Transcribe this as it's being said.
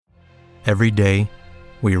Every day,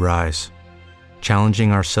 we rise,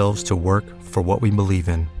 challenging ourselves to work for what we believe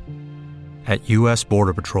in. At U.S.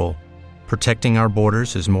 Border Patrol, protecting our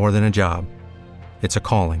borders is more than a job. It's a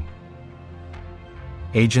calling.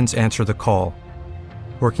 Agents answer the call,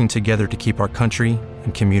 working together to keep our country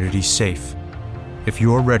and communities safe. If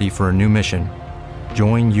you're ready for a new mission,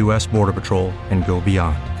 join U.S. Border Patrol and go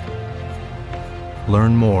beyond.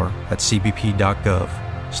 Learn more at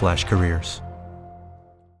cbp.gov/careers.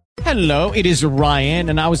 Hello, it is Ryan,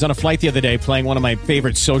 and I was on a flight the other day playing one of my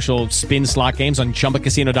favorite social spin slot games on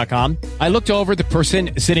ChumbaCasino.com. I looked over at the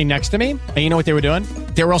person sitting next to me, and you know what they were doing?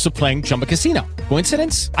 They were also playing Chumba Casino.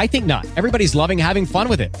 Coincidence? I think not. Everybody's loving having fun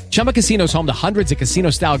with it. Chumba Casino is home to hundreds of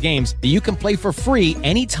casino-style games that you can play for free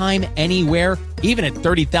anytime, anywhere, even at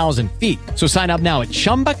 30,000 feet. So sign up now at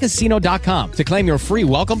ChumbaCasino.com to claim your free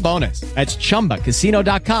welcome bonus. That's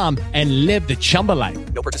ChumbaCasino.com and live the Chumba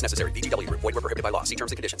life. No purchase necessary. VGW. Void where prohibited by law. See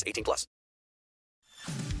terms and conditions. 18+.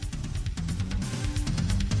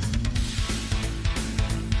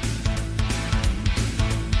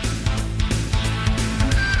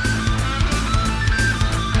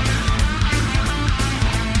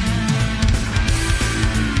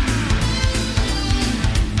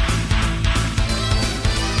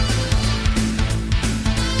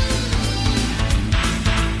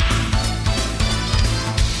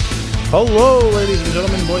 Hello, ladies and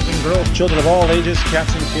gentlemen, boys and girls, children of all ages,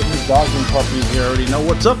 cats and kittens, dogs and puppies. You already know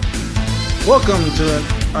what's up. Welcome to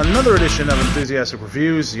another edition of Enthusiastic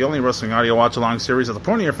Reviews, the only wrestling audio watch-along series at the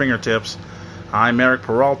point of your fingertips. I'm Eric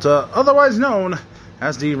Peralta, otherwise known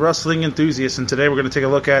as the Wrestling Enthusiast, and today we're going to take a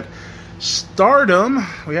look at Stardom.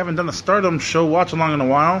 We haven't done a Stardom show watch-along in a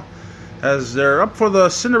while, as they're up for the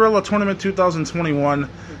Cinderella Tournament 2021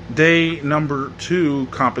 Day Number 2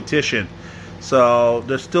 competition. So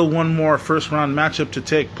there's still one more first round matchup to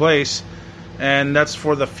take place, and that's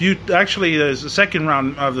for the actually there's the second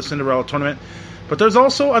round of the Cinderella tournament, but there's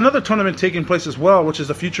also another tournament taking place as well, which is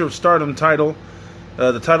the Future of Stardom title.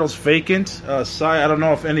 The title's vacant. I don't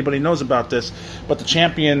know if anybody knows about this, but the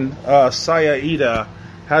champion Saya Ida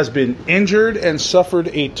has been injured and suffered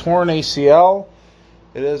a torn ACL.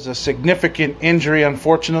 It is a significant injury,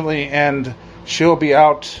 unfortunately, and she'll be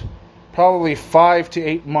out probably 5 to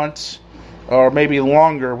 8 months. Or maybe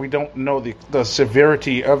longer. We don't know the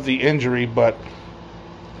severity of the injury, but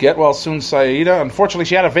get well soon, Saida. Unfortunately,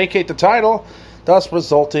 she had to vacate the title, thus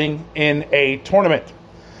resulting in a tournament.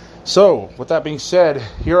 So, with that being said,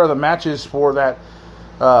 here are the matches for that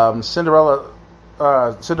Cinderella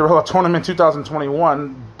Tournament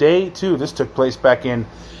 2021, Day 2. This took place back in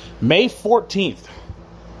May 14th,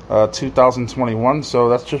 2021, so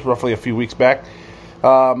that's just roughly a few weeks back.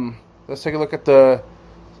 Let's take a look at the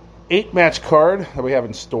 8-match card that we have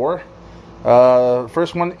in store.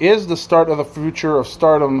 First one is the start of the Future of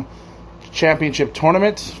Stardom Championship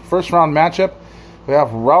Tournament. First round matchup, we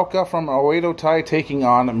have Rauka from Oedo Tai taking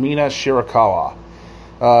on Mina Shirakawa.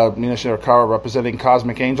 Mina Shirakawa representing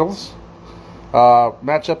Cosmic Angels.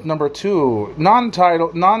 Matchup number 2,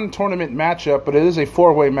 non-tournament matchup, but it is a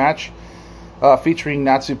 4-way match featuring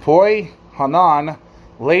Natsupoi, Hanan,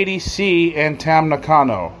 Lady C, and Tam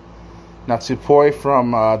Nakano. Natsupoi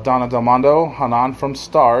from Donna Del Mondo, Hanan from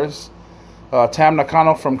Stars, Tam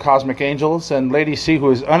Nakano from Cosmic Angels, and Lady C,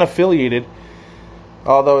 who is unaffiliated,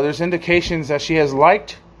 although there's indications that she has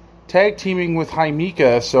liked tag teaming with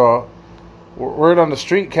Himeka, so word on the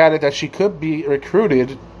street catted that she could be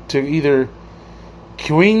recruited to either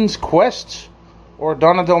Queen's Quest or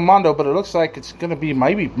Donna Del Mondo, but it looks like it's going to be,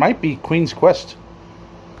 might be Queen's Quest.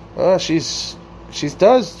 She's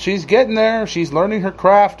getting there, she's learning her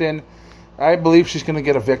craft, and I believe she's going to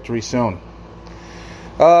get a victory soon.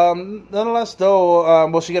 Nonetheless, though,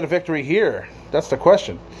 will she get a victory here? That's the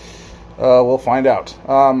question. We'll find out.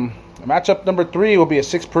 Matchup number 3 will be a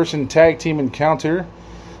 6-person tag team encounter.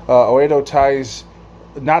 Oedo Tai's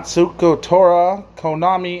Natsuko Tora,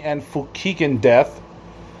 Konami, and Fukigen Death.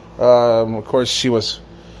 Of course, she was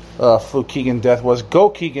Fukigen Death was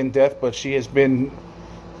Gokigen Death, but she has been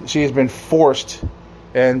forced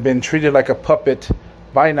and been treated like a puppet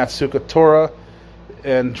by Natsuko Tora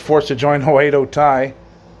and forced to join Oedo Tai.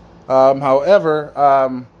 However,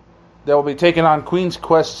 they will be taking on Queen's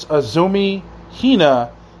Quest's Azumi,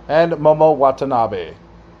 Hina, and Momo Watanabe.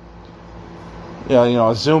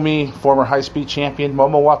 Azumi, former high-speed champion,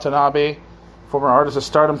 Momo Watanabe, former Artist of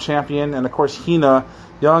Stardom champion, and of course Hina,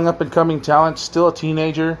 young up-and-coming talent, still a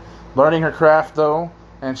teenager, learning her craft though,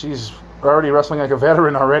 and she's already wrestling like a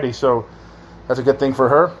veteran already, so that's a good thing for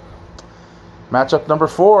her. Matchup number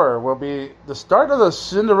 4 will be the start of the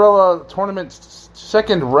Cinderella Tournament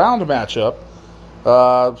second round matchup.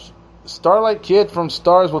 Starlight Kid from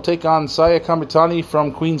Stars will take on Saya Kamitani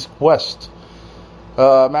from Queen's Quest.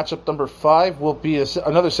 Matchup number 5 will be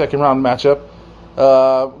another second round matchup.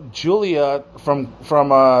 Julia from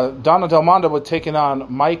Donna Del Mondo will taking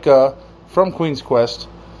on Micah from Queen's Quest.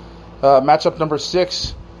 Matchup number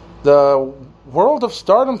 6, the World of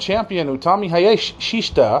Stardom champion Utami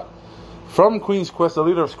Hayashishita from Queen's Quest, the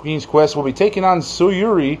leader of Queen's Quest, will be taking on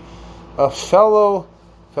Suyuri, a fellow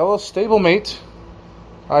stablemate,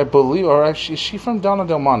 I believe, or actually, is she from Donna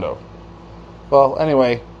Del Mondo? Well,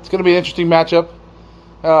 anyway, it's going to be an interesting matchup.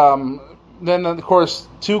 Then, of course,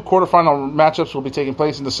 2 quarterfinal matchups will be taking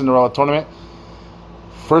place in the Cinderella tournament.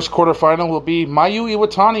 First quarterfinal will be Mayu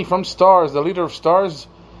Iwatani from Stars, the leader of Stars,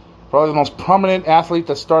 probably the most prominent athlete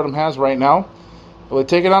that Stardom has right now. Will be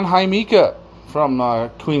taking on Haimika from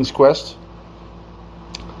Queen's Quest.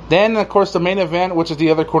 Then, of course, the main event, which is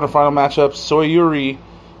the other quarterfinal matchup, Soyuri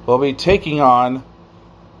will be taking on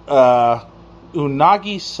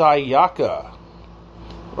Unagi Sayaka,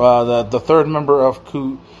 the third member of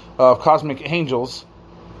Cosmic Angels.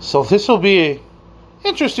 So this will be an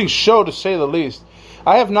interesting show, to say the least.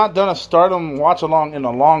 I have not done a Stardom watch-along in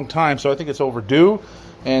a long time, so I think it's overdue,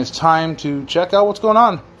 and it's time to check out what's going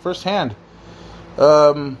on firsthand.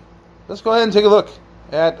 Let's go ahead and take a look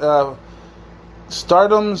at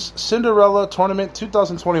Stardom's Cinderella Tournament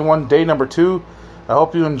 2021, day number 2. I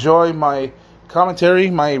hope you enjoy my commentary,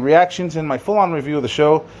 my reactions, and my full-on review of the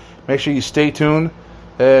show. Make sure you stay tuned,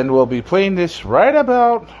 and we'll be playing this right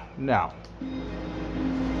about now.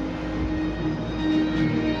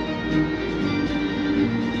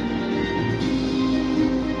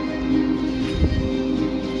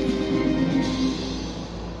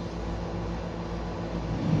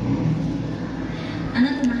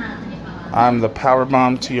 I'm the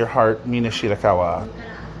powerbomb to your heart, Mina Shirakawa.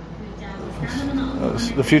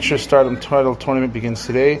 The future Stardom title tournament begins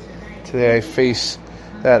today. Today I face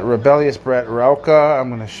that rebellious brat Rauka. I'm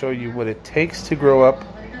going to show you what it takes to grow up.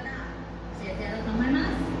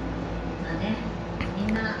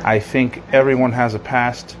 I think everyone has a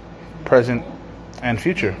past, present, and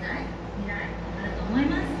future.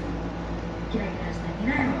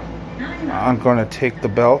 I'm going to take the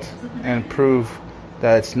belt and prove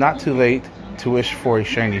that it's not too late to wish for a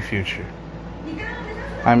shiny future.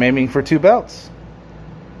 I'm aiming for 2 belts.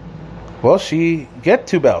 Will she get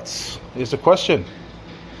 2 belts? Is the question.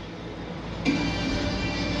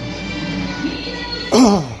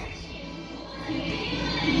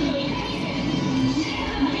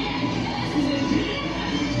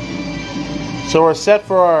 So we're set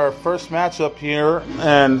for our first matchup here,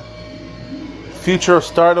 and Future of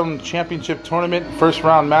Stardom Championship Tournament first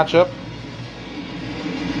round matchup.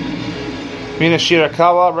 Mina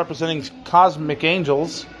Shirakawa, representing Cosmic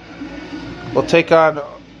Angels, will take on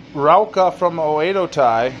Rauka from Oedo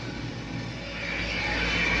Tai.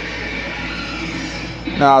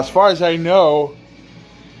 Now, as far as I know,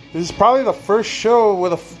 this is probably the first show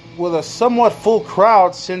with a somewhat full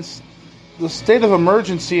crowd since the state of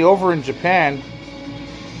emergency over in Japan.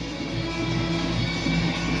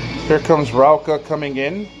 Here comes Rauka coming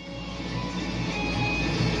in.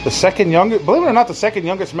 The second youngest, believe it or not, the second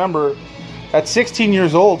youngest member at 16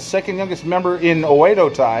 years old, second youngest member in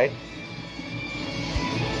Oedo Tai.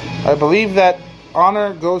 I believe that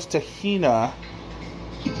honor goes to Hina.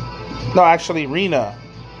 No, actually Rina.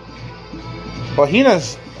 Well, Hina,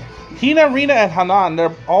 Rina, and Hanan,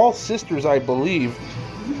 they're all sisters, I believe.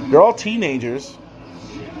 They're all teenagers.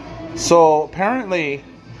 So apparently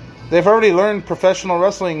they've already learned professional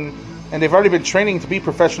wrestling, and they've already been training to be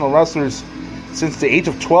professional wrestlers since the age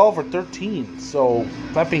of 12 or 13. So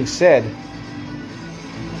that being said,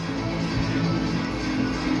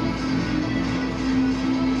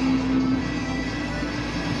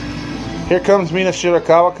 here comes Mina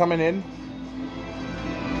Shirakawa coming in.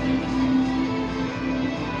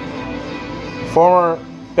 Former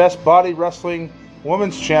Best Body Wrestling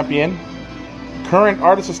Women's Champion. Current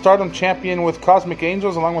Artist of Stardom Champion with Cosmic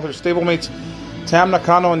Angels, along with her stablemates Tam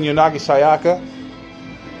Nakano and Unagi Sayaka.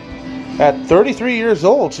 At 33 years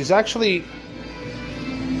old, she's actually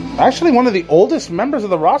one of the oldest members of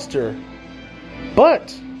the roster.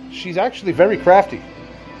 But she's actually very crafty.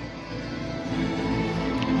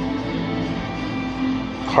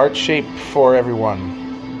 Heart shape for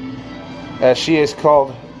everyone, as she is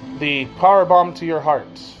called the powerbomb to your heart.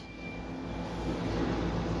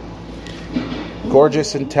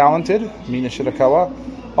 Gorgeous and talented, Mina Shirakawa.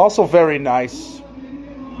 Also very nice.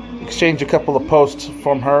 Exchanged a couple of posts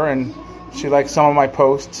from her, and she likes some of my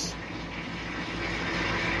posts.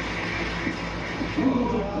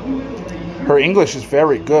 Her English is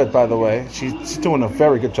very good, by the way. She's doing a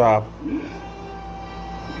very good job.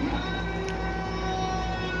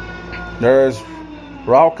 There's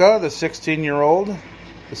Rauka, the 16-year-old.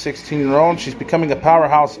 The 16-year-old. She's becoming a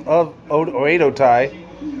powerhouse of Oedo Tai.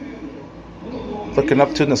 Looking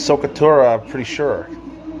up to Nasoka Tora, I'm pretty sure.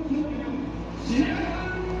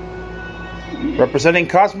 Representing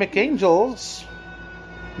Cosmic Angels,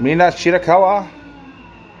 Mina Shirakawa.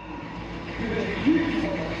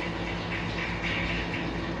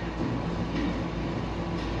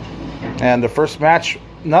 And the first match,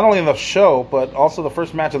 not only in the show, but also the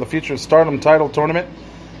first match of the Future Stardom title tournament.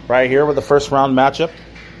 Right here with the first round matchup.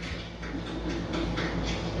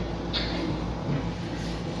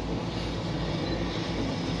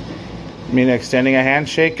 Mina extending a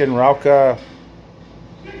handshake, and Rauka,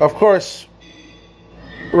 of course,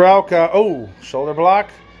 Rauka, shoulder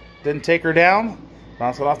block, didn't take her down,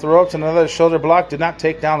 bounced off the ropes, another shoulder block, did not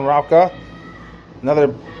take down Rauka,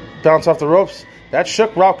 another bounce off the ropes, that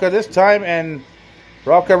shook Rauka this time, and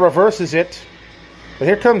Rauka reverses it, but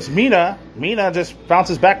here comes Mina. Mina just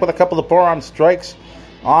bounces back with a couple of forearm strikes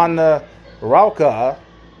on Rauka,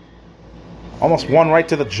 almost one right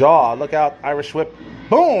to the jaw, look out, Irish whip,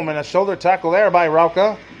 boom, and a shoulder tackle there by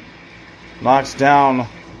Rauka, knocks down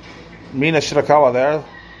Mina Shirakawa there.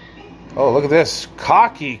 Oh, look at this.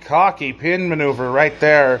 Cocky pin maneuver right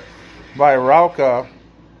there by Rauka.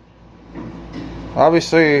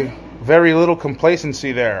 Obviously, very little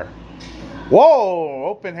complacency there. Whoa!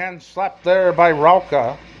 Open hand slap there by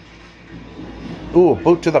Rauka. Ooh,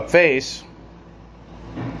 boot to the face.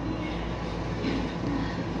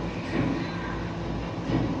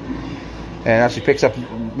 And now she picks up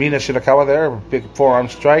Mina Shirakawa there. Big forearm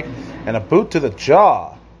strike. And a boot to the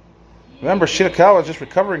jaw. Remember, Shirakawa just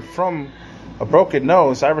recovering from a broken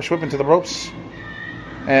nose. Irish whip into the ropes.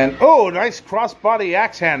 And, nice crossbody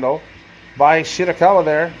axe handle by Shirakawa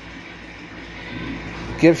there.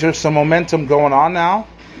 Gives her some momentum going on now.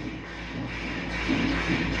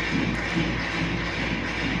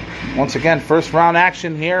 Once again, first round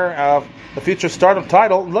action here of the Future Stardom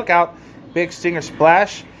title. Look out. Big stinger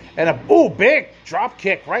splash. And a big drop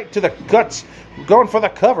kick right to the guts. Going for the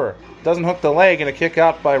cover. Doesn't hook the leg, and a kick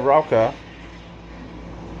out by Rauka.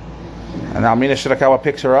 And now Mina Shirakawa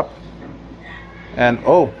picks her up. And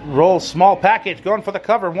roll small package. Going for the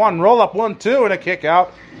cover. One, roll up, 1, 2, and a kick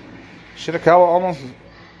out. Shirakawa almost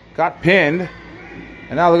got pinned.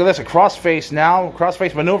 And now look at this, a crossface now.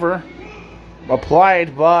 Crossface maneuver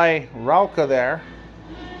applied by Rauka there.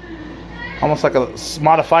 Almost like a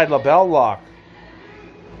modified label lock.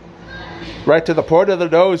 Right to the point of the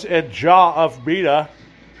nose and jaw of Mina.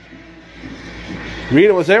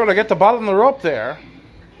 Mina was able to get the bottom of the rope there.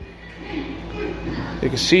 You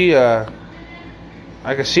can see, I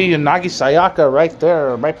can see Nagi Sayaka right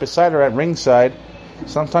there, right beside her at ringside.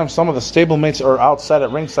 Sometimes some of the stablemates are outside at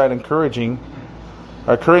ringside encouraging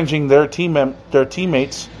their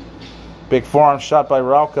teammates. Big forearm shot by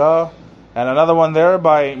Rauka, and another one there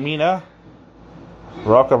by Mina.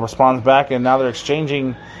 Rauka responds back, and now they're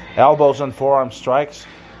exchanging elbows and forearm strikes.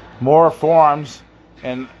 More forearms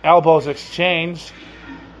and elbows exchanged.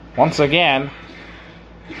 Once again.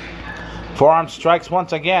 Forearm strikes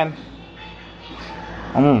once again.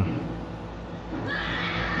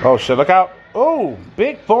 Oh, shit, look out. Oh,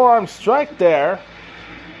 big forearm strike there.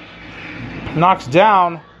 Knocks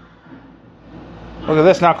down. Look at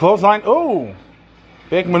this now, clothesline. Oh,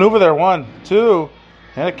 big maneuver there. 1, 2,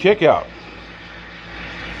 and a kick out.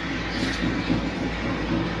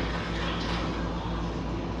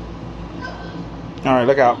 All right,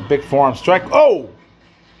 look out. Big forearm strike. Oh,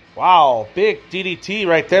 wow. Big DDT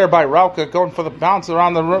right there by Rauka, going for the bounce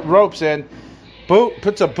around the ropes, and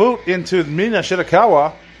puts a boot into Mina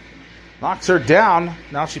Shirakawa. Knocks her down.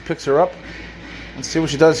 Now she picks her up. Let's see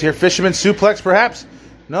what she does here. Fisherman suplex, perhaps?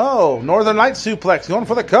 No. Northern Light suplex. Going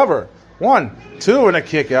for the cover. 1, 2, and a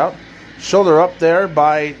kick out. Shoulder up there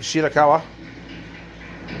by Shirakawa.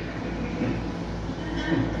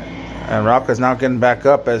 And Rauka's now getting back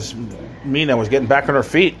up as Mina was getting back on her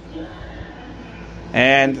feet.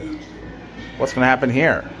 And what's going to happen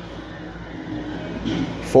here?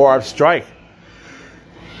 Forearm strike.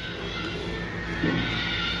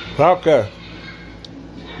 Rauka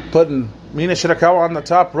putting Mina Shirakawa on the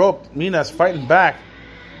top rope. Mina's fighting back.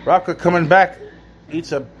 Rauka coming back.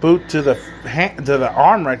 Eats a boot to the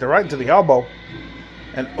arm right into the elbow.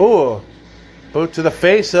 And boot to the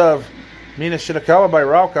face of Mina Shirakawa by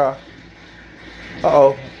Rauka.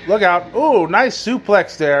 Look out. Nice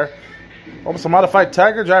suplex there. Almost a modified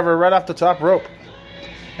tiger driver right off the top rope.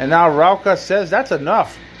 And now Rauka says that's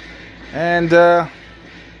enough. And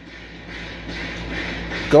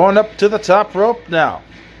going up to the top rope now.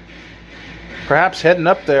 Perhaps heading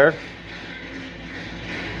up there.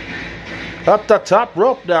 Up the top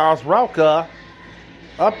rope now is Rauka.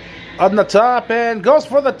 Up on the top and goes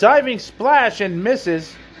for the diving splash and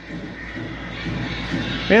misses.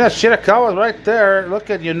 Mina Shirakawa right there. Look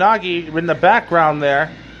at Unagi in the background there,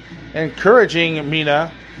 encouraging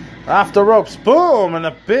Mina. Off the ropes, boom, and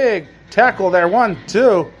a big tackle there. 1,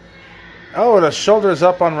 2. Oh, the shoulders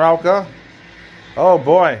up on Rauka. Oh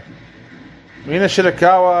boy. Mina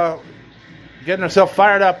Shirakawa getting herself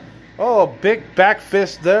fired up. Oh, big back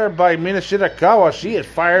fist there by Mina Shirakawa. She is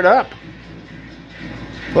fired up.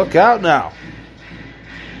 Look out now.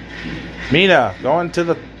 Mina going to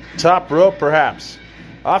the top rope perhaps.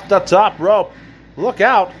 Off the top rope. Look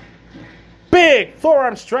out. Big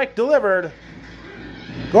forearm strike delivered.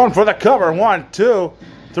 Going for the cover. 1, 2,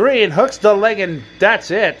 3, and hooks the leg, and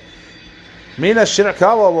that's it. Mina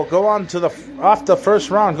Shirakawa will go on to off the first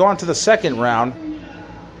round, go on to the second round.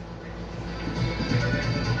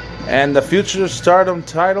 And the future Stardom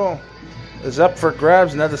title is up for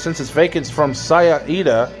grabs, and since it's vacant from Saya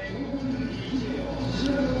Ida.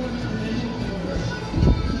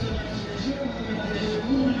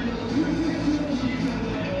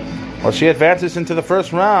 Well, she advances into the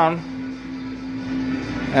first round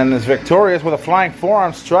and is victorious with a flying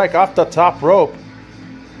forearm strike off the top rope,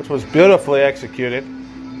 which was beautifully executed.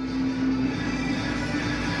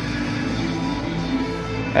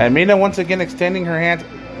 And Mina once again extending her hand,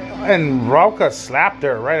 and Rauka slapped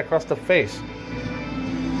her right across the face.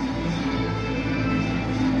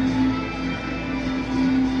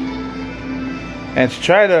 And she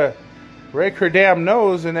tried to rake her damn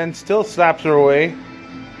nose and then still slaps her away.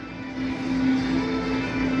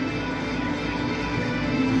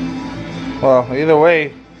 Well, either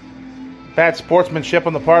way, bad sportsmanship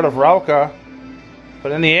on the part of Rauka.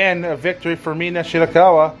 But in the end, a victory for Mina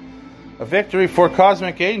Shirakawa. A victory for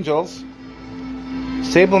Cosmic Angels.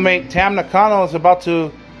 Stablemate Tam Nakano is about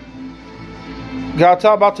to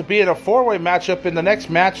be in a 4-way matchup in the next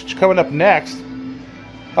match coming up next.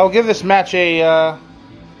 I'll give this match I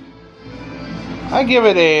give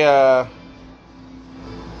it a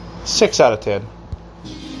 6 out of 10.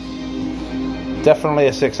 Definitely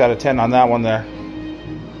a 6 out of 10 on that one there.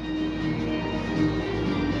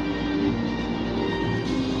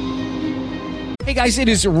 Hey guys, it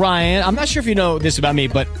is Ryan. I'm not sure if you know this about me,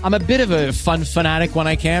 but I'm a bit of a fun fanatic when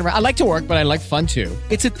I can. I like to work, but I like fun too.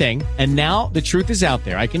 It's a thing. And now the truth is out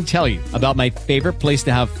there. I can tell you about my favorite place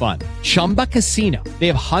to have fun. Chumba Casino. They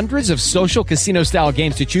have hundreds of social casino style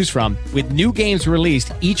games to choose from with new games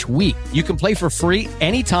released each week. You can play for free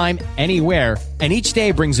anytime, anywhere. And each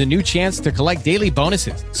day brings a new chance to collect daily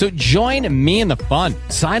bonuses. So join me in the fun.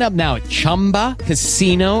 Sign up now at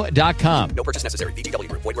ChumbaCasino.com. No purchase necessary. VGW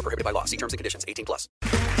Group. Void where prohibited by law. See terms and conditions. 18+.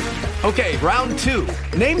 Okay, round 2.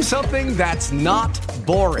 Name something that's not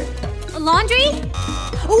boring. A laundry?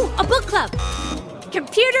 Ooh, a book club.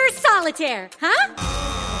 Computer solitaire, huh?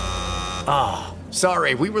 Ah,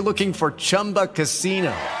 sorry. We were looking for Chumba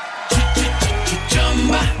Casino.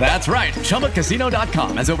 That's right.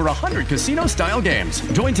 ChumbaCasino.com has over 100 casino-style games.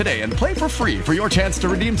 Join today and play for free for your chance to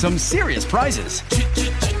redeem some serious prizes.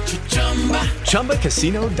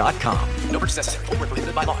 ChumbaCasino.com. No purchase necessary. Void where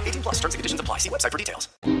prohibited by law. 18+. Terms and conditions apply. See website for details.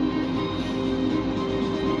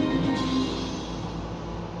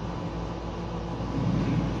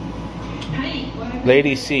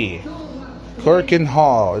 Lady C. Corkin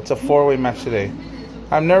Hall. It's a 4-way match today.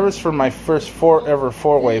 I'm nervous for my first ever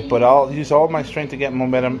 4-way, but I'll use all my strength to get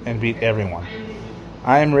momentum and beat everyone.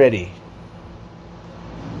 I am ready.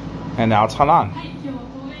 And now it's Hanan.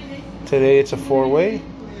 Today it's a 4-way.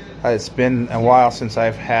 It's been a while since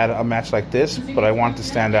I've had a match like this, but I want to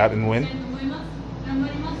stand out and win.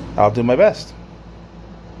 I'll do my best.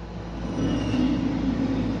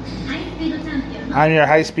 I'm your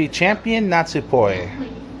high-speed champion, Natsupoi.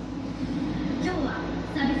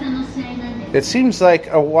 It seems like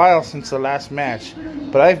a while since the last match,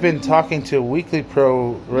 but I've been talking to Weekly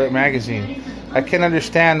Pro magazine. I can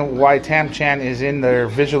understand why Tam-chan is in their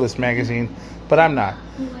Visualist magazine, but I'm not.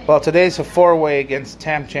 Well, today's a 4-way against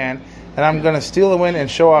Tam-chan, and I'm going to steal a win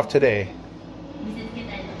and show off today.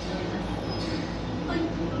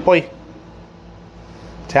 Boy.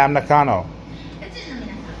 Tam Nakano.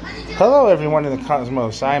 Hello everyone in the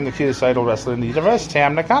cosmos. I am the cutest idol wrestler in the universe,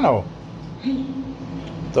 Tam Nakano.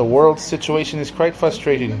 The world situation is quite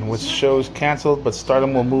frustrating, with shows cancelled, but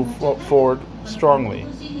Stardom will move forward strongly.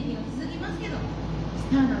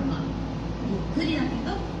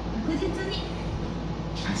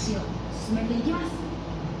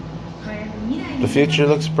 The future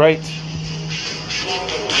looks bright.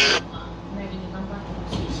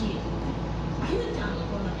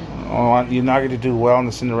 I want Unagi to do well in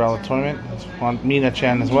the Cinderella tournament. I want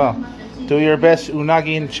Mina-chan as well. Do your best,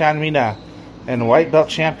 Unagi and Chanmina, and white belt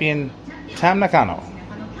champion Tam Nakano.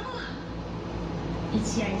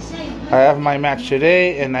 I have my match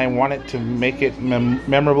today, and I want it to make it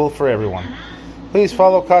memorable for everyone. Please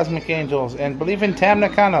follow Cosmic Angels and believe in Tam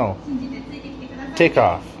Nakano. Take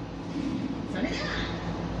off.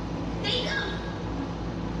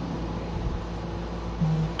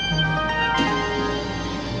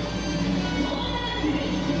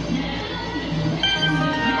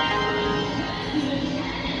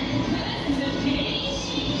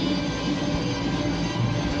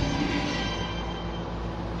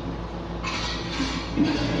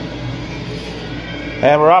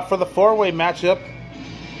 And we're off for the four-way matchup.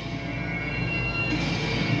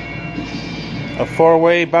 A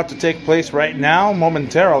four-way about to take place right now,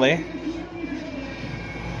 momentarily.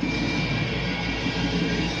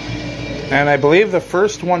 And I believe the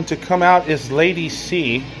first one to come out is Lady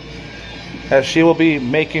C, as she will be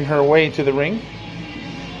making her way to the ring.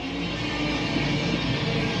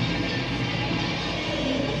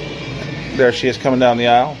 There she is coming down the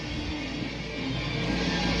aisle.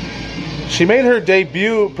 She made her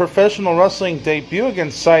professional wrestling debut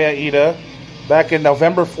against Saya Ida back in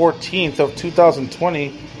November 14th of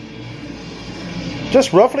 2020.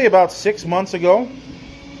 Just roughly about 6 months ago.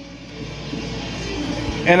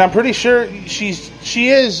 And I'm pretty sure she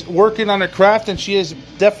is working on her craft, and she is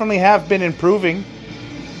definitely have been improving.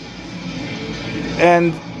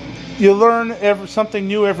 And you learn something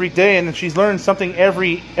new every day, and she's learned something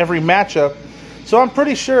every matchup. So I'm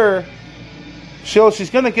pretty sure she's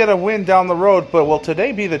going to get a win down the road, but will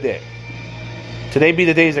today be the day? Today be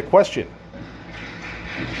the day is a question.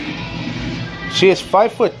 She is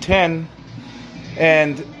 5'10"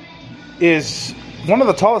 and is one of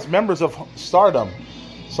the tallest members of Stardom.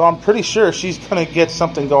 So I'm pretty sure she's going to get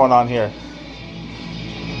something going on here.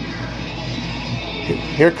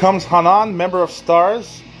 Here comes Hanan, member of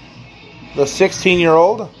Stars, the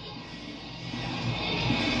 16-year-old.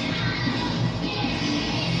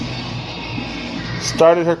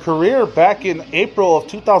 Started her career back in April of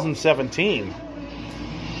 2017.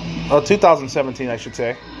 2017, I should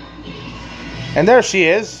say. And there she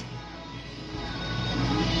is.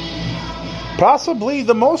 Possibly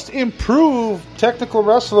the most improved technical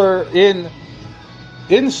wrestler in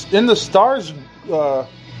the Stars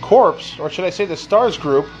Corps, or should I say the Stars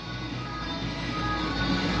group.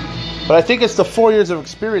 But I think it's the 4 years of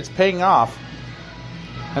experience paying off.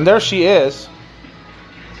 And there she is.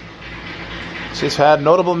 She's had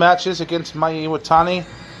notable matches against Mai Iwatani,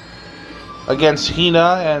 against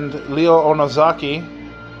Hina and Ryo Onozaki,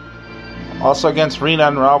 also against Rina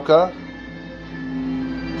and Rauka.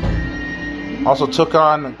 Also took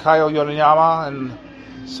on Kaio Yoriyama and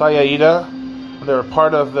Saya Ida. They were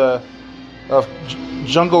part of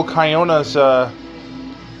Jungle Kaiona's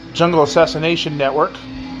Jungle Assassination Network.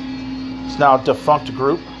 It's now a defunct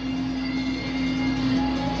group.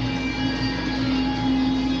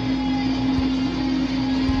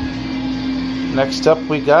 Next up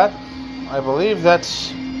we got, I believe that's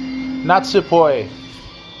Natsupoi.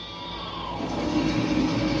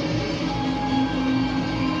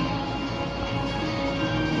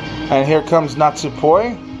 And here comes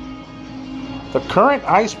Natsupoi, the current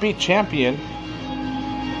Ice Beat champion.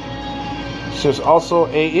 She's also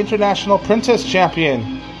an International Princess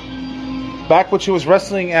champion. Back when she was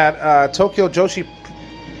wrestling at Tokyo Joshi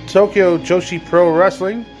Pro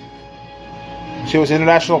Wrestling, she was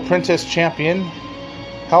International Princess champion.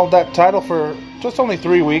 Held that title for just only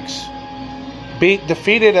 3 weeks.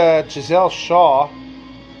 Defeated Giselle Shaw,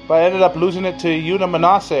 but ended up losing it to Yuna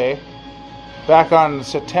Manase back on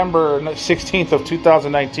September 16th of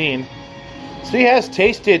 2019. So she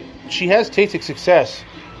has tasted success.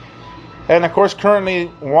 And of course currently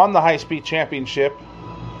won the High Speed Championship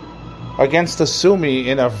against Asumi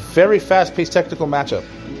in a very fast-paced technical matchup.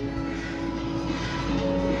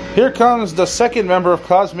 Here comes the second member of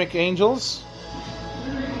Cosmic Angels.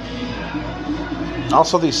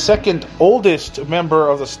 Also the second oldest member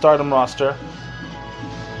of the Stardom roster.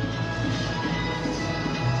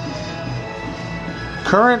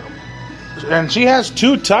 And she has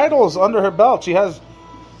 2 titles under her belt. She has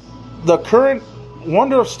the current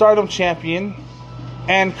Wonder of Stardom champion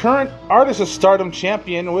and current Artist of Stardom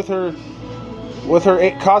champion with her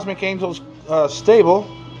Cosmic Angels stable.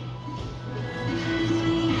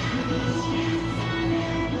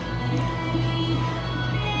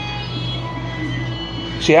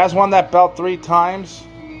 She has won that belt 3 times.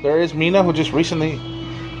 There is Mina, who just recently,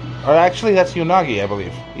 or actually that's Unagi, I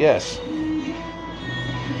believe. Yes.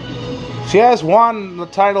 She has won the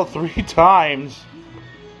title 3 times,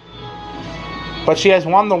 but she has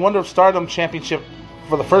won the Wonder of Stardom Championship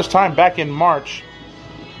for the first time back in March,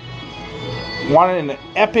 wanted an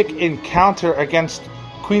epic encounter against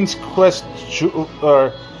Queen's Quest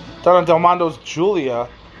Donna Del Mondo's Julia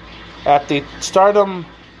at the Stardom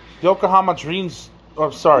Yokohama Dreams. Oh,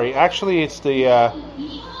 sorry, actually it's the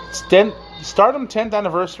Stardom 10th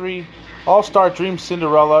Anniversary All-Star Dream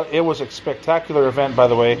Cinderella. It was a spectacular event, by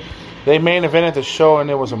the way. They main evented the show, and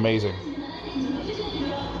it was amazing.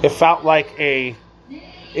 It felt like a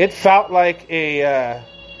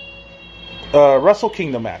Wrestle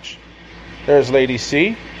Kingdom match. There's Lady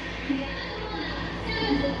C.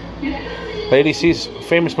 Lady C's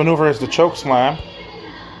famous maneuver is the choke slam.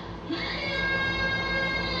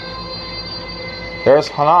 There's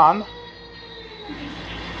Hanan.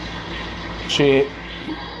 She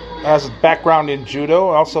has a background in judo,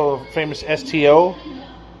 also a famous STO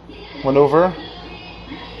maneuver.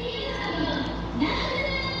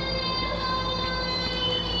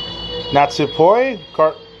 Natsupoi,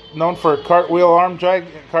 known for cartwheel arm drag,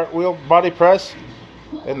 cartwheel body press,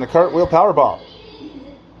 and the cartwheel powerbomb.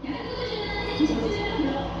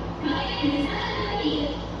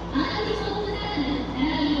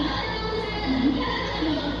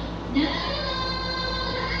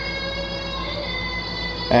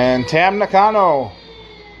 And Tam Nakano,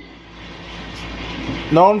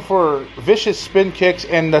 known for vicious spin kicks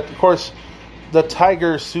and, of course, the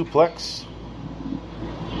tiger suplex,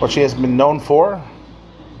 what she has been known for.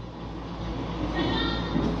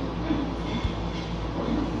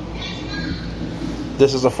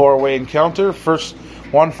 This is a four-way encounter. First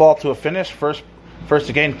one fall to a finish. First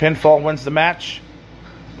to gain pinfall wins the match.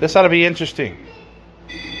 This ought to be interesting.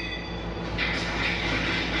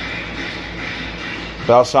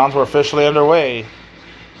 Bell sounds were officially underway.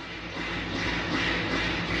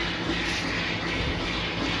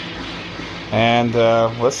 And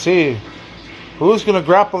let's see who's going to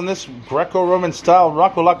grapple in this Greco-Roman style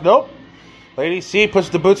Rocco Lock. Nope. Lady C puts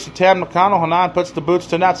the boots to Tam Nakano. Hanan puts the boots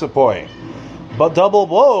to Natsupoi. But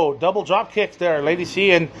double drop kicks there. Lady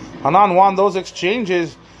C and Hanan won those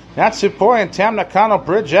exchanges. Natsupoi and Tam Nakano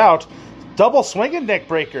bridge out. Double swinging neck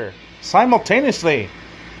breaker simultaneously.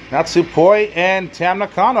 Natsupoi and Tam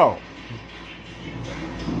Nakano.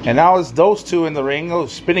 And now it's those two in the ring.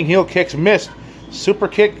 Those spinning heel kicks missed. Super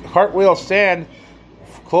kick, cartwheel stand,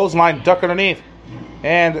 clothesline, duck underneath.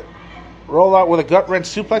 And roll out with a gut wrench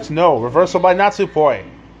suplex. No. Reversal by Natsupoi.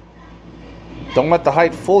 Don't let the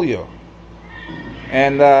height fool you.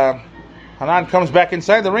 And Hanan comes back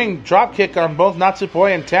inside the ring. Drop kick on both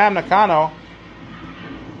Natsupoi and Tam Nakano.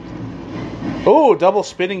 Ooh, double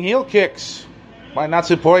spinning heel kicks by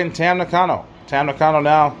Natsupoi and Tam Nakano. Tam Nakano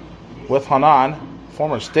now with Hanan,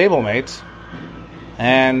 former stablemates,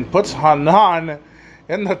 and puts Hanan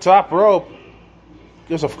in the top rope.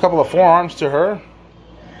 Gives a couple of forearms to her.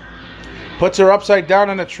 Puts her upside down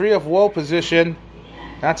in a tree of woe position.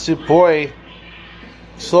 Natsupoi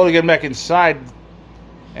slowly getting back inside.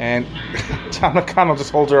 And Tam Nakano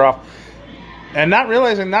just holds her off. And not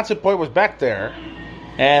realizing Natsupoi was back there.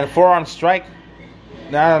 And forearm strike.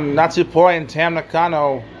 Now Natsupoi and Tam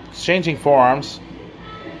Nakano exchanging forearms.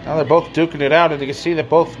 Now they're both duking it out, and you can see they're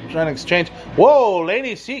both trying to exchange. Whoa,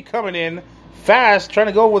 Lady C coming in fast, trying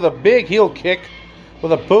to go with a big heel kick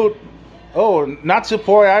with a boot. Oh,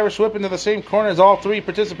 Natsupoi Irish whip into the same corner as all three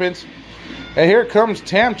participants. And here comes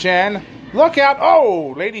Tam-chan. Look out.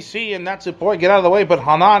 Oh, Lady C and Natsupoi get out of the way, but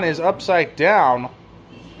Hanan is upside down.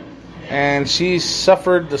 And she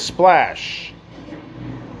suffered the splash.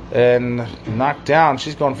 And knocked down.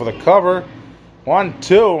 She's going for the cover. 1,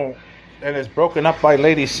 2. And is broken up by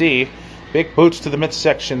Lady C. Big boots to the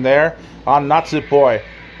midsection there on Natsupoi.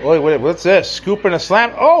 Wait, what's this? Scoop and a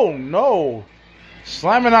slam. Oh, no.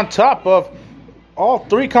 Slamming on top of all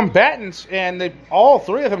three combatants. And all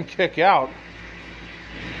three of them kick out.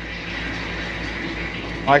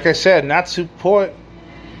 Like I said, Natsupoi.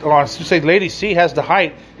 Oh, I should say Lady C has the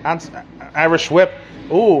height. Irish whip.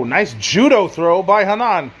 Ooh, nice judo throw by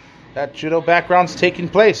Hanan. That judo background's taking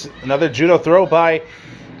place. Another judo throw by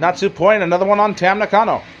Natsupoi and another one on Tam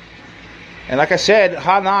Nakano. And like I said,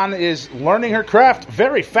 Hanan is learning her craft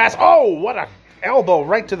very fast. Oh, what a elbow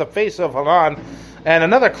right to the face of Hanan. And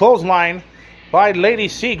another clothesline by Lady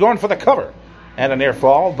C going for the cover. And a near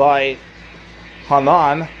fall by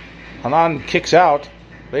Hanan. Hanan kicks out.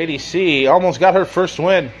 Lady C almost got her first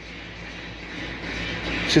win.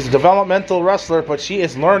 She's a developmental wrestler, but she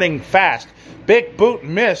is learning fast. Big boot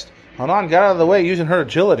missed. Hanan got out of the way using her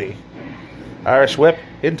agility. Irish whip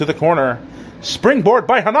into the corner. Springboard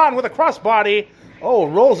by Hanan with a crossbody. Oh,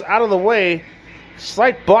 rolls out of the way.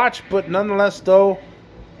 Slight botch, but nonetheless, though,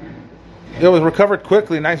 it was recovered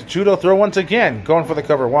quickly. Nice judo throw once again. Going for the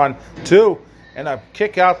cover. 1, 2. And a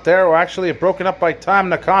kick out there, or actually broken up by Tam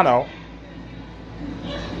Nakano.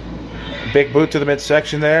 Big boot to the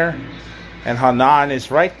midsection there. And Hanan is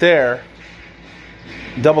right there.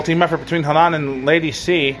 Double team effort between Hanan and Lady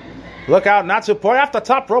C. Look out, Natsupoi off the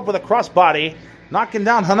top rope with a crossbody. Knocking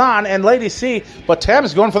down Hanan and Lady C. But Tam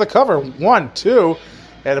is going for the cover. 1, 2.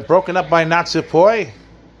 And broken up by Natsupoi.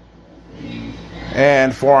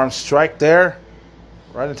 And forearm strike there.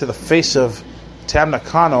 Right into the face of Tam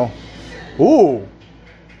Nakano. Ooh.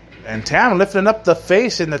 And Tam lifting up the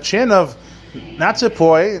face and the chin of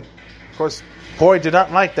Natsupoi. Of course, Poi did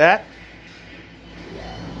not like that.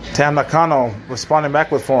 Tam Nakano responding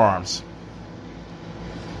back with forearms.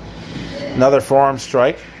 Another forearm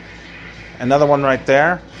strike. Another one right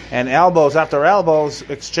there. And elbows after elbows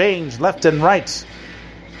exchange left and right.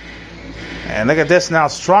 And look at this now.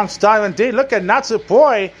 Strong style indeed. Look at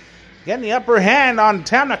Natsupoi getting the upper hand on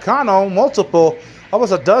Tam Nakano. Multiple,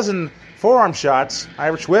 almost a dozen forearm shots.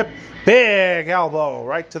 Irish whip. Big elbow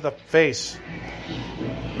right to the face.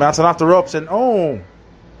 Bouncing off the ropes and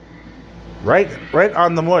right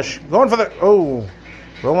on the mush. Going for the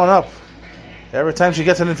rolling up. Every time she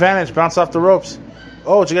gets an advantage, bounce off the ropes.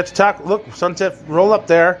 She gets to talk. Look, sunset roll up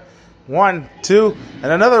there. 1, 2,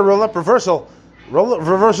 and another roll up reversal.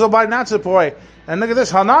 Reversal by Natsupoi. And look at this.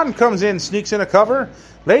 Hanan comes in, sneaks in a cover.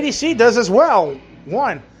 Lady C does as well.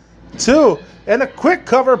 1, 2, and a quick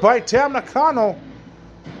cover by Tam Nakano.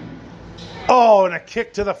 And a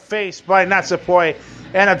kick to the face by Natsupoi.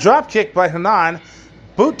 And a drop kick by Hanan.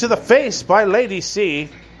 Boot to the face by Lady C.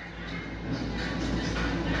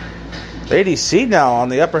 Lady C now on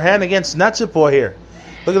the upper hand against Natsupoi here.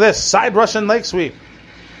 Look at this. Side Russian leg sweep.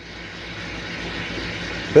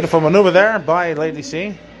 Beautiful maneuver there by Lady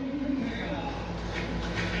C.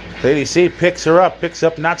 Lady C picks her up. Picks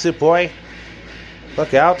up Natsupoi.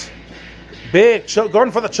 Look out. Big choke.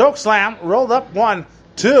 Going for the choke slam. Rolled up. 1,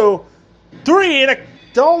 2, 3. And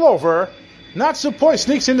all over. Natsupoi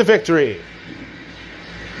sneaks into victory.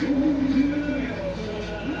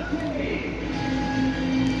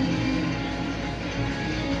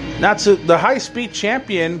 The high-speed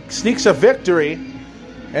champion sneaks a victory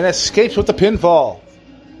and escapes with the pinfall.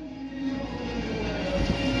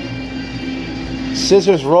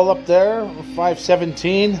 Scissors roll up there,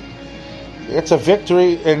 5:17. It's a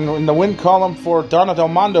victory in the win column for Donna Del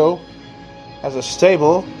Mondo as a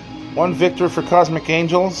stable. 1 victory for Cosmic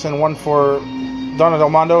Angels and 1 for Donna Del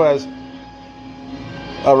Mondo as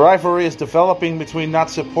a rivalry is developing between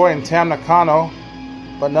Natsupoi and Tam Nakano.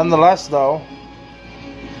 But nonetheless, though,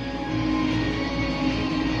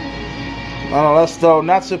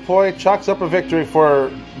 Natsupoi chalks up a victory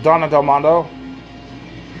for Donna Del Mondo.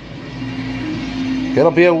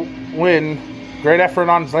 It'll be a win. Great effort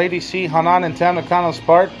on Lady C, Hanan, and Tam Nakano's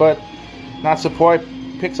part, but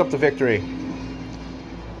Natsupoi picks up the victory.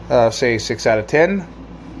 Say 6 out of 10.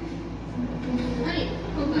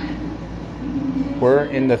 We're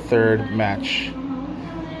in the third match.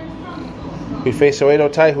 We face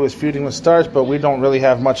Oedo Tai, who is feuding with Stars, but we don't really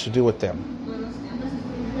have much to do with them.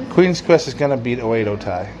 Queen's Quest is going to beat Oedo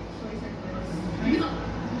Tai.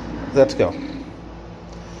 Let's go.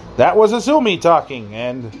 That was Azumi talking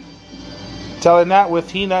and telling that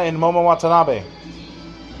with Hina and Momo Watanabe.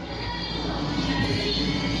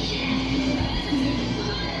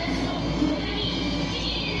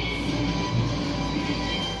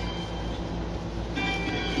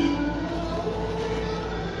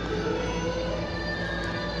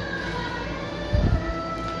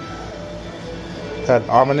 That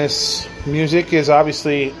ominous music is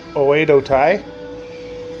obviously Oedo Tai.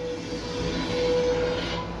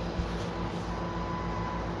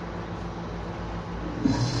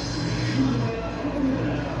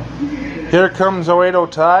 Here comes Oedo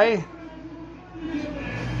Tai.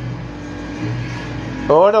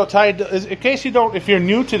 Oedo Tai, in case you don't, if you're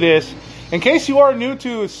new to this, in case you are new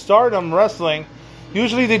to Stardom Wrestling,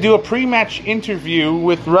 usually they do a pre-match interview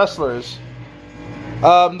with wrestlers.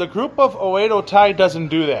 The group of Oedo Tai doesn't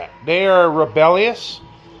do that. They are rebellious,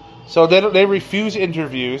 so they refuse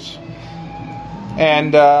interviews,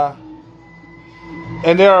 and they're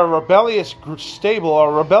a rebellious stable, a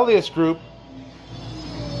rebellious group.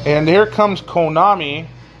 And here comes Konami,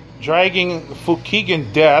 dragging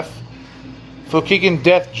Fukigen Death. Fukigen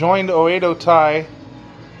Death joined Oedo Tai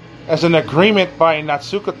as an agreement by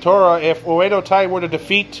Natsuka Tora. If Oedo Tai were to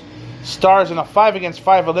defeat Stars in a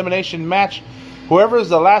 5-against-5 elimination match, whoever is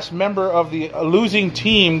the last member of the losing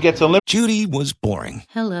team gets eliminated. Judy was boring.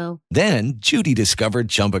 Hello. Then Judy discovered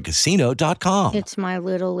ChumbaCasino.com. It's my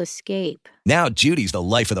little escape. Now Judy's the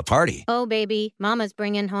life of the party. Oh, baby, mama's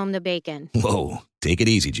bringing home the bacon. Whoa, take it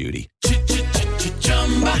easy, Judy.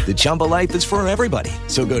 The Chumba life is for everybody.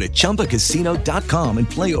 So go to ChumbaCasino.com and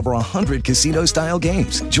play over 100 casino-style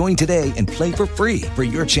games. Join today and play for free for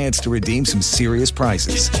your chance to redeem some serious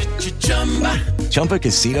prizes.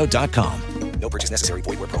 ChumbaCasino.com. No purchase necessary.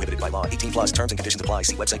 Void where prohibited by law. 18 plus terms and conditions apply.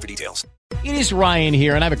 See website for details. It is Ryan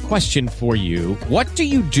here, and I have a question for you. What do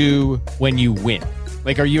you do when you win?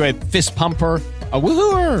 Like, are you a fist pumper, a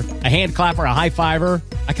woohooer, a hand clapper, a high fiver?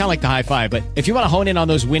 I kind of like the high five, but if you want to hone in on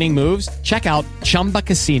those winning moves, check out Chumba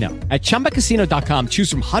Casino. At ChumbaCasino.com, choose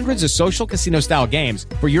from hundreds of social casino-style games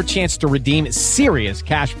for your chance to redeem serious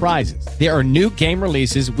cash prizes. There are new game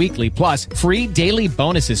releases weekly, plus free daily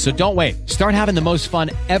bonuses. So don't wait. Start having the most fun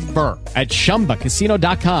ever at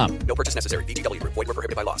ChumbaCasino.com. No purchase necessary. VGW Group. Void where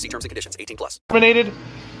prohibited by law. See terms and conditions. 18 plus. Eliminated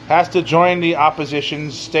has to join the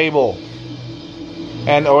opposition's stable.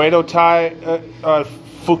 And Oedo Tai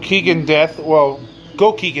Fukigen Death,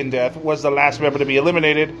 Gokigen Death was the last member to be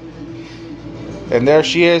eliminated. And there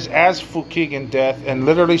she is as Fukigen Death, and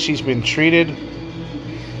literally she's been treated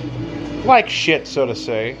like shit, so to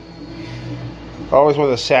say. Always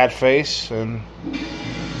with a sad face and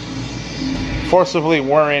forcibly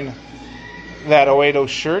wearing that Oedo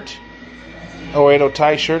shirt. Oedo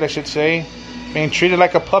Tai shirt, I should say. Being treated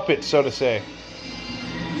like a puppet, so to say.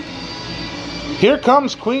 Here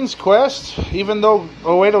comes Queen's Quest, even though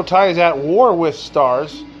Oedo Tai is at war with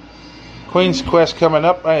Stars. Queen's Quest coming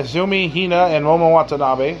up by Azumi, Hina, and Momo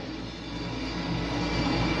Watanabe.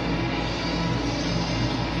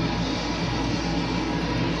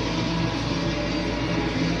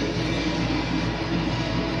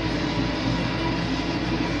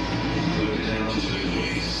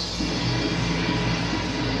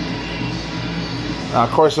 Of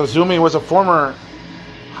course, Azumi was a former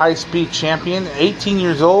high-speed champion, 18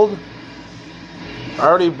 years old,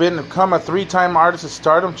 already become a 3-time Artist of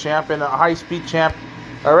Stardom champ and a high-speed champ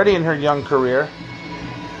already in her young career.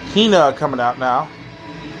 Hina coming out now.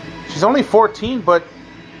 She's only 14, but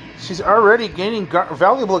she's already gaining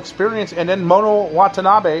valuable experience. And then Momo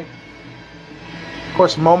Watanabe, of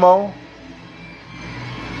course, Momo,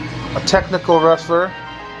 a technical wrestler.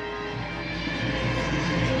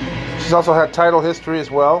 She's also had title history as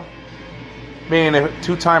well, being a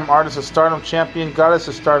 2-time Artist of Stardom champion, Goddess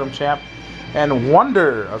of Stardom champ, and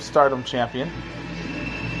Wonder of Stardom champion.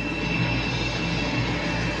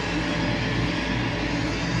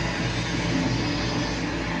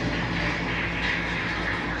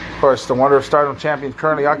 Of course, the Wonder of Stardom champion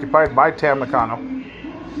currently occupied by Tam Nakano.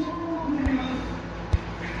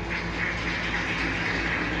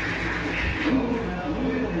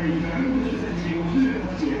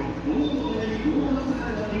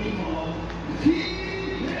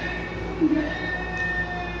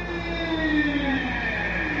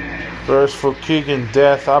 There's Fukigen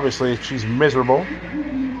Death. Obviously, she's miserable.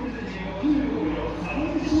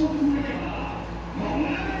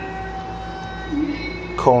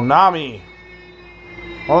 Konami,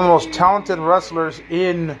 one of the most talented wrestlers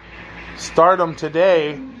in Stardom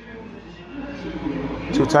today.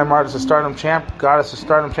 2-time Artist of Stardom champ, Goddess of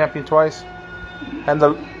Stardom champion twice. And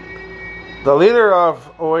the leader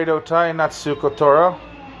of Oedo Tai, Natsuko Tora,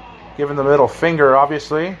 giving the middle finger,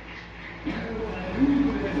 obviously.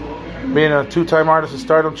 Being a 2-time Artist of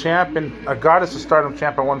Stardom champ and a Goddess of Stardom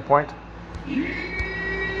champ at one point.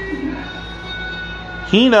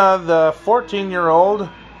 Hina, the 14-year-old,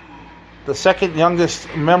 the second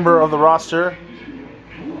youngest member of the roster,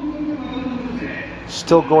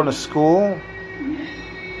 still going to school.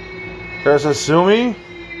 There's Azumi,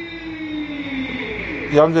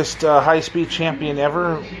 youngest high-speed champion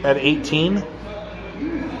ever at 18.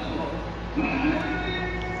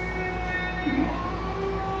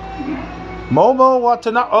 Momo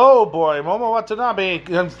Watanabe, oh boy, Momo Watanabe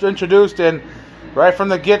introduced, and right from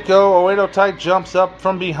the get-go, Oedo Tai jumps up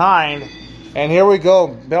from behind, and here we go.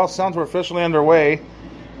 Bell sounds were officially underway,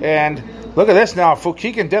 and look at this now,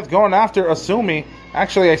 Fukigen Death going after Azumi.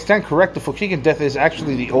 Actually, I stand corrected, Fukigen Death is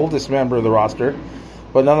actually the oldest member of the roster,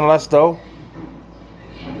 but nonetheless, though,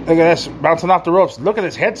 look at this, bouncing off the ropes. Look at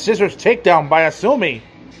this head scissors takedown by Azumi,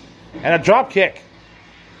 and a drop kick,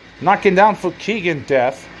 knocking down Fukigen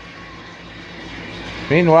Death.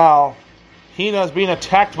 Meanwhile, Hina is being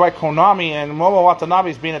attacked by Konami, and Momo Watanabe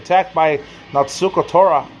is being attacked by Natsuko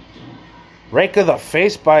Tora. Rake of the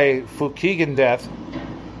face by Fukigen Death.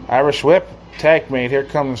 Irish whip, tag made. Here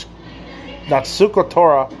comes Natsuko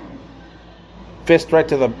Tora. Fist right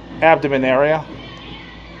to the abdomen area.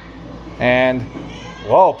 And,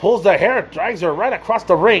 whoa, pulls the hair, drags her right across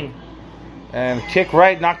the ring. And kick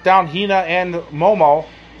right, knock down Hina and Momo.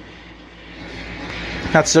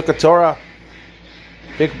 Natsuko Tora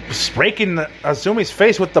breaking Azumi's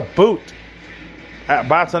face with the boot.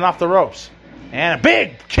 bouncing off the ropes. And a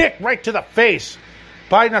big kick right to the face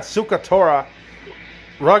by Natsuko Tora.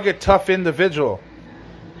 Rugged, tough individual.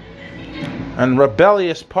 And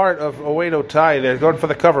rebellious part of Oedo Tai. They're going for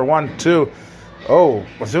the cover. 1, 2. Oh,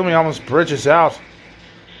 Azumi almost bridges out.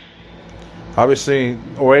 Obviously,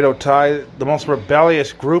 Oedo Tai, the most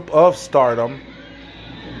rebellious group of Stardom.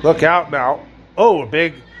 Look out now. Oh, a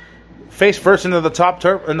big face first into the top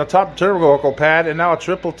turnbuckle pad, and now a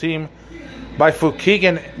triple team by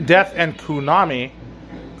Fukigen, Death, and Konami.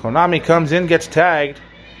 Konami comes in, gets tagged,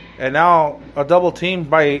 and now a double team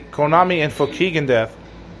by Konami and Fukigen Death.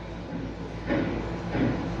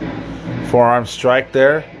 Forearm strike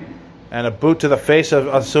there, and a boot to the face of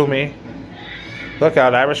Azumi. Look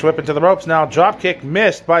out, Irish whip into the ropes now. Drop kick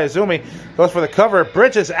missed by Azumi. Goes for the cover,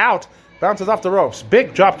 bridges out, bounces off the ropes.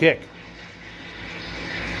 Big drop kick.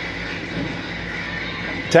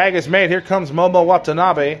 Tag is made. Here comes Momo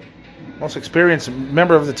Watanabe, most experienced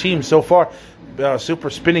member of the team so far. Super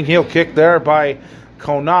spinning heel kick there by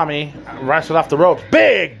Konami. Wrestled off the ropes.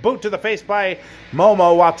 Big boot to the face by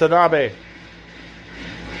Momo Watanabe.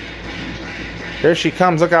 Here she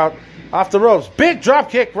comes. Look out. Off the ropes. Big drop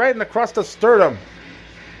kick right in the crust of sternum.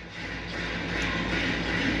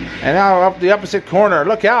 And now up the opposite corner.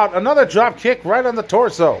 Look out. Another drop kick right on the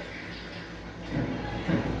torso.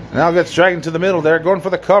 Now gets dragged into the middle there. Going for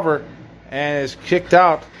the cover. And is kicked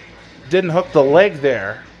out. Didn't hook the leg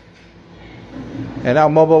there. And now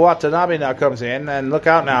Momo Watanabe now comes in. And look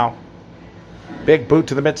out now. Big boot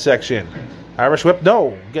to the midsection. Irish whip.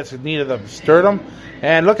 No. Gets a knee to the sternum.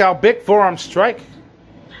 And look how big forearm strike.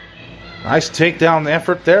 Nice takedown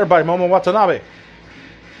effort there by Momo Watanabe.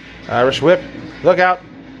 Irish whip. Look out.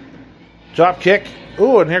 Drop kick.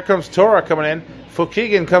 Ooh, and here comes Tora coming in.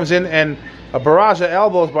 Fukigen comes in and a barrage of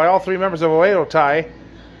elbows by all three members of Oedo Tai.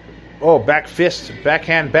 Oh, back fist.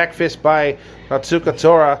 Backhand back fist by Natsuko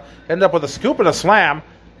Tora. End up with a scoop and a slam.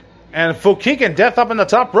 And Fukigen Death up in the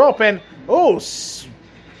top rope. And, oh,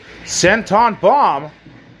 senton bomb.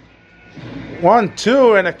 1,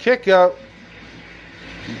 2, and a kick out.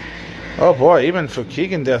 Oh boy, even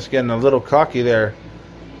Fukigen Death's getting a little cocky there.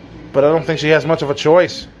 But I don't think she has much of a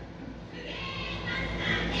choice.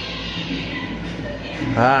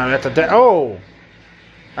 Oh!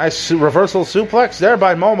 Nice reversal suplex there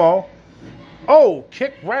by Momo. Oh,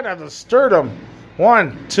 kick right out of the sternum.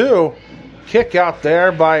 1, 2. Kick out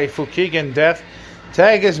there by Fukigen Death.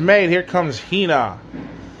 Tag is made. Here comes Hina.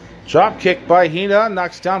 Drop kick by Hina.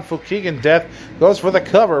 Knocks down Fukigen Death. Goes for the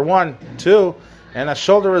cover. 1, 2. And a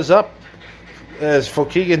shoulder is up as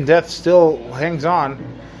Fukigen Death still hangs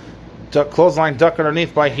on. Clothesline duck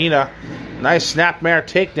underneath by Hina. Nice snapmare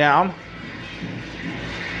takedown.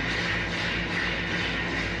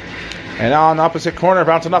 And now on the opposite corner,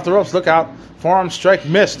 bouncing off the ropes. Look out. Forearm strike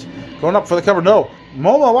missed. Going up for the cover. No.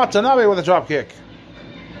 Momo Watanabe with a drop kick.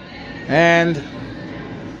 And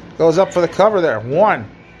goes up for the cover there.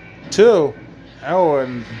 1, 2. Oh,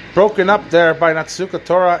 and broken up there by Natsuko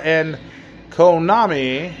Tora and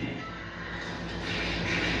Konami.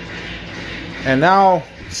 And now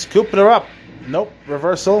scooping her up. Nope.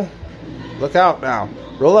 Reversal. Look out now.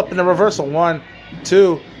 Roll up in the reversal. 1,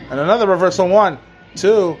 2. And another reversal. 1,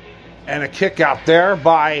 2. And a kick out there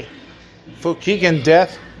by Fukigen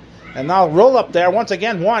Death. And now roll up there once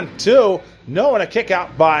again. 1, 2. No, and a kick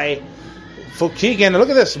out by Fukigen. And look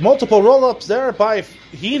at this. Multiple roll ups there by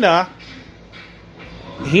Hina.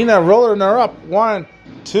 Hina rolling her up. 1,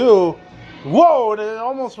 2. Whoa! And it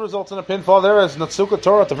almost results in a pinfall there as Natsuko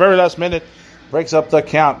Tora at the very last minute breaks up the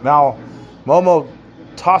count. Now Momo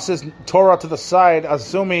tosses Tora to the side.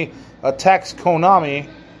 Azumi attacks Konami.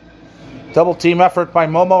 Double team effort by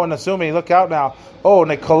Momo and Azumi. Look out now. Oh, and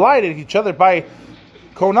they collided each other by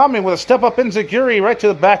Konami with a step-up enziguri right to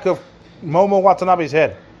the back of Momo Watanabe's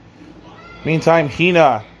head. Meantime,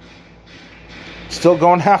 Hina still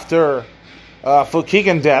going after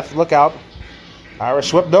Fukigen Death. Look out.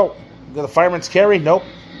 Irish whip. Nope. The fireman's carry. Nope.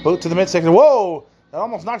 Boot to the midsection. Whoa! That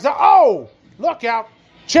almost knocks out. Oh! Look out.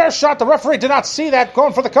 Chair shot. The referee did not see that.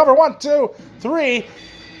 Going for the cover. 1, 2, 3.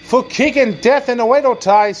 Fukigen Death and Oedo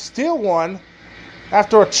Tai steal one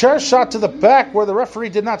after a chair shot to the back where the referee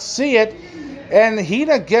did not see it. And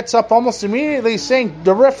Hina gets up almost immediately saying,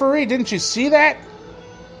 "The referee, didn't you see that?"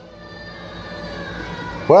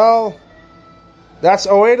 Well, that's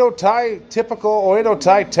Oedo Tai, typical Oedo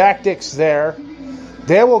Tai tactics there.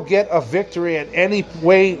 They will get a victory at any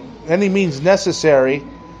way, any means necessary.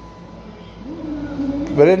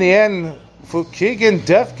 But in the end, Fukigen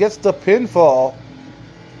Death gets the pinfall.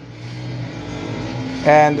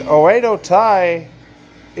 And Oedo Tai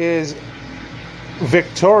is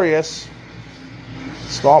victorious.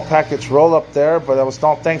 Small package roll up there, but that was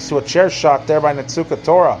all thanks to a chair shot there by Natsuka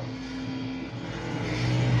Tora.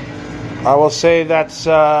 I will say that's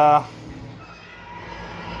a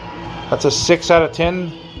 6 out of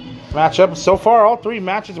 10 matchup. So far, all 3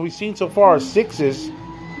 matches we've seen so far are 6s.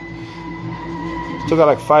 Still got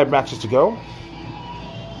like 5 matches to go.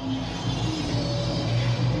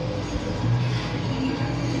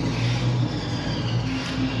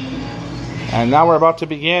 And now we're about to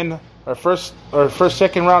begin our first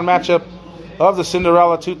second round matchup of the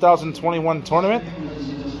Cinderella 2021 tournament.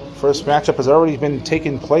 First matchup has already been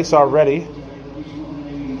taking place already.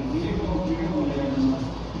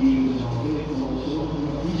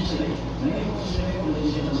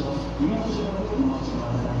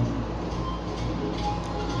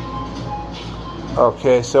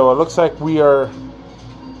 Okay, so it looks like we are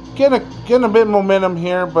getting a bit of momentum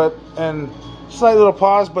here, and slight little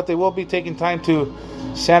pause, but they will be taking time to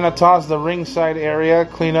sanitize the ringside area,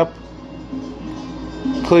 clean up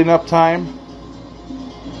time.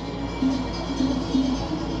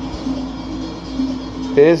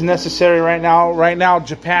 It is necessary right now. Right now,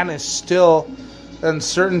 Japan is still, in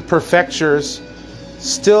certain prefectures,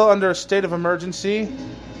 still under a state of emergency,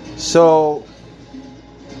 so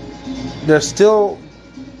they're still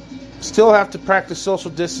have to practice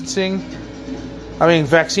social distancing. I mean,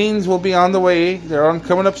 vaccines will be on the way. They're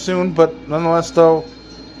coming up soon, but nonetheless, though,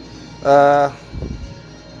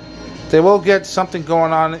 they will get something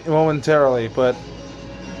going on momentarily. But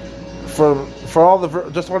for all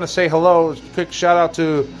just want to say hello. Quick shout out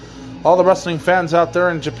to all the wrestling fans out there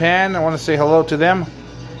in Japan. I want to say hello to them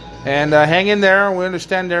and hang in there. We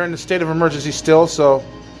understand they're in a state of emergency still, so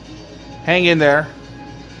hang in there.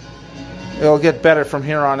 It'll get better from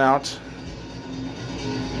here on out.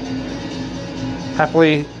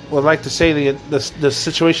 Happily, would like to say the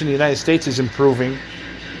situation in the United States is improving.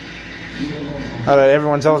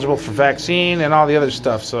 Everyone's eligible for vaccine and all the other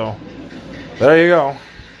stuff. So, there you go.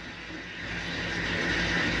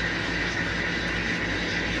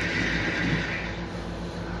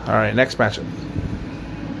 All right, next matchup.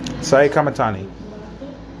 Saya Kamitani,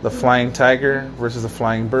 the Flying Tiger versus the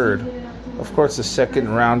Flying Bird. Of course, the second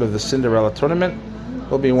round of the Cinderella tournament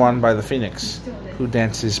will be won by the Phoenix, who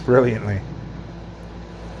dances brilliantly.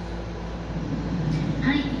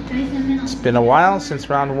 It's been a while since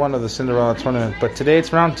round 1 of the Cinderella tournament, but today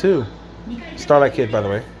it's round 2. Starlight Kid, by the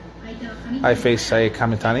way. I face Saya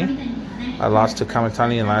Kamitani. I lost to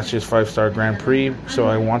Kamitani in last year's 5-star Grand Prix, so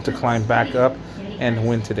I want to climb back up and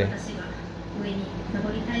win today.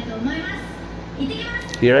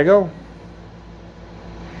 Here I go.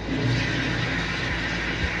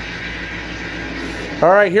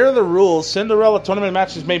 Alright, here are the rules. Cinderella tournament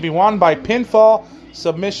matches may be won by pinfall,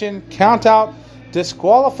 submission, countout,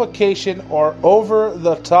 disqualification, or over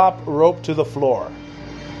the top rope to the floor.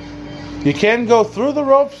 You can go through the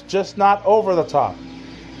ropes, just not over the top.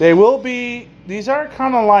 These are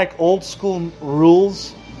kind of like old school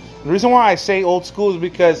rules. The reason why I say old school is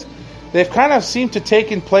because they've kind of seemed to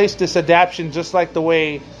take in place this adaptation just like the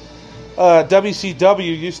way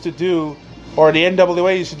WCW used to do, or the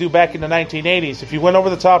NWA used to do back in the 1980s. If you went over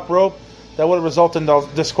the top rope, that would result in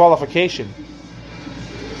disqualification.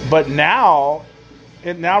 But now,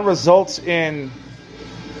 it now results in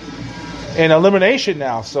elimination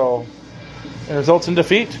now, so it results in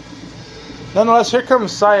defeat. Nonetheless, here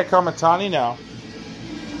comes Saya Kamitani now,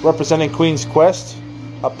 representing Queen's Quest,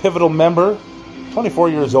 a pivotal member, 24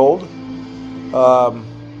 years old.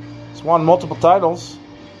 She's won multiple titles.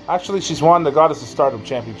 Actually, she's won the Goddess of Stardom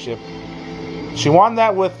Championship. She won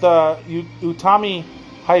that with Utami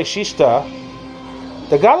Hayashishita.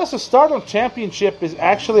 The Goddess of Stardom Championship is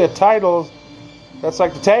actually a title that's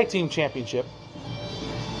like the Tag Team Championship.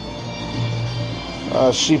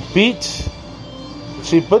 She beat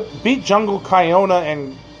Jungle Kyona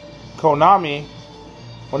and Konami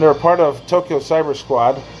when they were part of Tokyo Cyber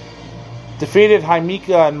Squad. Defeated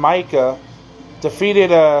Himeka and Maika.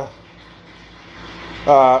 Defeated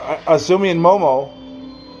Azumi and Momo.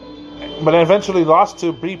 But eventually lost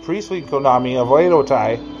to Bea Priestley and Konami of Oedo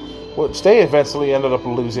Tai, which they eventually ended up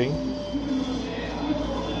losing.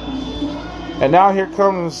 And now here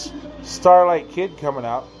comes Starlight Kid coming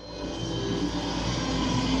out.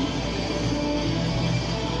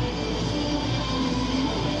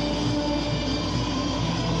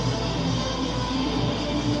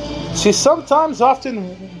 She's sometimes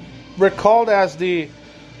often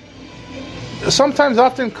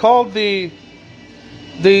called the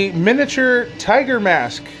miniature tiger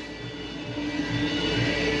mask.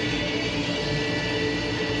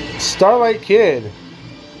 Starlight Kid.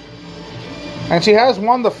 And she has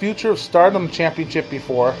won the Future of Stardom Championship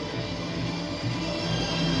before.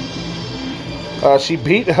 She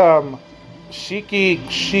beat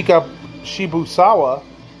Shibusawa.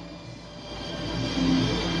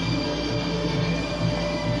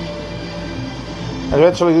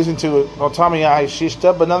 Eventually losing to Otamiya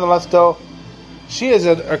Hayashishita, but nonetheless, though, she is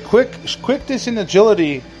a quickness and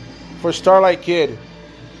agility for Starlight Kid.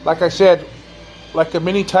 Like I said, like a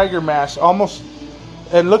mini Tiger Mask, almost,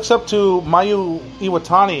 and looks up to Mayu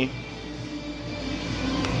Iwatani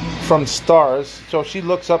from Stars, so she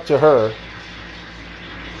looks up to her.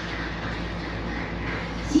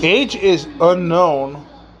 Age is unknown.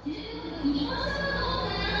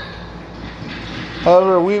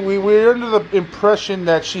 However, we're under the impression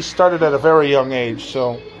that she started at a very young age,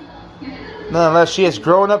 so nonetheless, she has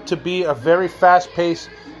grown up to be a very fast-paced,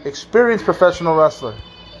 experienced professional wrestler.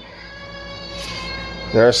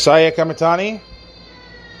 There's Saya Kamitani.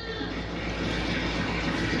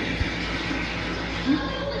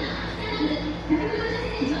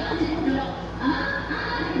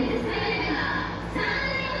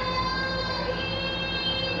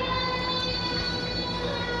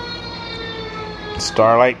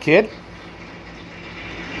 Starlight Kid.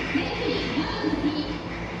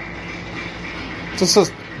 Just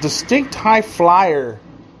a distinct high flyer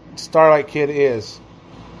Starlight Kid is.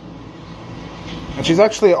 And she's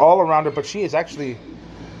actually all arounder, but she's actually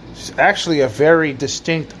a very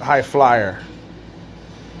distinct high flyer.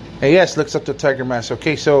 And yes, looks up to Tiger Mask.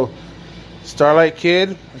 Okay, so Starlight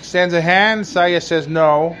Kid extends a hand. Saya says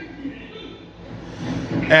no.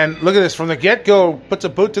 And look at this, from the get-go, puts a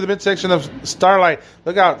boot to the midsection of Starlight.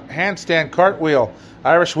 Look out, handstand, cartwheel,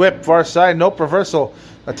 Irish whip, far side, nope, reversal.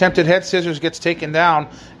 Attempted head scissors gets taken down.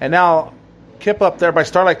 And now, kip up there by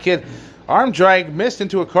Starlight Kid. Arm drag, missed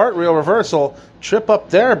into a cartwheel, reversal. Trip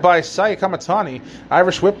up there by Saya Kamitani.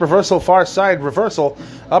 Irish whip, reversal, far side, reversal.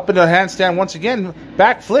 Up into a handstand once again.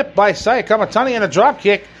 Back flip by Saya Kamitani and a drop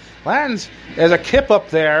kick. Lands as a kip up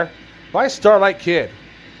there by Starlight Kid.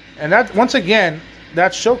 And that, once again,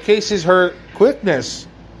 that showcases her quickness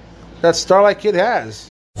that Starlight Kid has.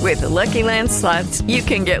 With the Lucky Land Slots, you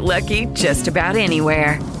can get lucky just about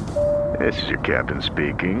anywhere. This is your captain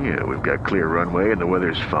speaking. We've got clear runway and the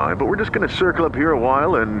weather's fine, but we're just going to circle up here a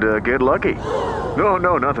while and get lucky.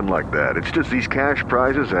 No, nothing like that. It's just these cash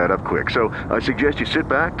prizes add up quick. So I suggest you sit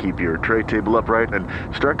back, keep your tray table upright, and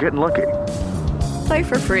start getting lucky. Play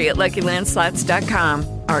for free at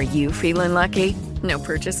LuckyLandSlots.com. Are you feeling lucky? No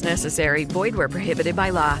purchase necessary. Void where prohibited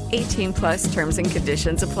by law. 18+ terms and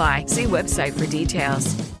conditions apply. See website for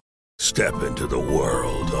details. Step into the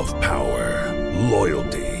world of power,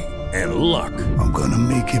 loyalty, and luck. I'm gonna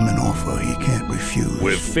make him an offer he can't refuse.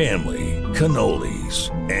 With family,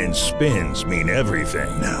 cannolis, and spins mean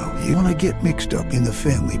everything. Now, you wanna get mixed up in the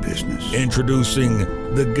family business. Introducing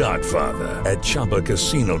The Godfather at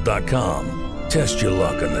ChumbaCasino.com. Test your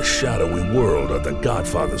luck in the shadowy world of The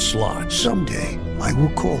Godfather slot. Someday, I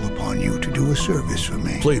will call upon you to do a service for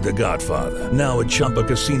me. Play The Godfather, now at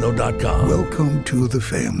ChumbaCasino.com. Welcome to the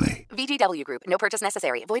family. VGW Group. No purchase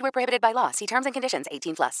necessary. Void where prohibited by law. See terms and conditions.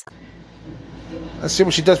 18+. Let's see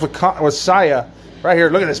what she does with Saya. Right here,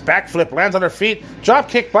 look at this backflip. Lands on her feet. Drop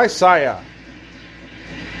kick by Saya.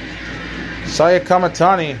 Saya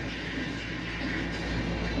Kamitani.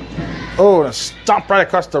 Oh, and a stomp right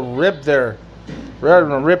across the rib there. Right in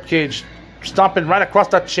the rib cage. Stomping right across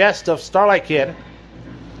the chest of Starlight Kid.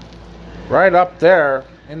 Right up there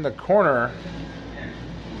in the corner.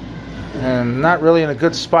 And not really in a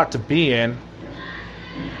good spot to be in.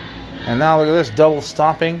 And now look at this, double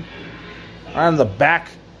stomping. Right on the back.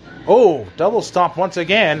 Oh, double stomp once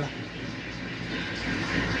again.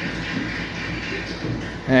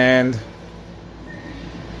 And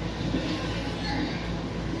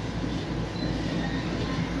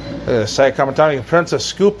Saya Kamitani prints a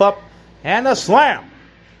scoop up and a slam.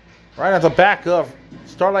 Right at the back of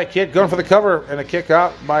Starlight Kid, going for the cover and a kick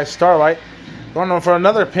out by Starlight. Going on for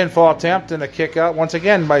another pinfall attempt and a kick out once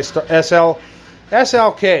again by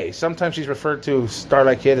SLK. Sometimes she's referred to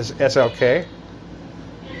Starlight Kid as SLK.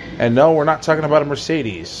 And no, we're not talking about a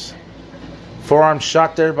Mercedes. Forearm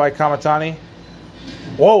shot there by Kamitani.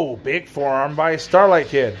 Whoa, big forearm by Starlight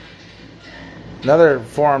Kid. Another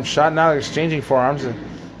forearm shot. Now they're exchanging forearms.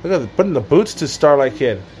 Look at them putting the boots to Starlight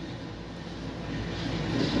Kid.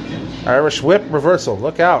 Irish whip reversal.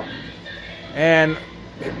 Look out. And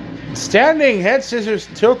standing head scissors,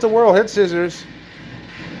 tilt-a-whirl head scissors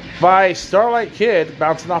by Starlight Kid,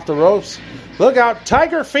 bouncing off the ropes. Look out,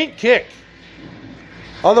 tiger feet kick.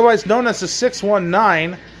 Otherwise known as the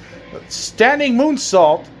 619. Standing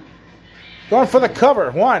moonsault. Going for the cover.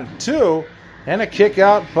 1, 2, and a kick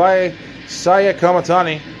out by Saya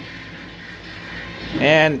Kamitani.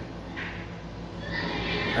 And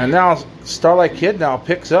And now Starlight Kid now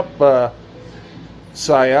picks up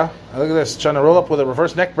Saya. Look at this, trying to roll up with a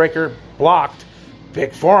reverse neck breaker, blocked.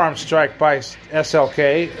 Big forearm strike by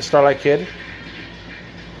SLK, Starlight Kid.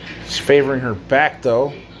 She's favoring her back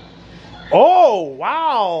though. Oh,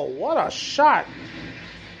 wow, what a shot.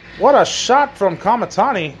 What a shot from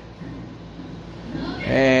Kamitani.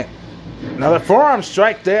 And another forearm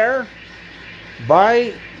strike there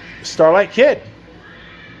by Starlight Kid.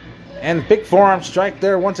 And big forearm strike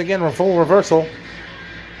there once again with full reversal.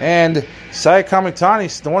 And Saya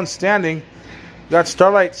Kamitani's the one standing. Got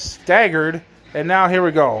Starlight staggered. And now here we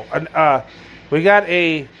go. We got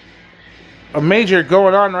a major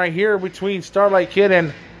going on right here between Starlight Kid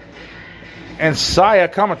and Saya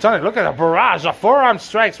Kamitani. Look at the barrage of forearm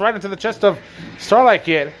strikes right into the chest of Starlight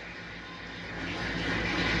Kid.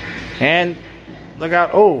 And look out.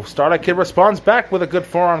 Oh, Starlight Kid responds back with a good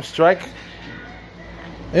forearm strike.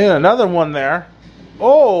 And another one there.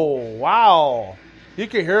 Oh, wow. You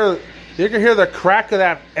can hear the crack of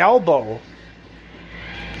that elbow.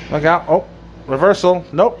 Look out. Oh, reversal.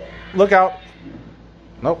 Nope. Look out.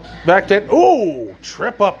 Nope. Back in. Ooh,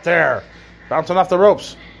 trip up there. Bouncing off the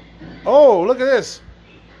ropes. Oh, look at this.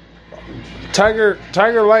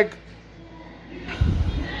 Tiger-like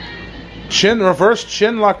reverse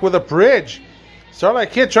chin lock with a bridge.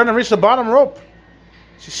 Starlight Kid trying to reach the bottom rope.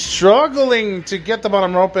 She's struggling to get the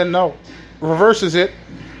bottom rope, and no, reverses it.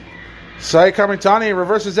 Saya Kamitani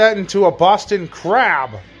reverses that into a Boston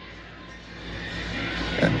Crab.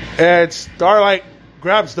 And Starlight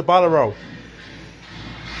grabs the bottom rope.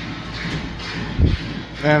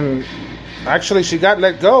 And actually, she got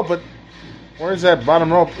let go, but where's that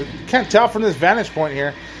bottom rope? Can't tell from this vantage point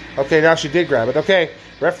here. Okay, now she did grab it. Okay,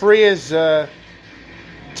 referee is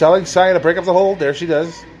telling Saya to break up the hold. There she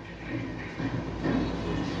does.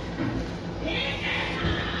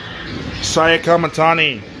 Saya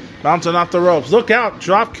Kamitani bouncing off the ropes. Look out,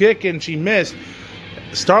 drop kick, and she missed.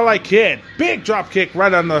 Starlight Kid, big drop kick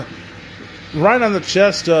right on the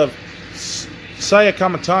chest of Saya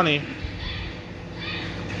Kamitani.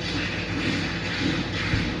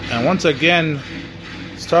 And once again,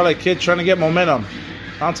 Starlight Kid trying to get momentum.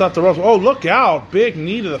 Bounce off the ropes. Oh, look out, big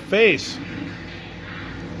knee to the face.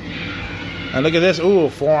 And look at this. Ooh,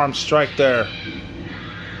 forearm strike there.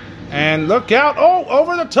 And look out. Oh,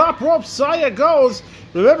 over the top rope, Saya goes.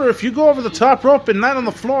 Remember, if you go over the top rope and land on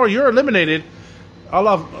the floor, you're eliminated.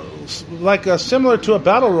 Similar to a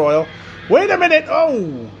battle royal. Wait a minute.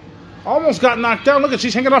 Oh, almost got knocked down. Look at,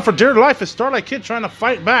 she's hanging on for dear life as Starlight Kid trying to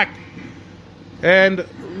fight back. And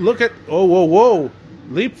look at, whoa.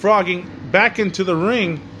 Leapfrogging back into the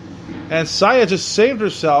ring. And Saya just saved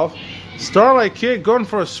herself. Starlight Kid going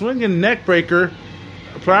for a swinging neck breaker.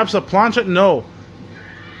 Perhaps a plancha. No.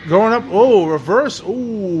 Going up. Oh, reverse.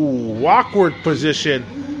 Ooh, awkward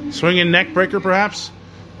position. Swinging neck breaker, perhaps.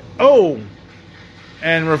 Oh.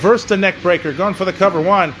 And reverse the neck breaker. Going for the cover.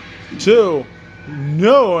 1, 2.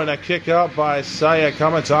 No. And a kick out by Saya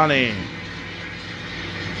Kamitani.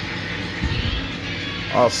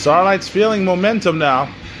 Oh, Starlight's feeling momentum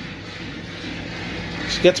now.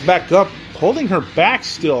 She gets back up, holding her back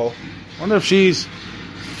still. Wonder if she's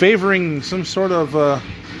favoring some sort of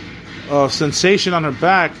sensation on her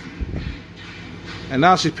back. And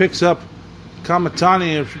now she picks up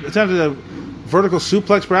Kamitani. Attempted a vertical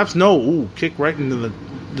suplex, perhaps? No. Ooh, kick right into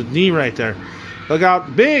the knee right there. Look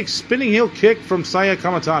out. Big spinning heel kick from Saya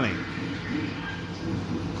Kamitani.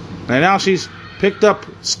 And now she's picked up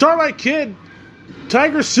Starlight Kid.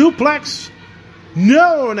 Tiger suplex.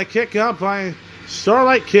 No. And a kick out by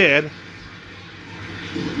Starlight Kid.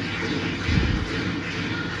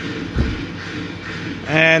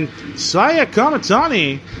 And Saya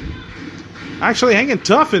Kamitani actually hanging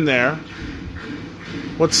tough in there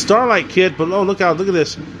with Starlight Kid. But oh, look out. Look at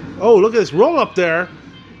this. Oh, look at this roll up there.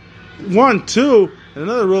 1, 2. And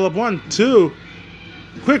another roll up. 1, 2.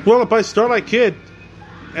 Quick roll up by Starlight Kid.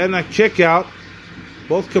 And a kick out.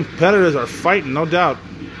 Both competitors are fighting, no doubt.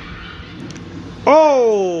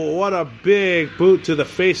 Oh, what a big boot to the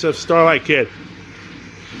face of Starlight Kid.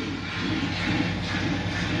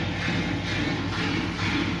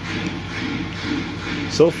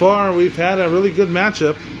 So far, we've had a really good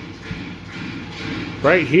matchup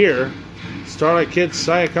right here. Starlight Kid,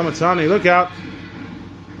 Saya Kamitani. Look out.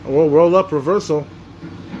 We'll roll up reversal.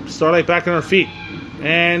 Starlight back on her feet.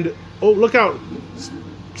 And, oh, look out.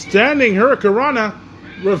 Standing Hurricanrana.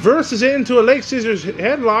 Reverses it into a leg scissors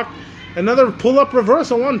headlock. Another pull-up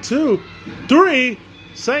reversal. 1, 2, 3.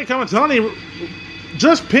 Saya Kamitani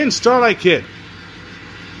just pinned Starlight Kid.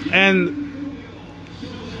 And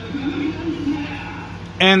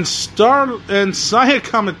Saya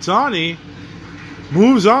Kamitani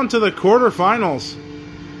moves on to the quarterfinals.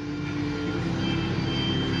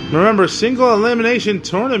 Remember, single elimination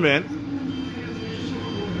tournament.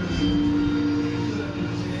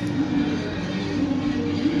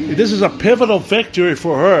 This is a pivotal victory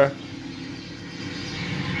for her.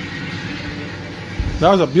 That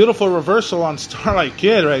was a beautiful reversal on Starlight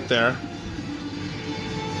Kid right there.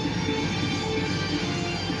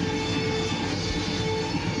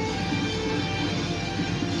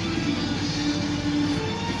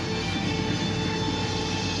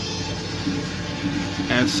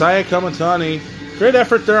 And Saya Kamatani, great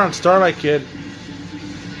effort there on Starlight Kid.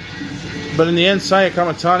 But in the end, Saya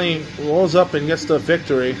Kamatani rolls up and gets the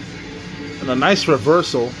victory. And a nice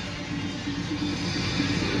reversal.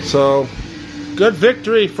 So, good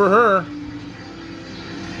victory for her.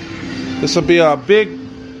 This will be a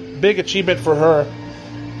big achievement for her.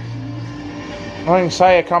 Knowing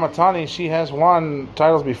Saya Kamatani, she has won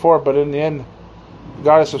titles before, but in the end,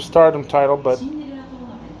 Goddess of Stardom title. But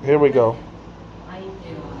here we go.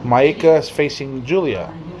 Maika is facing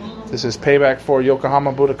Julia. This is payback for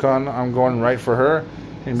Yokohama Budokan. I'm going right for her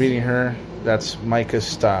and beating her. That's Maika's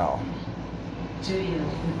style.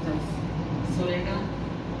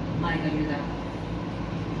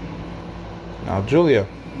 Now Julia.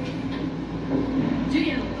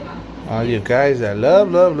 All you guys that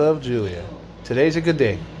love Julia. Today's a good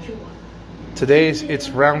day. It's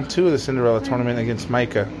round 2 of the Cinderella tournament against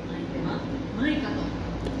Maika.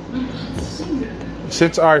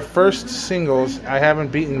 Since our first singles, I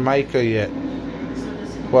haven't beaten Maika yet.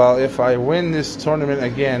 Well, if I win this tournament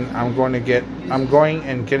again, I'm going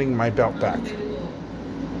and getting my belt back.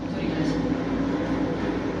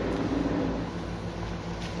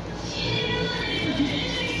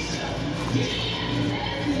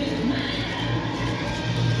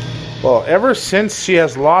 Well, ever since she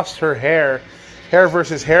has lost her hair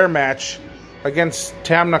versus hair match against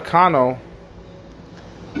Tam Nakano,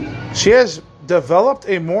 she has developed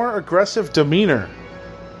a more aggressive demeanor.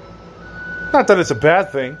 Not that it's a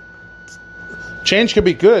bad thing. Change could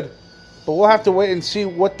be good, but we'll have to wait and see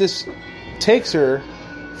what this takes her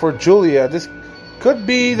for Julia. This could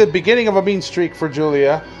be the beginning of a mean streak for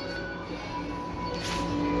Julia.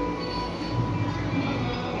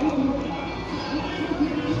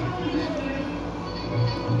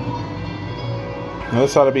 Now,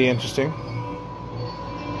 this ought to be interesting.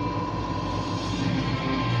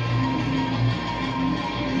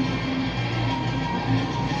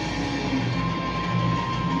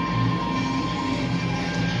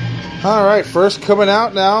 All right, first coming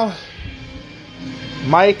out now,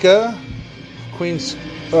 Maika, Queen's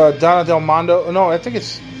Donna Del Mondo. No, I think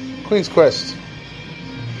it's Queen's Quest.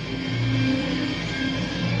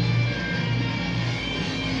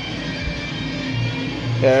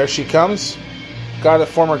 Yeah, there she comes.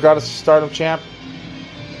 Former Goddess of Stardom champ,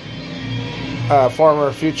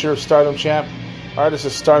 former future Stardom champ, Artist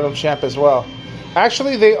of Stardom champ as well.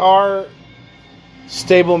 Actually, they are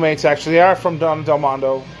stablemates. Actually, they are from Donna Del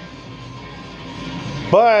Mondo.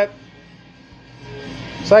 But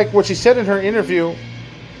it's like what she said in her interview.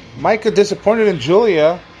 Maika disappointed in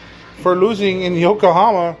Julia for losing in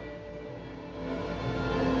Yokohama.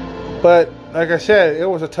 But like I said, it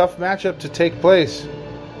was a tough matchup to take place.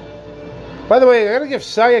 By the way, I gotta give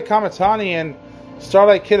Saya Kamatani and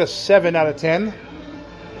Starlight Kid a 7 out of 10.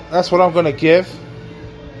 That's what I'm gonna give.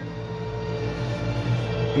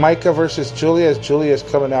 Maika versus Julia, as Julia is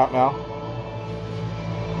coming out now.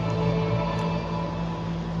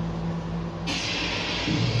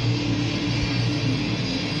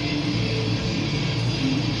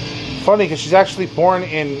 Funny because she's actually born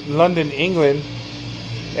in London, England,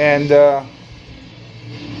 and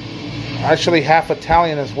actually half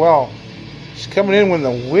Italian as well. She's coming in with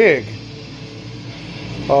a wig.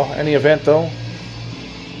 Well, any event though.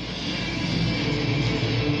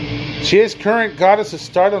 She is current Goddess of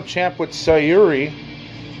Stardom champ with Sayuri,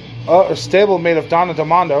 a stablemate of Donna Del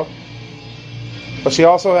Mondo. But she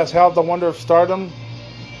also has held the Wonder of Stardom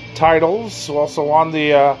titles, also won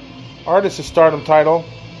the Artist of Stardom title,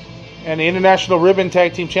 and the International Ribbon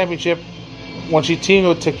Tag Team Championship when she teamed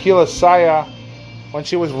with Tequila Saya when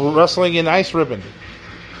she was wrestling in Ice Ribbon.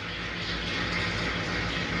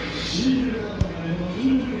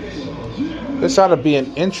 This ought to be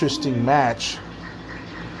an interesting match.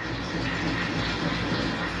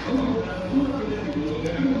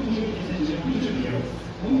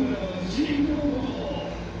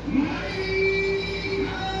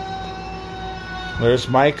 There's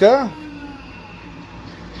Maika.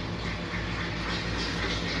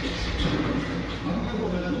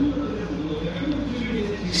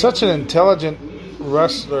 Such an intelligent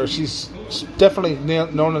wrestler. She's definitely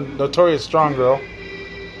known as Notorious Strong Girl.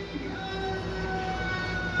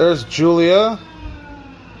 There's Julia.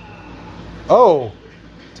 Oh,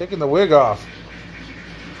 taking the wig off.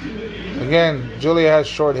 Again, Julia has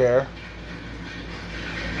short hair.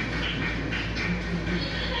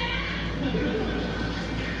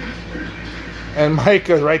 And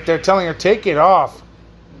Micah right there telling her, take it off.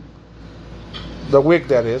 The wig,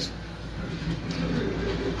 that is.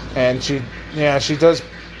 And she does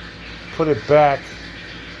put it back.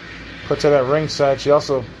 Puts it at ringside. She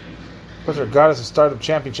also puts her Goddess of Stardom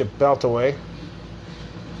Championship belt away.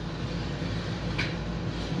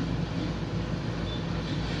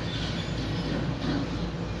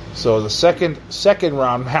 So the second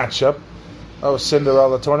round matchup of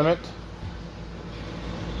Cinderella tournament.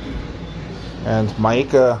 And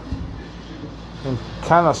Micah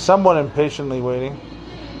kind of somewhat impatiently waiting.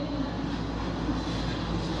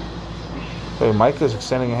 Okay, Micah's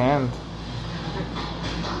extending a hand.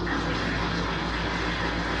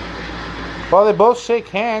 Well, they both shake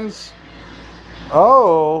hands.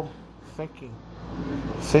 Oh,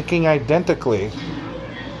 thinking identically.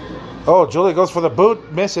 Oh, Julia goes for the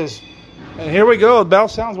boot, misses. And here we go. The bell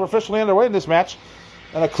sounds. We're officially underway in this match.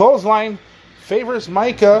 And a clothesline favors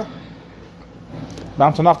Micah.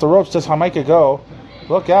 Bouncing off the ropes, does Micah go?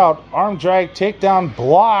 Look out. Arm drag, takedown,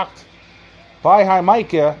 blocked by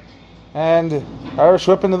Micah. And Irish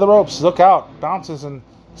whip into the ropes. Look out. Bounces and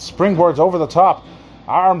springboards over the top.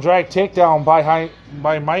 Arm drag, takedown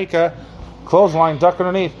by Micah. Clothesline, duck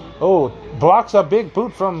underneath. Oh, blocks a big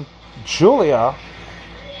boot from Julia.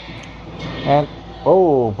 And,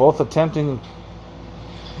 oh, both attempting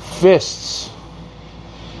fists.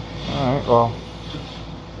 All right, well.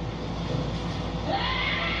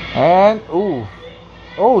 And, ooh.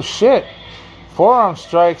 Oh, shit. Forearm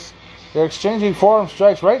strikes. They're exchanging forearm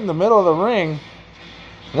strikes right in the middle of the ring.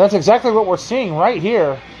 And that's exactly what we're seeing right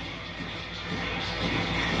here.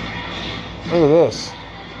 Look at this.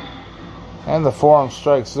 And the forearm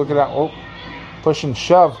strikes. Look at that. Oh, push and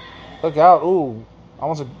shove. Look out. Ooh.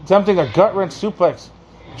 Almost attempting a gut wrench suplex.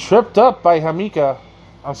 Tripped up by Micah.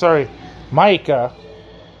 And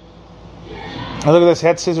look at this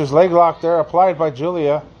head scissors leg lock there applied by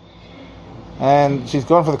Julia. And she's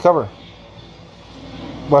going for the cover.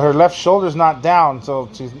 But her left shoulder's not down, so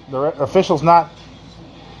the official's not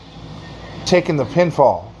taking the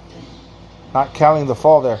pinfall. Not counting the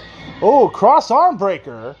fall there. Oh, cross arm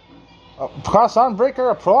breaker. Cross arm breaker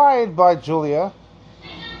applied by Julia.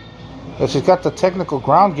 But she's got the technical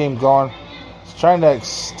ground game going. She's trying to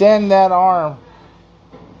extend that arm.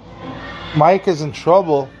 Mike is in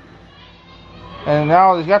trouble. And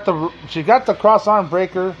now she got the cross arm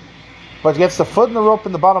breaker, but gets the foot in the rope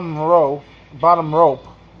in the bottom rope.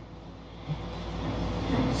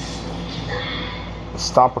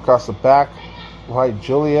 Stomp across the back by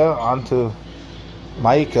Julia onto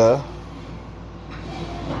Micah.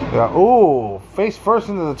 Yeah, ooh, face first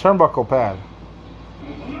into the turnbuckle pad.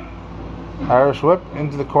 Irish whip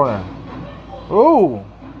into the corner. Ooh,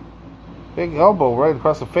 big elbow right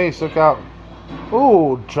across the face. Look out.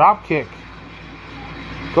 Ooh, drop kick.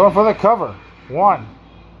 Going for the cover. 1,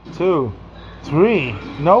 2, 3.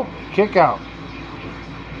 Nope. Kick out.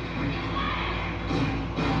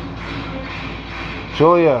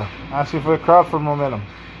 Julia asking for the crowd for momentum.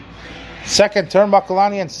 Second turnbuckle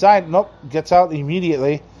on the inside. Nope. Gets out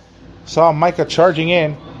immediately. Saw Micah charging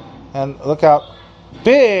in. And look out.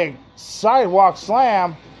 Big sidewalk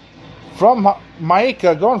slam from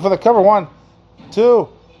Micah. Going for the cover. 1, 2.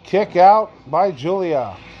 Kick out by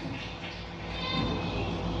Julia.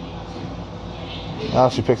 Now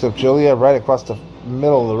she picks up Julia right across the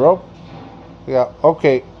middle of the rope. Yeah,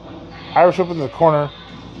 okay. Irish whip into the corner.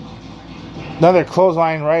 Another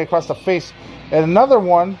clothesline right across the face. And another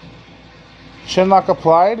one. Chinlock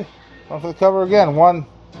applied. Going for the cover again. 1,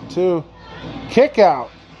 2. Kick out.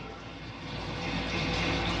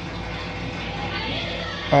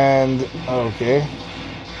 And, okay.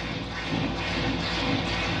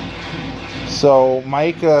 So,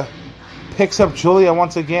 Micah picks up Julia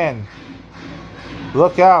once again.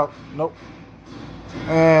 Look out. Nope.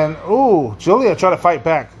 And, ooh, Julia trying to fight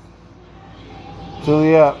back.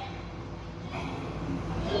 Julia.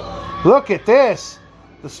 Look at this.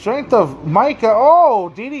 The strength of Micah. Oh,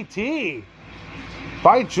 DDT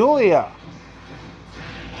by Julia.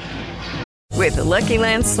 With the Lucky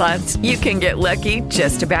Land Slots, you can get lucky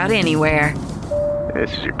just about anywhere.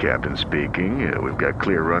 This is your captain speaking. We've got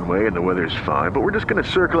clear runway and the weather's fine, but we're just going to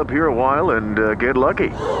circle up here a while and get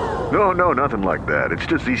lucky. No, nothing like that. It's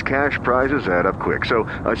just these cash prizes add up quick. So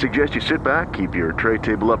I suggest you sit back, keep your tray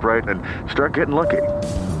table upright, and start getting lucky.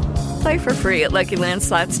 Play for free at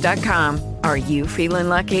LuckyLandSlots.com. Are you feeling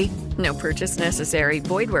lucky? No purchase necessary.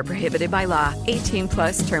 Void where prohibited by law. 18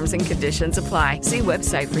 plus terms and conditions apply. See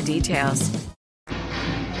website for details.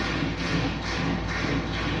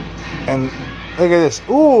 And look at this.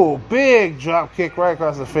 Ooh, big drop kick right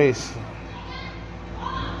across the face.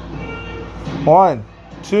 1,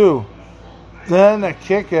 2, then a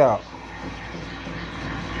kick out.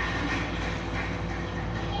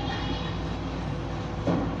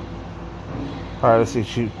 All right, let's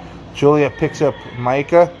see. Julia picks up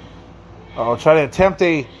Micah. I'll try to attempt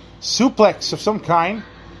a suplex of some kind.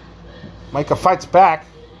 Micah fights back.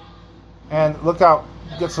 And look out.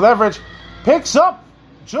 Gets leverage. Picks up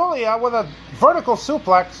Julia with a vertical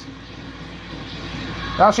suplex.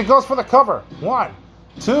 Now she goes for the cover. 1,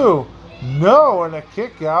 2, no, and a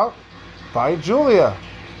kick out by Julia.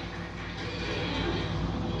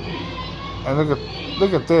 And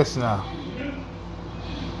look at this now.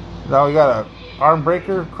 Now we got a arm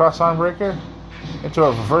breaker, cross arm breaker, into a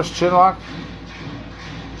reverse chin lock.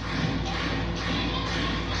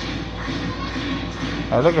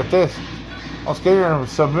 And look at this. Let's get her in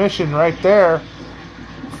submission right there.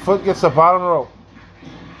 Foot gets the bottom rope.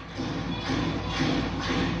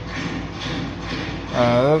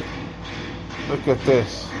 Look at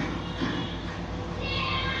this.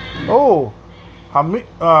 Oh,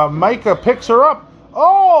 Micah picks her up.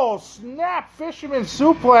 Oh, snap, fisherman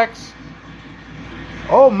suplex.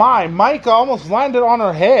 Oh my, Micah almost landed on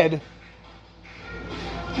her head.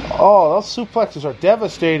 Oh, those suplexes are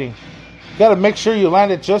devastating. You got to make sure you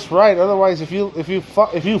land it just right. Otherwise, if you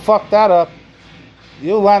fuck that up,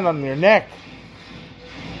 you'll land on your neck.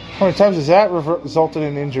 How many times has that resulted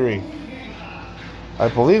in injury? I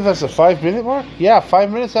believe that's a 5-minute mark. Yeah,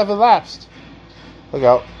 5 minutes have elapsed. Look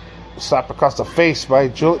out! Slap across the face by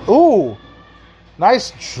Julia. Ooh,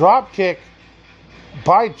 nice drop kick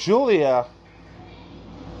by Julia.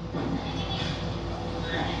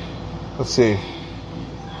 Let's see.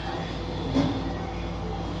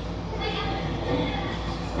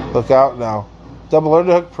 Look out now. Double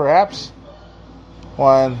underhook, perhaps.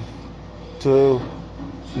 1, 2.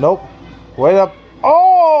 Nope. Wait up.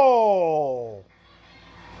 Oh!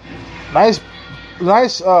 Nice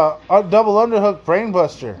double underhook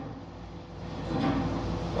brainbuster.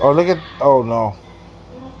 Oh, look at. Oh no.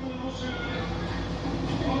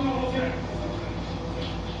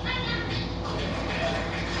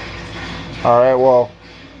 All right. Well,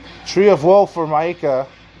 Tree of Woe for Micah.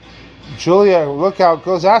 Julia, look out,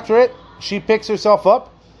 goes after it. She picks herself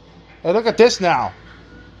up. And look at this now.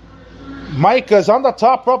 Micah's on the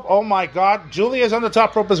top rope. Oh my God. Julia's on the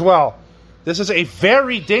top rope as well. This is a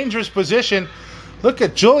very dangerous position. Look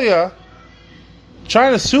at Julia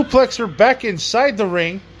trying to suplex her back inside the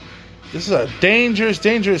ring. This is a dangerous,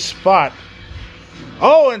 dangerous spot.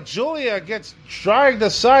 Oh, and Julia gets dragged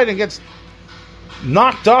aside and gets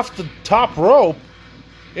knocked off the top rope.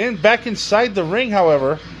 Back inside the ring,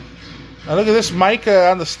 however. Now look at this,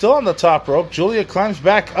 Micah still on the top rope. Julia climbs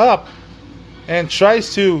back up and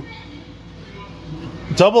tries to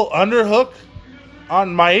double underhook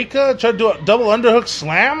on Micah. Try to do a double underhook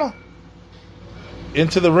slam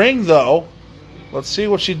into the ring, though. Let's see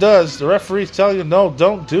what she does. The referee's telling you, no,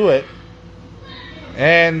 don't do it.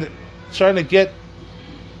 And trying to get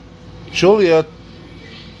Julia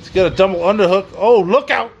to get a double underhook. Oh, look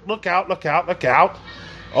out, look out, look out, look out.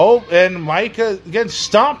 Oh, and Micah gets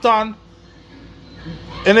stomped on.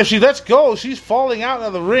 And if she lets go, she's falling out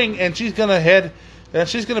of the ring, and she's going to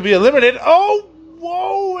be eliminated. Oh,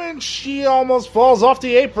 whoa, and she almost falls off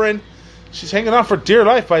the apron. She's hanging on for dear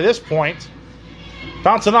life by this point.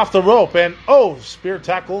 Bouncing off the rope, and spear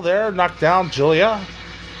tackle there, knocked down Julia.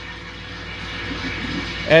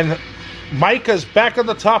 And Micah's back on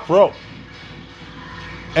the top rope.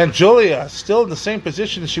 And Julia still in the same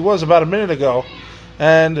position as she was about a minute ago.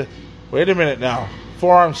 And wait a minute now.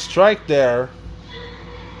 Forearm strike there.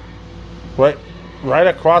 Right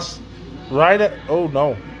across. Oh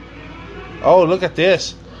no. Oh, look at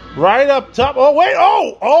this. Right up top. Oh, wait.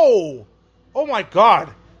 Oh my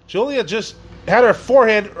God. Julia just had her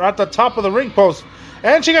forehead at the top of the ring post.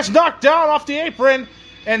 And she gets knocked down off the apron.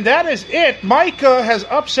 And that is it. Micah has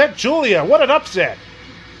upset Julia. What an upset.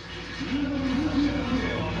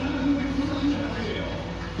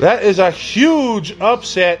 That is a huge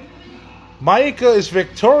upset. Micah is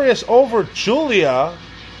victorious over Julia.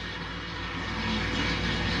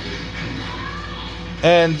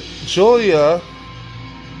 And Julia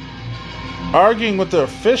arguing with the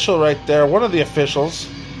official right there, one of the officials.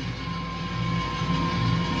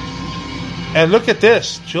 And look at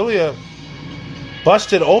this. Julia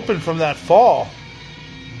busted open from that fall.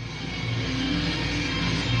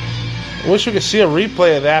 I wish we could see a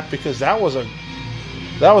replay of that, because that was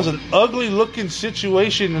That was an ugly looking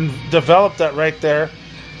situation and developed that right there.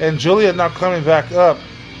 And Julia now coming back up.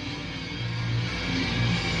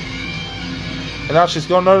 And now she's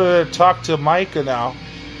going over to talk to Micah now.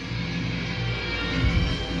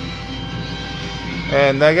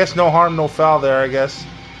 And I guess no harm, no foul there, I guess.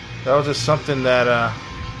 That was just something that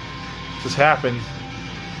just happened.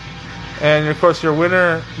 And of course your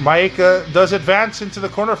winner, Micah, does advance into the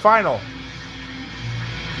quarterfinal.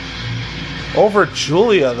 Over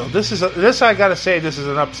Julia, though. This I gotta say, this is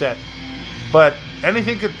an upset. But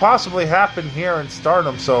anything could possibly happen here in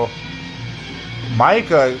Stardom. So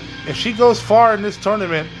Micah, if she goes far in this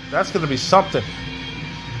tournament, that's gonna be something.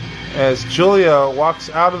 As Julia walks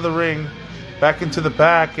out of the ring, back into the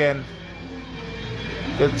back, and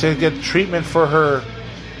to get treatment for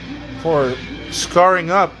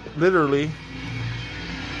scarring up, literally.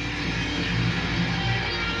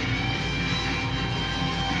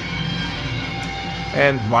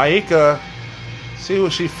 And Maika, see who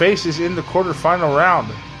she faces in the quarterfinal round.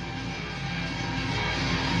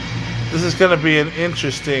 This is going to be an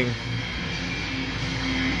interesting,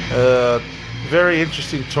 very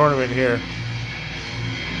interesting tournament here.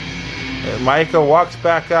 And Maika walks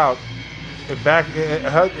back out, and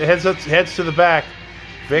heads to the back,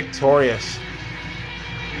 victorious.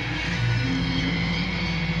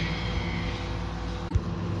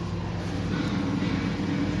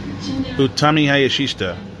 Utami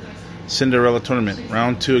Hayashishita, Cinderella tournament,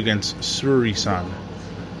 round 2 against Suri-san.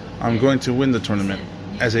 I'm going to win the tournament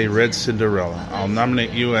as a red Cinderella. I'll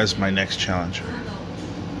nominate you as my next challenger.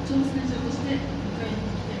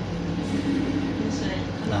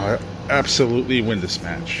 I'll absolutely win this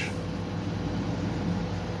match.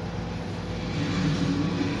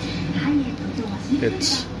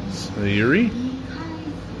 It's Yuri.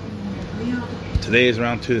 Today is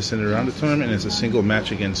round 2 of the Cinderella tournament, and it's a single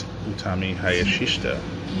match against Utami Hayashishita.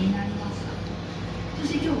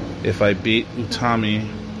 If I beat Utami,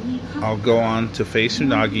 I'll go on to face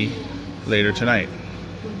Unagi later tonight.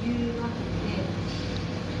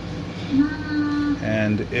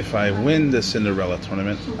 And if I win the Cinderella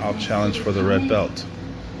tournament, I'll challenge for the red belt.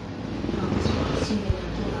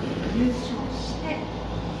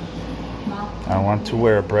 I want to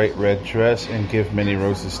wear a bright red dress and give many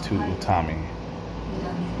roses to Utami.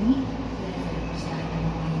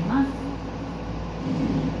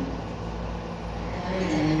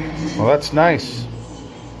 Well, that's nice.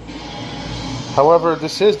 However,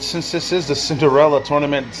 since this is the Cinderella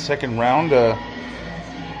tournament second round,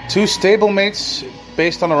 2 stablemates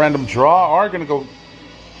based on a random draw are going to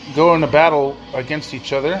go in a battle against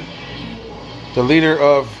each other. The leader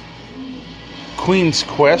of Queen's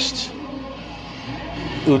Quest,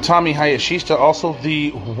 Utami Hayashishita, also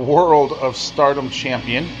the World of Stardom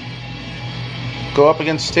champion, go up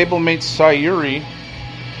against stablemate Sayuri.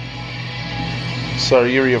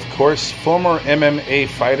 Sayuri, of course, former MMA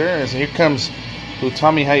fighter. As here comes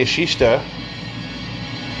Utami Hayashishita.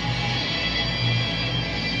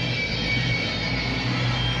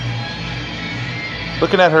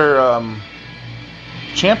 Looking at her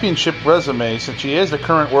championship resume, since she is the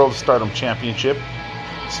current World Stardom Championship,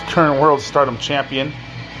 current World Stardom Champion,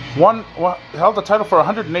 held the title for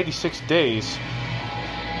 186 days,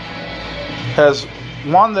 has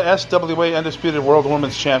won the SWA Undisputed World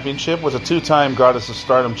Women's Championship, was a 2-time Goddess of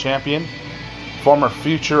Stardom Champion, former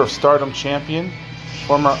Future of Stardom Champion,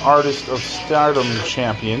 former Artist of Stardom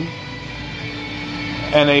Champion,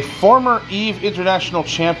 and a former Eve International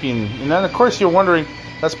Champion. And then, of course, you're wondering,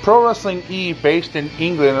 that's Pro Wrestling Eve, based in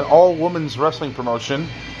England, an all-women's wrestling promotion.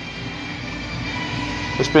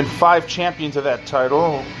 There's been 5 champions of that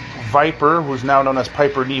title. Viper, who's now known as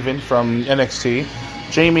Piper Niven from NXT,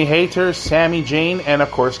 Jamie Hayter, Sami Zayn, and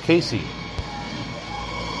of course Casey.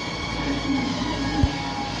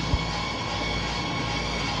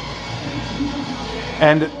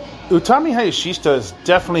 And Utami Hayashishita is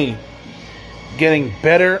definitely getting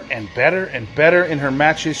better and better and better in her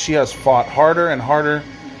matches. She has fought harder and harder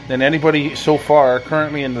than anybody so far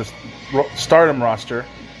currently in the Stardom roster.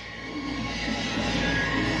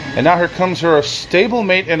 And now here comes her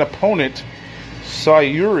stablemate and opponent,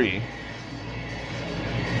 Sayuri.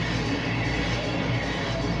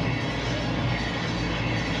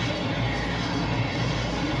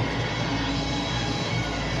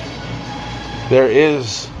 There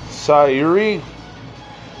is Sayuri,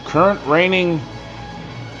 current reigning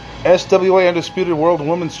SWA Undisputed World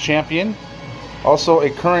Women's Champion. Also a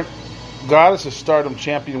current Goddess of Stardom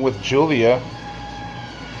Champion with Julia.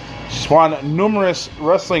 She's won numerous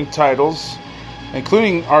wrestling titles,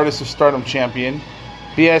 including Artist of Stardom Champion,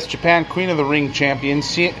 BS Japan Queen of the Ring Champion,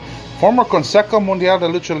 former Consejo Mundial de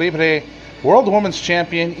Lucha Libre World Women's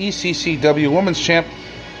Champion, ECCW Women's Champ,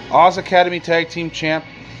 Oz Academy Tag Team Champ,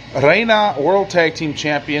 Reina World Tag Team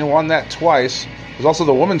Champion, won that twice. Was also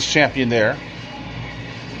the Women's Champion there.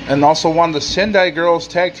 And also won the Sendai Girls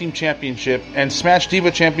Tag Team Championship and Smash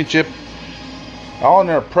Diva Championship. All in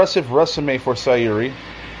an impressive resume for Sayuri.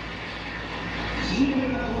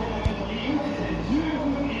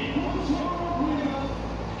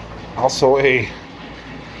 Also a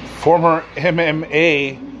former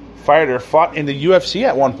MMA fighter, fought in the UFC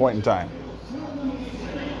at one point in time.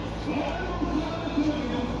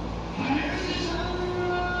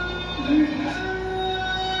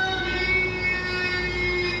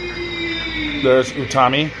 There's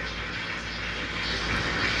Utami.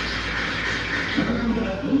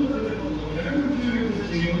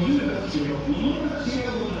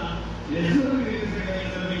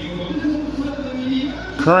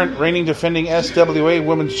 Current reigning defending SWA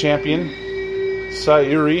Women's Champion,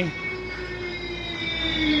 Sayuri.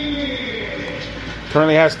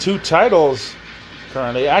 Currently has 2 titles.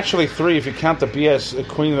 Actually 3 if you count the BS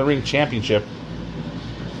Queen of the Ring Championship.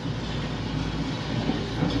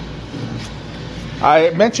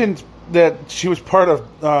 I mentioned that she was part of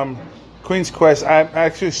Queen's Quest. I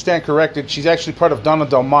actually stand corrected. She's actually part of Donna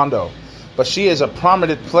Del Mondo. But she is a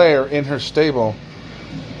prominent player in her stable.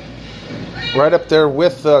 Right up there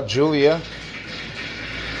with Julia.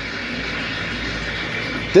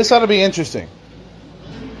 This ought to be interesting.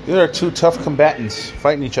 These are 2 tough combatants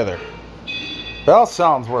fighting each other. Bell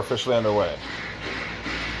sounds were officially underway.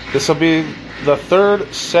 This will be the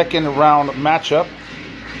 3rd second round matchup.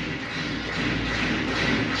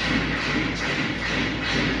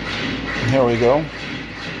 Here we go.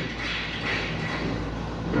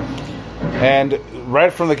 And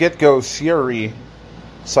right from the get-go, Sayuri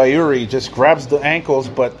just grabs the ankles,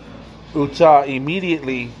 but Uta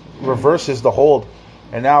immediately reverses the hold.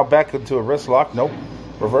 And now back into a wrist lock. Nope.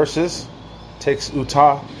 Reverses. Takes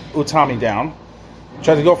Utami down.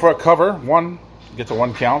 Tries to go for a cover. Gets a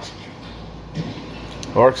 1 count.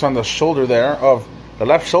 Works on the shoulder there of the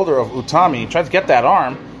left shoulder of Utami. Tries to get that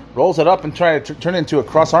arm. Rolls it up and tries to turn it into a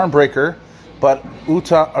cross arm breaker. But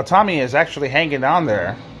Utami is actually hanging on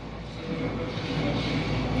there.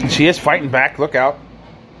 She is fighting back. Look out.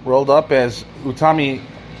 Rolled up as Utami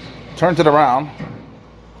turns it around.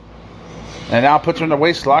 And now puts her in the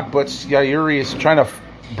waist lock, but Sayuri is trying to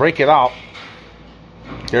break it out.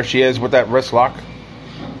 There she is with that wrist lock.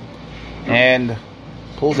 And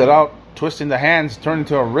pulls it out, twisting the hands, turning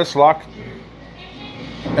into a wrist lock.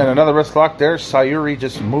 And another wrist lock there. Sayuri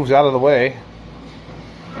just moves out of the way.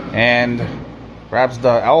 And grabs the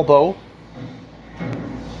elbow.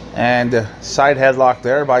 And side headlock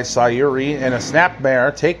there by Sayuri. And a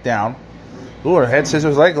snapmare takedown. Ooh, her head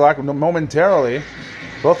scissors leg lock momentarily.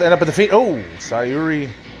 Both end up at the feet. Oh, Sayuri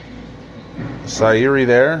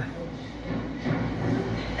there.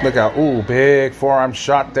 Look out. Ooh, big forearm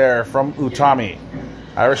shot there from Utami.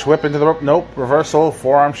 Irish whip into the rope. Nope. Reversal.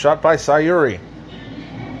 Forearm shot by Sayuri.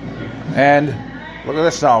 And look at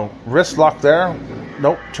this now. Wrist lock there.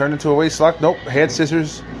 Nope. Turned into a waist lock. Nope. Head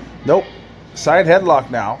scissors. Nope. Side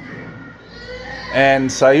headlock now. And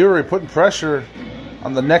Sayuri putting pressure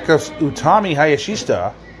on the neck of Utami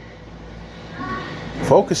Hayashishita.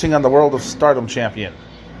 Focusing on the World of Stardom champion.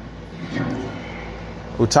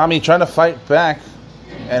 Utami trying to fight back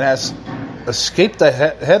and has escaped the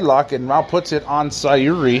headlock and now puts it on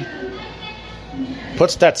Sayuri.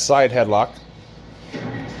 Puts that side headlock.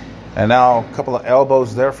 And now a couple of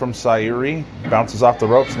elbows there from Sayuri. Bounces off the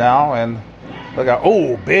ropes now and look out.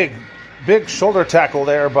 Oh, big shoulder tackle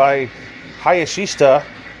there by Hayashishita.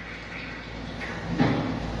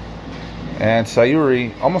 And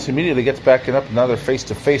Sayuri almost immediately gets back and up another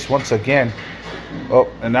face-to-face once again. Oh,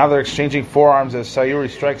 and now they're exchanging forearms as Sayuri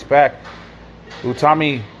strikes back.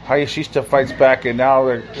 Utami Hayashishita fights back, and now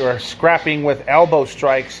they're scrapping with elbow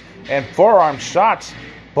strikes and forearm shots.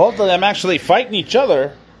 Both of them actually fighting each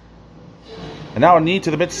other. And now a knee to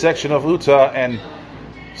the midsection of Uta, and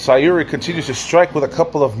Sayuri continues to strike with a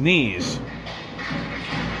couple of knees.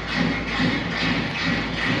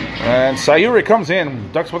 And Sayuri comes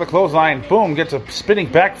in, ducks with a clothesline, boom, gets a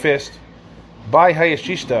spinning back fist by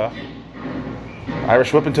Hayashishita.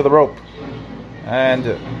 Irish whip into the rope. And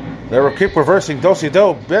they keep reversing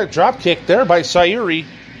do-si-do. Big drop kick there by Sayuri.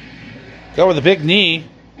 Go with a big knee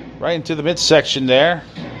right into the midsection there.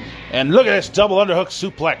 And look at this double underhook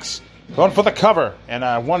suplex. Going for the cover. And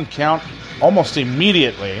a 1 count almost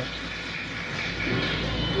immediately.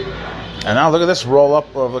 And now look at this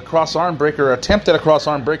roll-up of a cross-arm breaker, attempt at a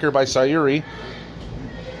cross-arm breaker by Sayuri.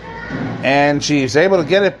 And she's able to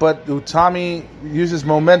get it, but Utami uses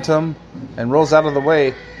momentum and rolls out of the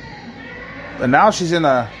way. And now she's in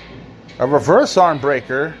a reverse arm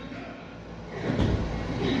breaker.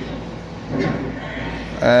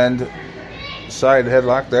 And side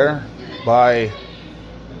headlock there by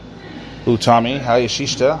Utami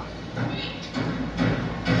Hayashishita.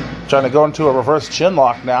 Trying to go into a reverse chin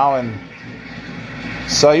lock now, and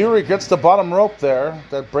Sayuri gets the bottom rope there.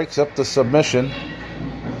 That breaks up the submission.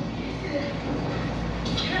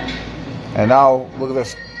 And now, look at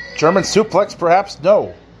this. German suplex, perhaps?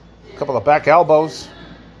 No. A couple of back elbows.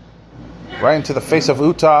 Right into the face of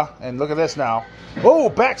Uta. And look at this now. Oh,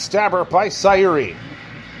 backstabber by Sayuri.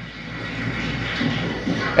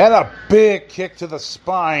 And a big kick to the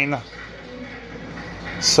spine.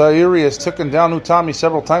 Sayuri has taken down Utami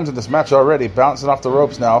several times in this match already. Bouncing off the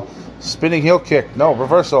ropes now. Spinning heel kick. No,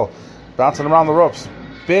 reversal. Bouncing around the ropes.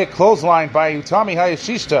 Big clothesline by Utami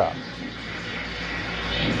Hayashishita.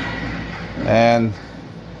 And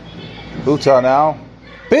Uta now.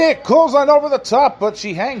 Big clothesline over the top, but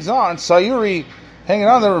she hangs on. Sayuri hanging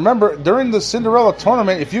on there. Remember, during the Cinderella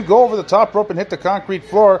tournament, if you go over the top rope and hit the concrete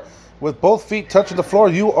floor with both feet touching the floor,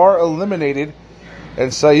 you are eliminated.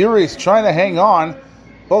 And Sayuri is trying to hang on.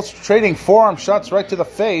 Both trading forearm shots right to the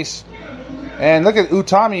face. And look at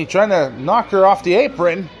Utami trying to knock her off the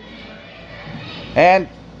apron. And,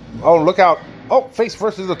 oh, look out. Oh, face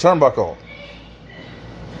first into the turnbuckle.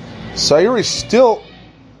 Sayuri still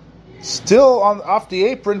off the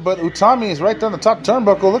apron, but Utami is right down the top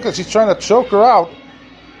turnbuckle. Look at, she's trying to choke her out.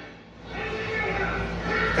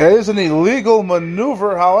 It is an illegal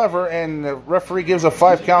maneuver, however, and the referee gives a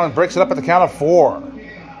 5 count and breaks it up at the count of 4.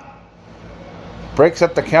 Breaks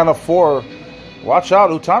at the count of 4. Watch out,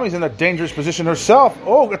 Utami's in a dangerous position herself.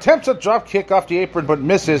 Oh, attempts a drop kick off the apron, but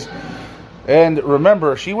misses. And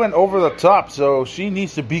remember, she went over the top, so she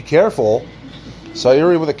needs to be careful.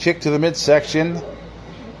 Sayuri with a kick to the midsection.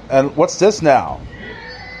 And what's this now?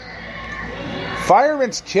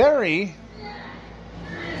 Fireman's carry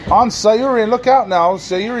on Sayuri. And look out now.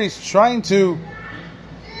 Sayuri's trying to...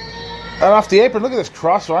 And off the apron, look at this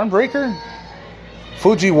cross arm breaker.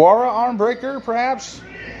 Fujiwara arm breaker, perhaps?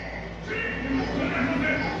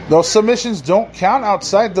 Those submissions don't count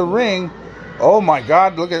outside the ring. Oh my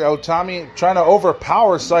God, look at Utami trying to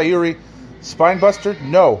overpower Sayuri. Spinebuster?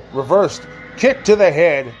 No. Reversed. Kick to the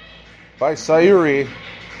head by Sayuri.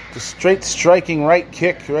 The straight striking right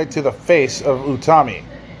kick right to the face of Utami.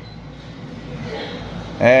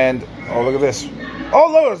 And, oh, look at this.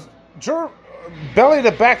 Oh, look, belly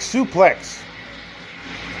to back suplex.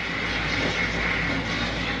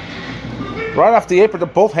 Right off the apron, they're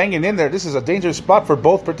both hanging in there. This is a dangerous spot for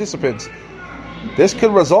both participants. This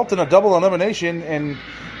could result in a double elimination, and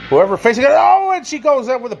whoever facing it, oh, and she goes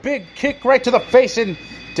out with a big kick right to the face, and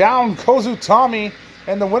down goes Utami,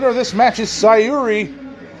 and the winner of this match is Sayuri,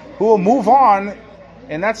 who will move on,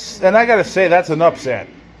 and I gotta say, that's an upset.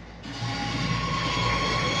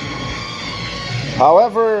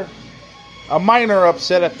 However, a minor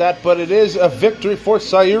upset at that, but it is a victory for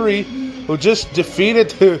Sayuri, who just defeated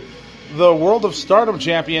the World of Stardom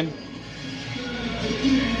champion.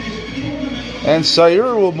 And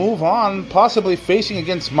Sayuri will move on, possibly facing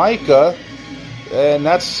against Maika, and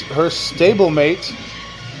that's her stablemate.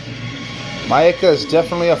 Maika is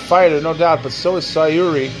definitely a fighter, no doubt, but so is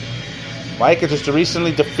Sayuri. Maika just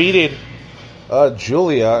recently defeated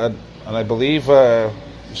Julia, and I believe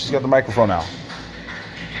she's got the microphone now.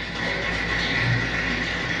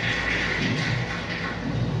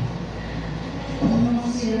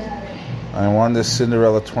 I won this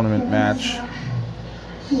Cinderella tournament match,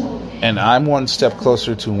 and I'm one step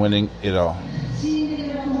closer to winning it all.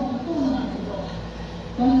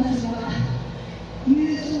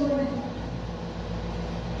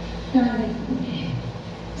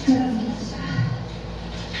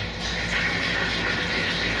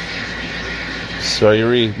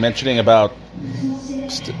 Sayuri mentioning about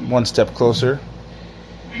one step closer.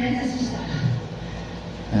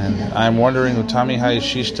 And I'm wondering, Utami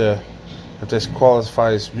Hayashishita, if this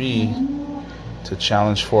qualifies me to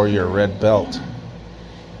challenge for your red belt.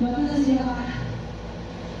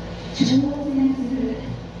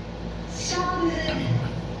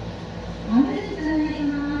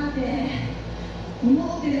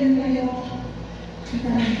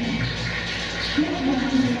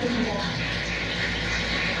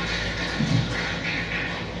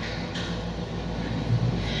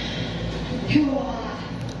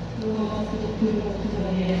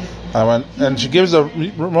 And she gives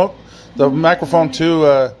the microphone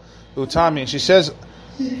to Utami, and she says,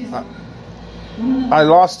 I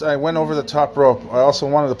lost, I went over the top rope. I also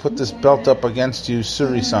wanted to put this belt up against you,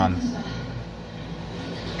 Suri-san.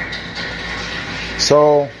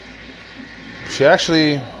 So, she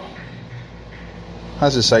actually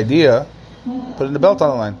has this idea, putting the belt on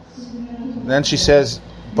the line. And then she says,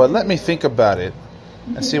 but let me think about it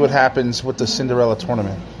and see what happens with the Cinderella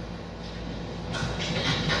tournament.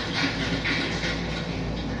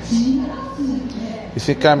 You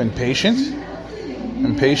think I'm impatient?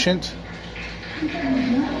 Impatient?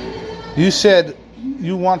 You said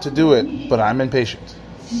you want to do it, but I'm impatient.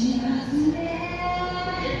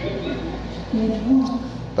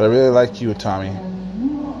 But I really like you, Tommy.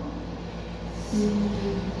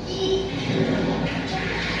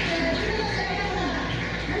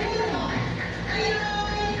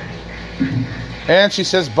 And she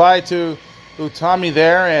says bye to Utami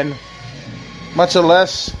there, and much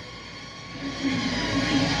less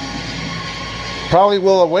probably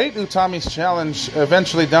will await Utami's challenge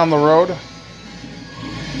eventually down the road.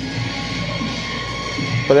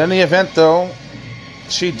 But in any event, though,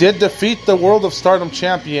 she did defeat the World of Stardom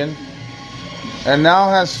champion and now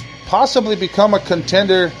has possibly become a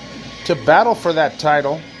contender to battle for that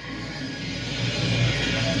title.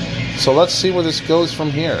 So let's see where this goes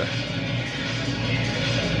from here.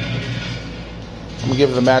 I'm gonna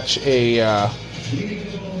give the match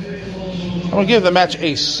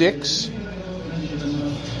a 6.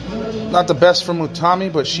 Not the best from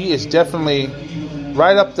Utami, but she is definitely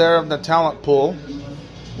right up there in the talent pool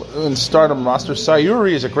in Stardom roster.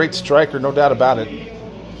 Sayuri is a great striker, no doubt about it.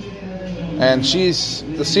 And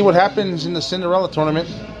let's see what happens in the Cinderella tournament.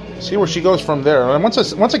 See where she goes from there. And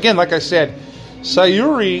once again, like I said,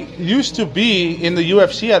 Sayuri used to be in the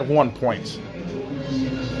UFC at one point.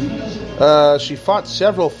 She fought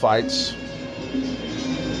several fights.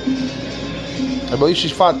 I believe she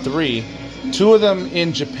fought 3. 2 of them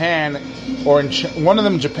in Japan, one of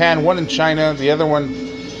them in Japan, one in China, the other one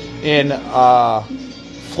in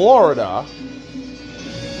Florida.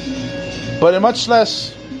 But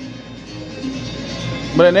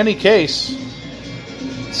in any case,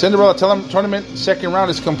 Cinderella tournament second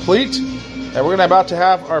round is complete, and we're about to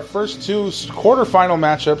have our first 2 quarterfinal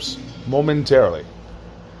matchups momentarily.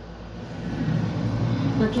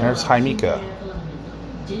 There's Himeka.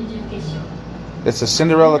 It's the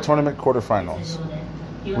Cinderella tournament quarterfinals.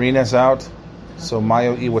 Rina's out, so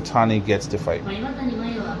Mayu Iwatani gets to fight.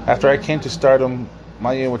 After I came to Stardom,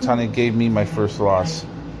 Mayu Iwatani gave me my first loss.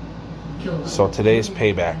 So today's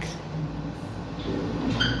payback.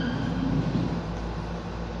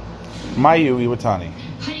 Mayu Iwatani.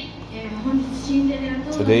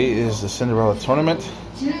 Today is the Cinderella tournament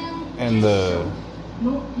and the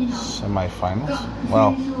semifinals.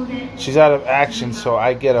 Well, she's out of action, so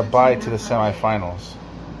I get a bye to the semifinals.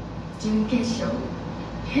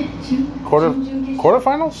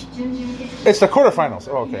 Quarterfinals? It's the quarterfinals.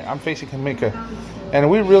 Oh, okay. I'm facing Himeka, and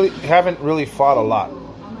we haven't really fought a lot.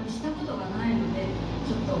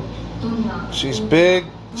 She's big,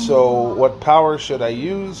 so what power should I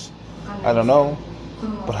use? I don't know,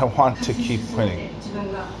 but I want to keep winning.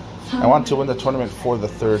 I want to win the tournament for the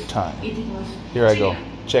 3rd time. Here I go.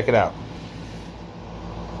 Check it out.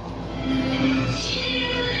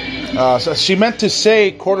 So she meant to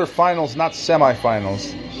say quarterfinals, not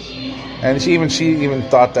semifinals. And she even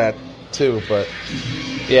thought that too, but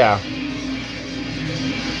yeah.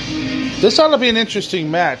 This ought to be an interesting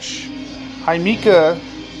match. Himeka,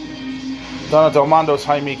 Donna Del Mondo's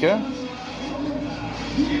Himeka.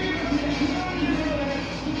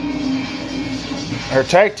 Her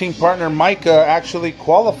tag team partner, Micah, actually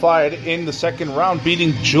qualified in the second round,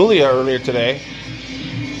 beating Julia earlier today.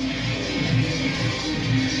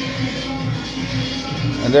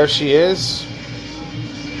 And there she is.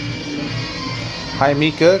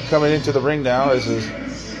 Himeka coming into the ring now. This is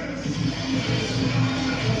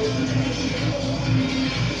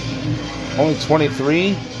only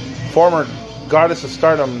 23. Former Goddess of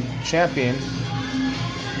Stardom champion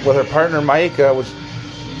with her partner, Maika, which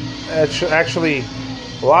actually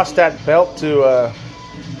lost that belt to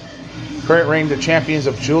current reigning champions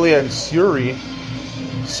of Julia and Syuri.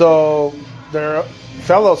 So their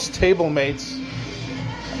fellow stablemates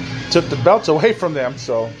took the belts away from them.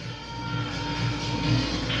 So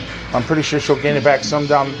I'm pretty sure she'll gain it back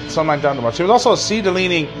sometime down the road. She was also a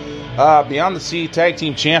Sea-Deleting Beyond the Sea Tag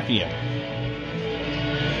Team Champion.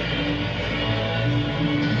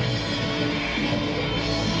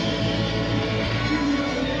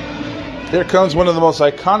 Here comes one of the most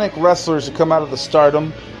iconic wrestlers to come out of the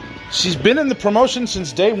Stardom. She's been in the promotion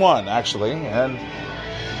since day one, actually, and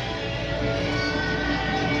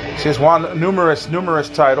she has won numerous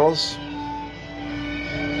titles.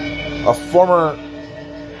 A former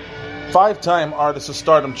 5-time Artist of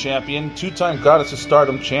Stardom champion, 2-time Goddess of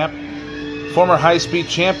Stardom champ, former High Speed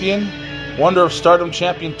champion, Wonder of Stardom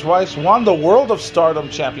champion twice. Won the World of Stardom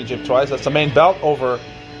championship twice. That's the main belt over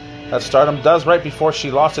at Stardom. Does right before she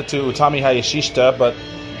lost it to Utami Hayashishita, but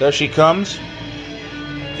there she comes.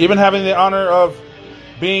 Even having the honor of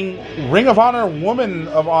being Ring of Honor Woman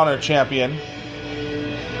of Honor champion.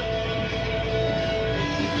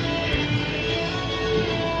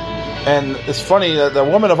 And it's funny, the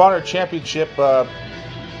Woman of Honor Championship,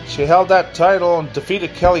 she held that title and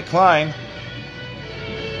defeated Kelly Klein.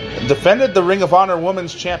 Defended the Ring of Honor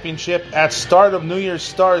Women's Championship at Stardom New Year's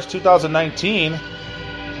Stars 2019.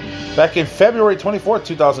 Back in February 24th,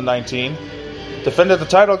 2019. Defended the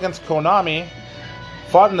title against Konami.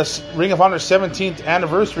 Fought in the Ring of Honor 17th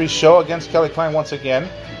anniversary show against Kelly Klein once again.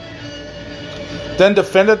 Then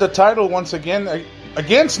defended the title once again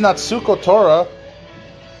against Natsuko Tora.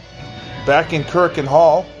 Back in Kurikan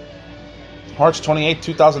Hall, March 28,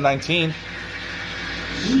 2019.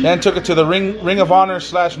 Then took it to the Ring of Honor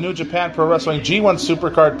 / New Japan Pro Wrestling G1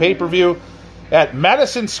 Supercard pay-per-view at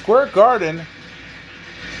Madison Square Garden,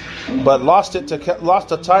 but lost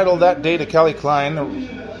the title that day to Kelly Klein.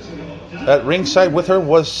 At ringside with her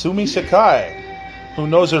was Sumi Sakai, who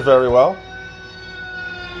knows her very well.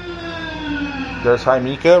 There's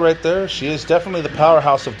Himeka right there. She is definitely the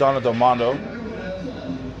powerhouse of Donna Del Mondo.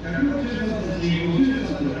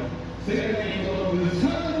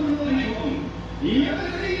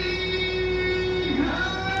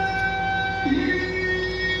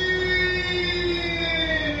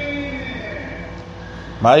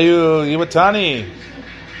 Mayu Iwatani.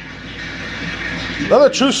 Another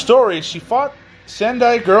true story. She fought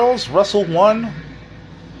Sendai Girls, Wrestle 1.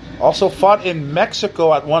 Also fought in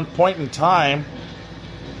Mexico at one point in time,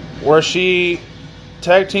 where she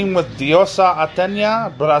tag teamed with Diosa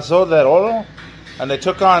Atenia, Brazo de Oro, and they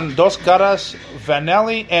took on Dos Caras,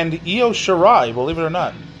 Vanelli, and Io Shirai, believe it or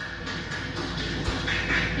not.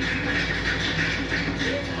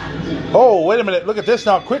 Oh, wait a minute. Look at this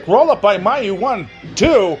now. Quick roll-up by Mayu. 1,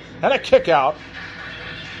 2, and a kick out.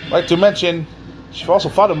 I'd like to mention, she also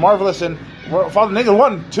fought a Marvelous and fought an Eagle.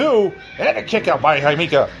 1, 2, and a kick out by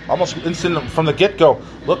Himeka. Almost instant from the get-go.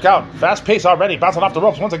 Look out. Fast pace already. Bouncing off the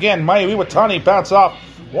ropes once again. Mayu Iwatani bounce off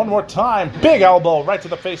one more time. Big elbow right to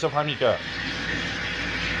the face of Himeka.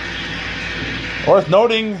 Worth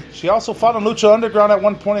noting, she also fought in Lucha Underground at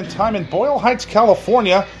one point in time in Boyle Heights,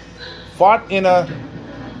 California. Fought in a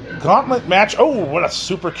gauntlet match. Oh, what a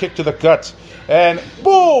super kick to the guts. And,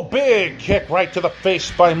 boom, big kick right to the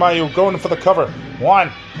face by Mayu. Going for the cover.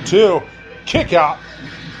 1, 2, kick out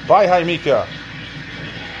by Himeka.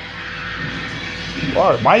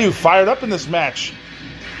 Wow, Mayu fired up in this match.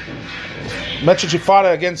 Mentioned she fought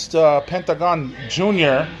against Pentagon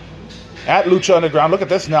Jr. at Lucha Underground. Look at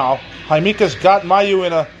this now. Himeka's got Mayu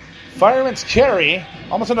in a fireman's carry,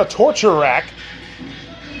 almost in a torture rack.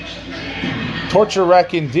 Torture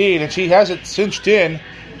rack indeed, and she has it cinched in.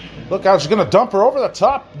 Look out, she's going to dump her over the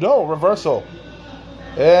top. No, reversal.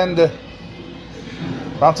 And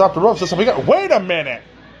bounce off the ropes. Listen, wait a minute.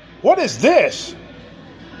 What is this?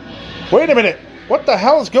 Wait a minute. What the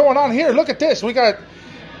hell is going on here? Look at this. We got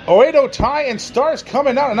Oedo Tai and Stars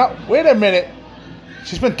coming out. And now, wait a minute.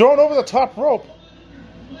 She's been thrown over the top rope.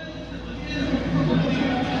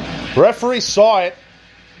 Referee saw it.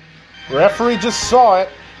 Referee just saw it.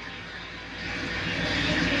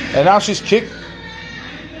 And now she's kicked.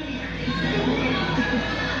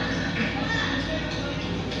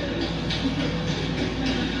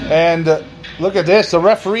 And look at this. The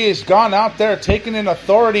referee has gone out there taking in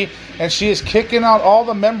authority, and she is kicking out all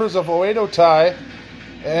the members of Oedo Tai.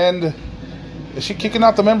 And is she kicking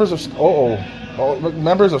out the members of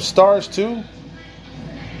members of Stars too?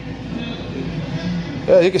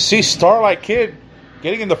 Yeah, you can see Starlight Kid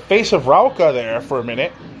getting in the face of Rauka there for a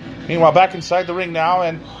minute. Meanwhile, back inside the ring now,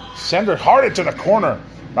 and send her hard into the corner.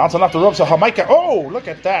 Bouncing off the ropes of Himeka. Oh, look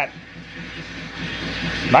at that.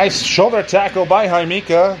 Nice shoulder tackle by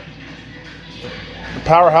Himeka. The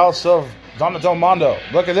powerhouse of Donna Del Mondo.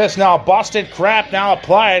 Look at this now. Boston Crab now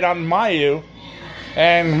applied on Mayu.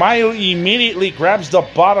 And Mayu immediately grabs the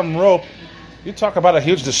bottom rope. You talk about a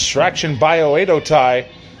huge distraction by Oedo Tai.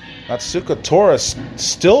 Natsuko Tora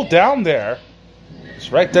still down there.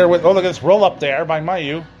 It's right there with, oh, look at this roll up there by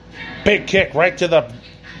Mayu. Big kick right to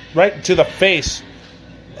the face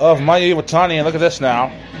of Mayu Iwatani. And look at this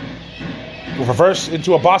now. Reverse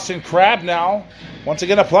into a Boston Crab now. Once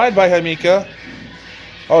again applied by Himeka.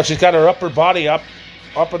 Oh, she's got her upper body up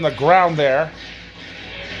on the ground there.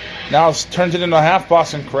 Now turns it into a half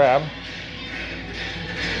Boston Crab.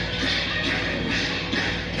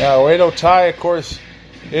 Now Oedo Tai, of course,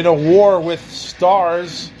 in a war with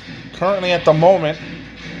Stars currently at the moment.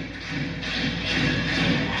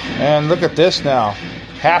 And look at this now.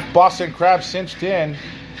 Half Boston Crab cinched in.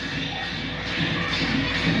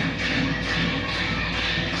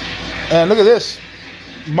 And look at this.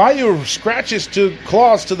 Mayu scratches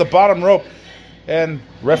claws to the bottom rope. And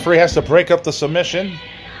referee has to break up the submission.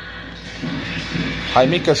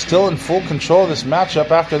 Himeka still in full control of this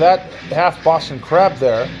matchup after that half Boston Crab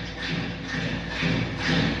there.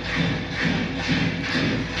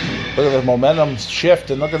 Look at the momentum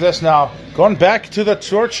shift, and look at this now. Going back to the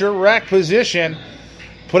torture rack position,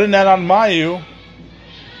 putting that on Mayu.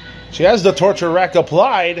 She has the torture rack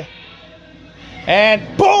applied.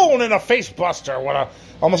 And boom, in a face buster.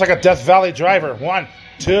 Almost like a Death Valley driver. 1,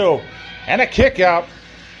 2, and a kick out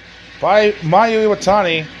by Mayu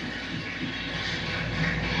Iwatani.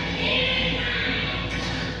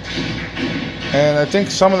 And I think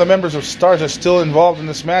some of the members of Stars are still involved in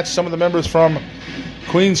this match. Some of the members from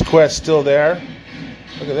Queen's Quest still there.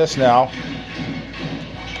 Look at this now.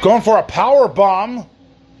 Going for a power bomb.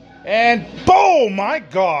 And boom! My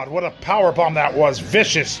God, what a power bomb that was.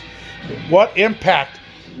 Vicious. What impact.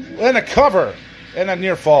 And a cover. And a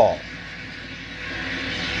near fall.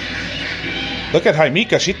 Look at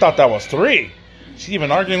Himeka. She thought that was 3. She's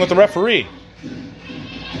even arguing with the referee.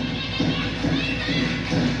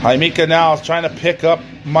 Himeka now is trying to pick up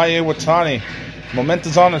Mayu Iwatani.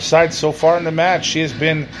 Momentum's on her side so far in the match. She has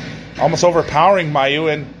been almost overpowering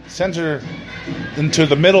Mayu and sends her into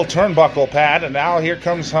the middle turnbuckle pad. And now here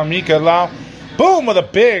comes Himeka now. Boom, with a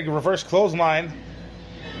big reverse clothesline.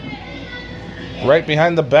 Right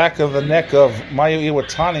behind the back of the neck of Mayu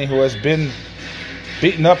Iwatani, who has been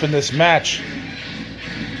beaten up in this match.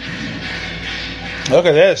 Look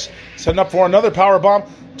at this. Setting up for another power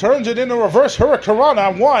bomb. Turns it into a reverse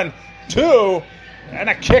Hurricanrana. 1, 2, and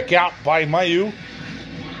a kick out by Mayu.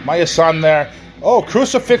 Mayu-san there. Oh,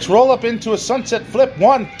 crucifix roll up into a sunset flip.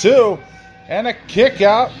 1, 2, and a kick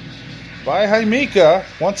out by Himeka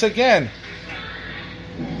once again.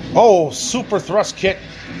 Oh, super thrust kick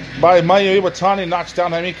by Mayu Iwatani knocks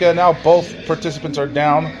down Himeka. Now both participants are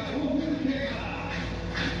down.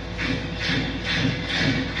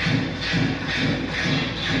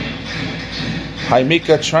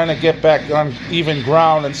 Himeka trying to get back on even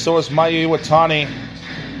ground, and so is Mayu Iwatani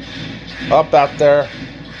up out there.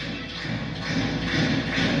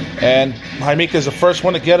 And Himeka is the first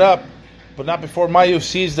one to get up, but not before Mayu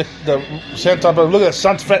sees the senton. But look at the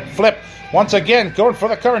sunset flip. Once again, going for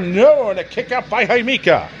the cover. No, and a kick out by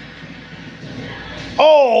Himeka.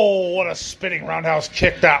 Oh, what a spinning roundhouse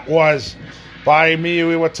kick that was by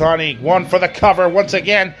Mayu Iwatani. 1 for the cover once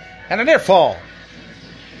again, and a near fall.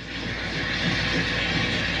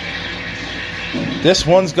 This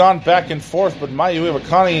one's gone back and forth, but Mayu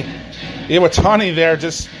Iwatani there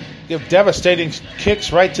just give devastating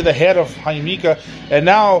kicks right to the head of Himeka. And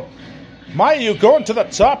now Mayu going to the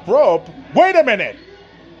top rope. Wait a minute.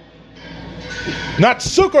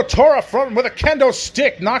 Natsuko Tora front with a kendo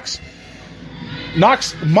stick knocks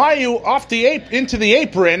Mayu off into the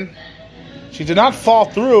apron. She did not fall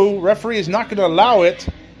through. Referee is not going to allow it.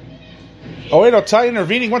 Oedo Tai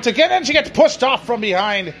intervening once again, and she gets pushed off from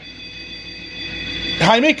behind.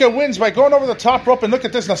 Himeka wins by going over the top rope, and look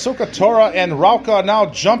at this. Natsuko Tora and Rauka now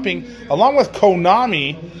jumping, along with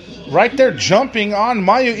Konami, right there jumping on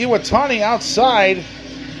Mayu Iwatani outside.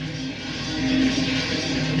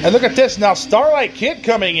 And look at this now. Starlight Kid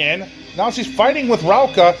coming in. Now she's fighting with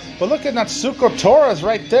Rauka, but look at Natsuko Tora's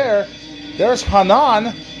right there. There's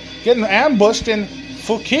Hanan getting ambushed, and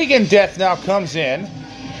Fukigen Death now comes in.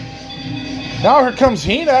 Now here comes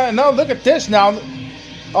Hina, and now look at this now.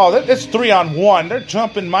 Oh, it's 3-on-1. They're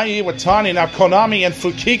jumping Mayu Iwatani now. Konami and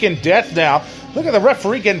Fukigen Death now. Look at the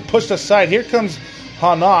referee getting pushed aside. Here comes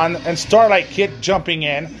Hanan and Starlight Kid jumping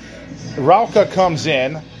in. Rauka comes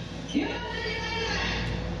in.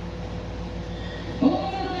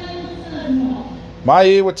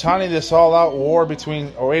 Mayu Iwatani, this all-out war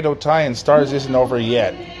between Oedo Tai and Stars isn't over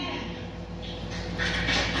yet.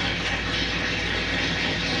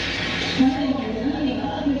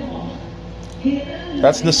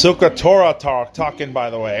 That's Natsuko Tora talking, by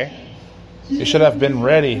the way. You should have been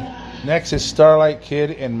ready. Next is Starlight Kid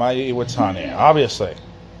and Mayu Iwatani, obviously.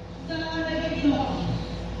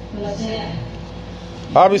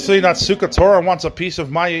 Obviously, Natsuko Tora wants a piece of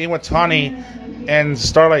Mayu Iwatani and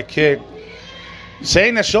Starlight Kid,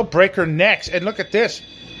 saying that she'll break her necks. And look at this.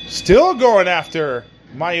 Still going after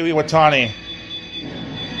Mayu Iwatani.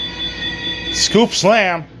 Scoop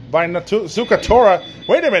slam by Natsuko Tora.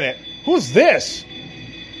 Wait a minute. Who's this?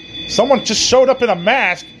 Someone just showed up in a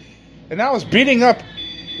mask and now is beating up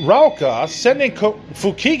Rauka, sending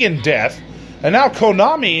Fukigen Death, and now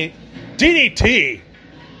Konami DDT.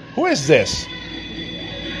 Who is this?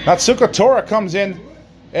 Natsuko Tora comes in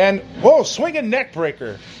and, whoa, swinging neck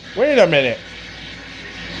breaker. Wait a minute.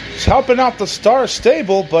 She's helping out the Star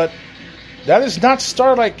stable, but that is not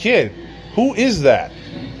Starlight Kid. Who is that?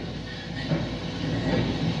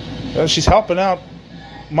 She's helping out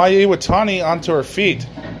Mayu Iwatani onto her feet.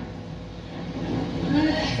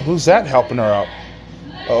 Who's that helping her out?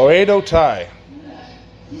 Oedo Tai.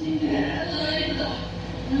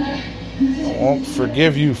 I won't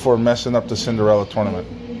forgive you for messing up the Cinderella tournament.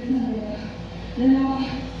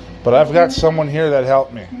 But I've got someone here that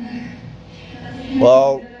helped me.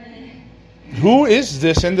 Well, who is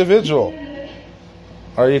this individual?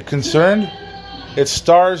 Are you concerned? It's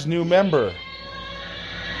Star's new member.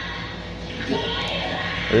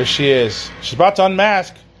 There she is. She's about to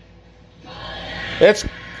unmask. It's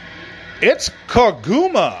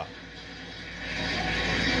Koguma.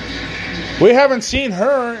 We haven't seen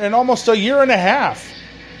her in almost a year and a half.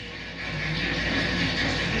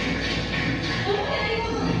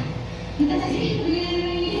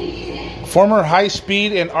 Former high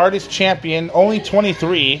speed and artist champion, only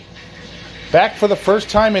 23. Back for the first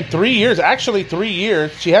time in 3 years. Actually, 3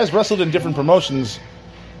 years. She has wrestled in different promotions.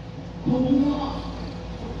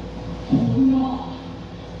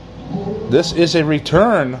 This is a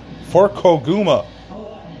return for Koguma.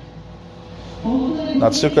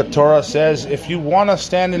 Natsuko Tora says, if you want to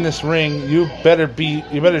stand in this ring, you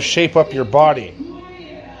better shape up your body.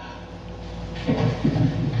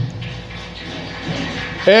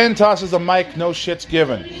 And tosses the mic, no shit's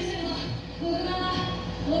given.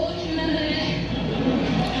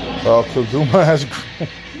 Well, Koguma has...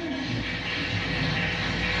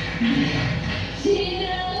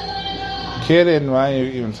 Kid and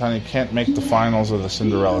Mayu Iwatani can't make the finals of the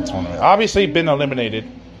Cinderella tournament. Obviously been eliminated.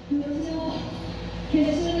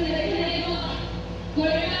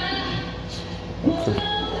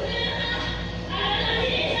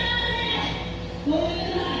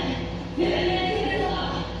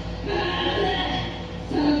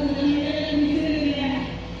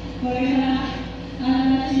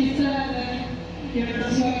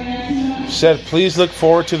 Said, please look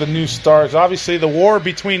forward to the new Stars. Obviously, the war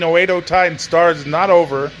between Oedo Tai and Stars is not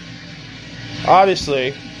over.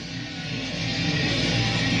 Obviously,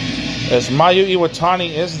 as Mayu Iwatani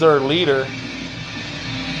is their leader.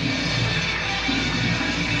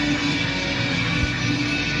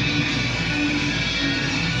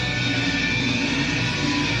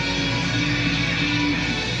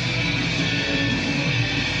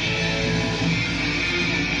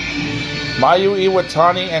 Mayu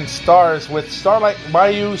Iwatani and Stars with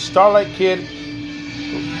Mayu, Starlight Kid,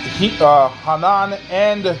 Hanan,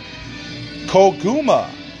 and Koguma,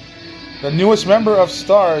 the newest member of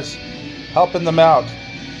Stars, helping them out.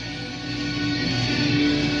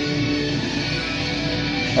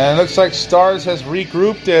 And it looks like Stars has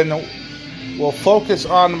regrouped and will focus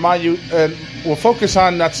on Mayu and will focus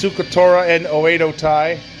on Natsuko Tora and Oedo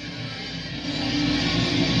Tai.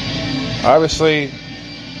 Obviously,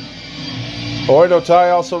 Oedo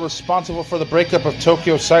Tai also responsible for the breakup of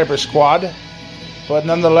Tokyo Cyber Squad, but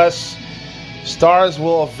nonetheless, Stars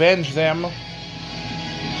will avenge them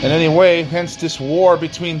in any way, hence this war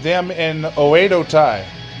between them and Oedo Tai.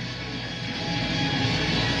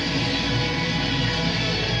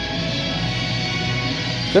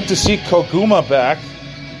 Good to see Koguma back.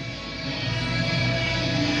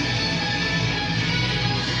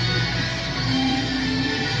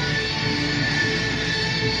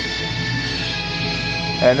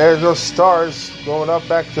 And there's those Stars going up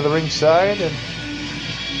back to the ringside. And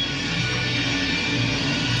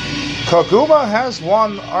Koguma has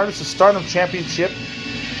won Artist of Stardom Championship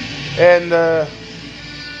and the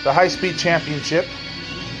High Speed Championship.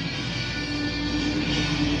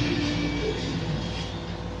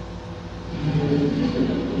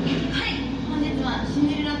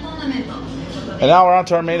 And now we're on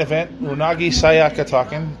to our main event, Unagi Sayaka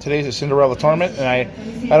talking. Today's a Cinderella tournament, and I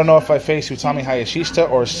don't know if I face Utami Hayashishita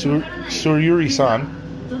or Suryuri-san.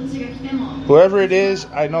 Whoever it is,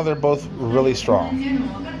 I know they're both really strong.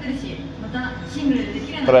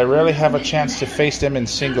 But I rarely have a chance to face them in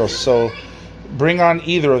singles, so bring on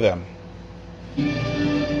either of them.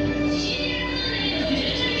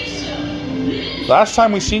 Last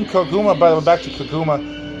time we seen Koguma, by the way, back to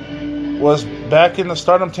Koguma, was back in the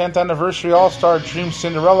Stardom 10th Anniversary All-Star Dream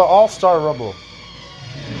Cinderella All-Star Rumble.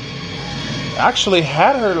 Actually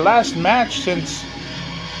had her last match since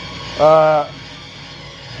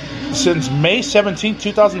May 17,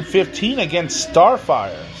 2015 against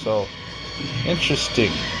Starfire. So,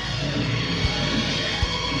 interesting.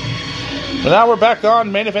 But now we're back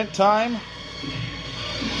on main event time.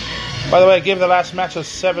 By the way, I gave the last match a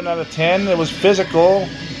 7 out of 10. It was physical.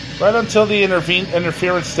 right until the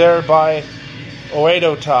interference there by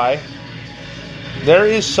Oedo Tai. There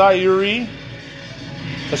is Sayuri.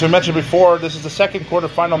 As we mentioned before, this is the second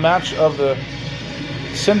quarterfinal match of the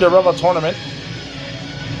Cinderella tournament.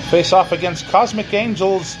 Face off against Cosmic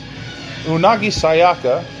Angels Unagi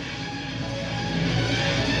Sayaka.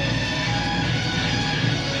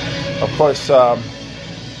 Of course,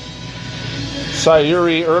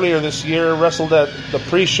 Sayuri earlier this year wrestled at the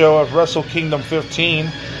pre-show of Wrestle Kingdom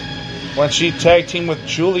 15 when she tag teamed with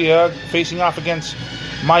Julia, facing off against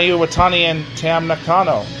Mayu Watani and Tam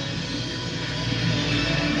Nakano.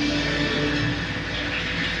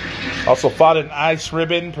 Also fought in Ice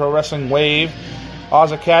Ribbon, Pro Wrestling Wave,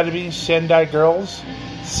 Oz Academy, Sendai Girls,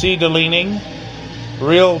 C. Deleaning,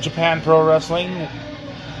 Real Japan Pro Wrestling,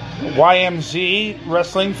 YMZ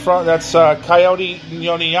Wrestling, that's Coyote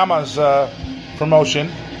Yoniyama's promotion.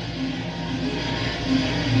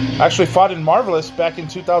 Actually fought in Marvelous back in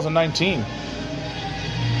 2019.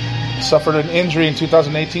 Suffered an injury in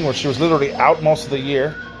 2018 where she was literally out most of the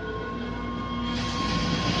year.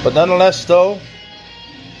 But nonetheless, though,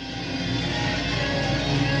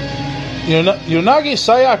 Unagi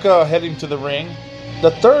Sayaka heading to the ring,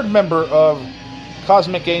 the third member of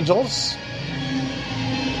Cosmic Angels.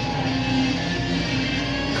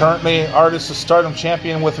 Currently, Artist of Stardom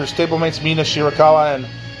champion with her stablemates Mina Shirakawa and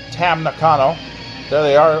Tam Nakano. There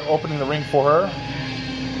they are, opening the ring for her.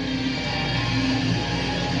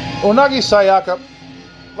 Unagi Sayaka,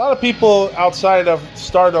 a lot of people outside of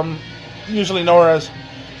Stardom usually know her as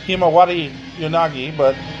Himawari Unagi,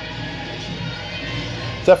 but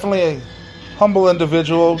definitely a humble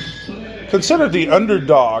individual. Considered the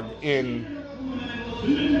underdog in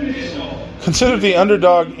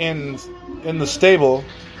the stable,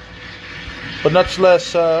 but much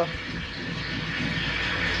less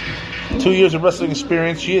 2 years of wrestling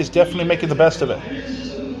experience. She is definitely making the best of it.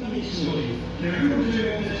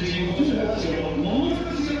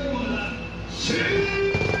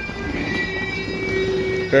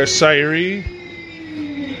 There's Sayuri.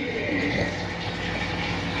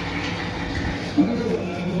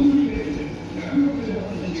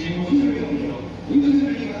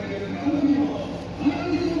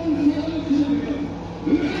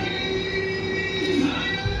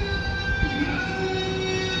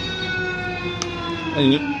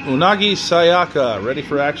 And Unagi Sayaka ready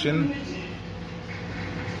for action.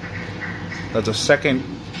 That's a second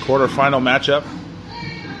quarterfinal matchup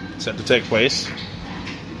set to take place.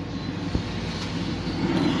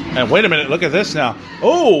 And wait a minute, look at this now.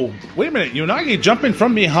 Oh, wait a minute, Unagi jumping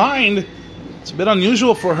from behind. It's a bit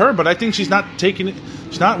unusual for her, but I think she's not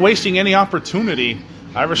wasting any opportunity.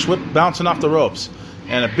 Irish whip bouncing off the ropes.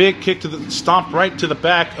 And a big kick to the stomp right to the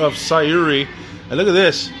back of Sayuri. And look at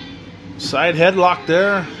this. Side headlock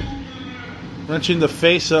there. Wrenching the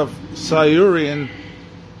face of Sayuri and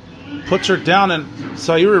puts her down, and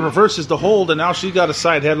Sayuri reverses the hold, and now she got a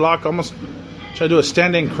side headlock, almost try to do a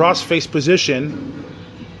standing cross-face position.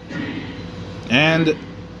 And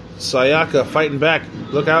Sayaka fighting back.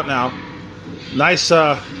 Look out now. Nice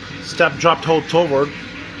step drop toe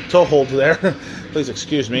hold there. Please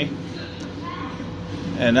excuse me.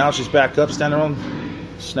 And now she's back up, standing on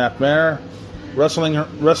snapmare, wrestling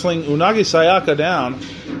Unagi Sayaka down.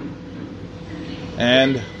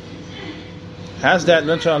 And has that.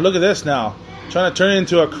 Look at this now. Trying to turn it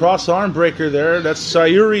into a cross arm breaker there. That's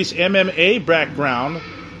Sayuri's MMA background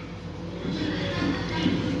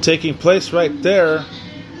taking place right there.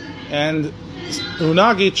 And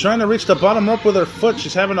Unagi trying to reach the bottom rope with her foot.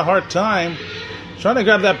 She's having a hard time. Trying to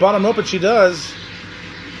grab that bottom rope, and she does.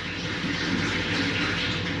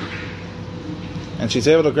 And she's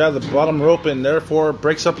able to grab the bottom rope and therefore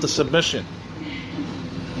breaks up the submission.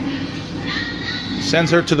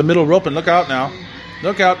 Sends her to the middle rope, and look out now.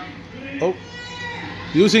 Look out. Oh.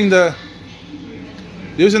 Using the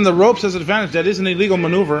ropes as an advantage. That is an illegal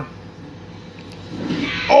maneuver.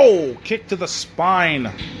 Oh, kick to the spine.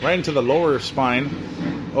 Right into the lower spine.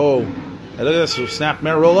 Oh. And look at this.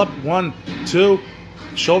 Snapmare roll up. 1, 2.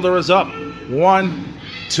 Shoulder is up. 1,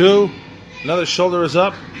 2. Another shoulder is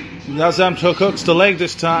up. Nazam hooks the leg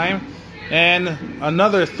this time. And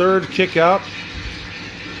another third kick out.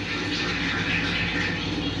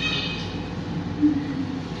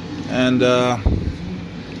 And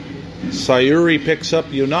Sayuri picks up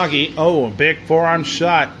Unagi. Oh, a big forearm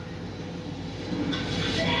shot.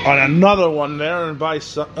 On another one there by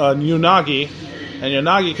Unagi. And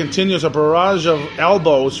Unagi continues a barrage of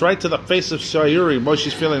elbows right to the face of Sayuri. Boy,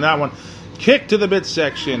 she's feeling that one. Kick to the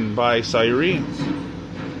midsection by Sayuri.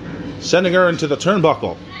 Sending her into the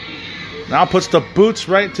turnbuckle. Now puts the boots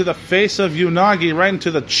right to the face of Unagi, right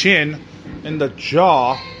into the chin and the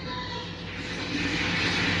jaw.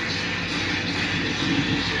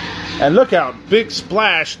 And look out, big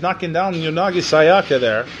splash, knocking down Unagi Sayaka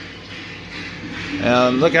there.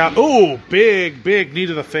 And look out, ooh, big knee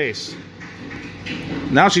to the face.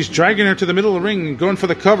 Now she's dragging her to the middle of the ring and going for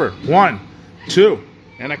the cover. 1, 2,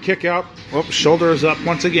 and a kick out. Oh, shoulder is up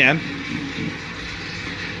once again.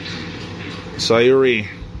 Sayuri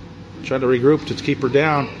trying to regroup to keep her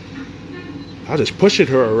down. I'll just pushing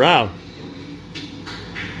her around.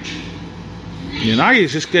 Unagi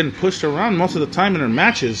is just getting pushed around most of the time in her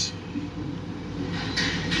matches.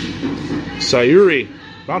 Sayuri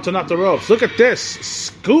bouncing off the ropes. Look at this.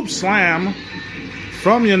 Scoop slam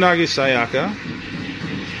from Unagi Sayaka.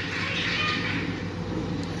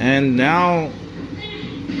 And now...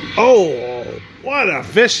 Oh, what a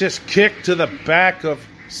vicious kick to the back of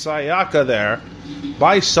Sayaka there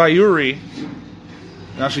by Sayuri.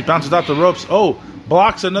 Now she bounces off the ropes. Oh,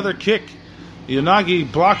 blocks another kick.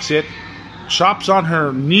 Unagi blocks it. Chops on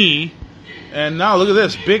her knee. And now look at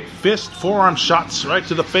this. Big fist forearm shots right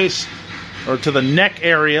to the face or to the neck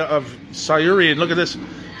area of Sayuri. And look at this.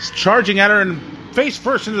 It's charging at her and face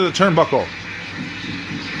first into the turnbuckle.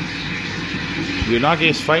 Unagi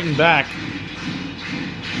is fighting back.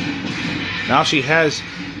 Now she has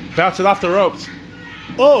bounced it off the ropes.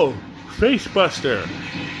 Oh, face buster.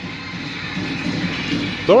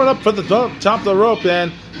 Throwing up for the top of the rope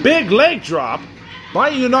and big leg drop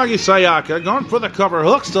by Unagi Sayaka. Going for the cover,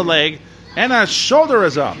 hooks the leg, and a shoulder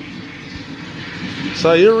is up.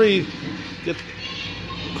 Sayuri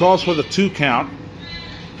calls for the 2 count.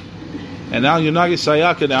 And now Unagi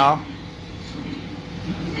Sayaka now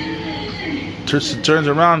turns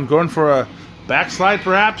around, going for a backslide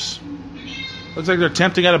perhaps. Looks like they're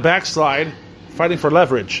attempting at a backslide, fighting for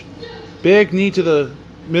leverage. Big knee to the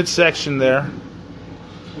midsection there.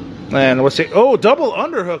 And what's it? Oh, double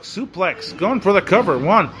underhook suplex. Going for the cover.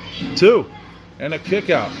 1, 2, and a kick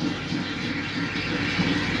out.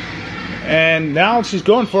 And now she's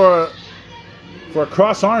going for a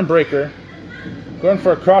cross arm breaker. Going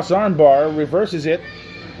for a cross arm bar. Reverses it.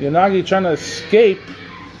 Unagi trying to escape.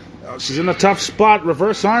 Oh, she's in a tough spot.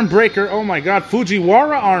 Reverse arm breaker. Oh my God.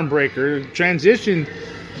 Fujiwara arm breaker. Transition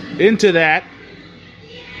into that.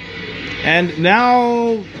 And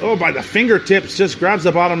now, oh, by the fingertips, just grabs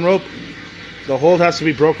the bottom rope. The hold has to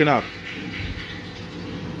be broken up.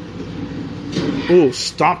 Ooh,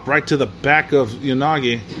 stomp right to the back of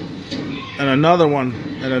Unagi. And another one,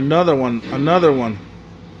 and another one, another one.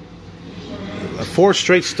 4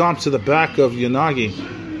 straight stomps to the back of Unagi.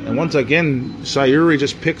 And once again, Sayuri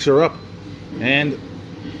just picks her up. And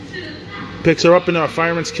picks her up in a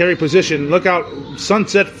fireman's carry position. Look out,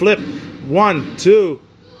 sunset flip. 1, 2,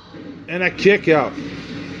 and a kick out.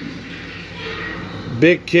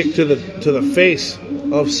 Big kick to the face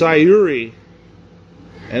of Sayuri.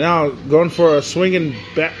 And now going for a swinging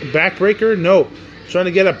backbreaker? No. Trying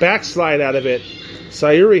to get a backslide out of it.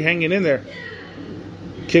 Sayuri hanging in there.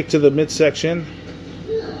 Kick to the midsection.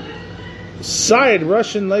 Side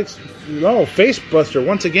Russian legs. No, face buster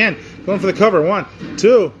once again. Going for the cover. 1,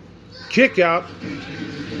 2. Kick out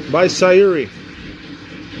by Sayuri.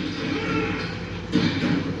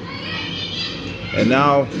 And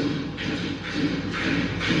now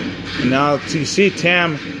you see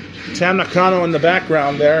Tam Nakano in the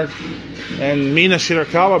background there, and Mina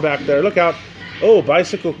Shirakawa back there. Look out! Oh,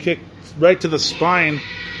 bicycle kick right to the spine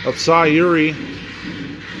of Sayuri.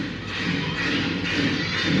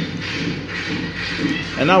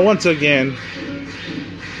 And now once again,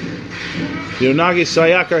 Unagi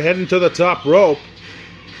Sayaka heading to the top rope.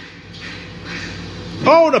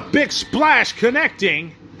 Oh, the big splash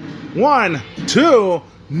connecting. 1, 2,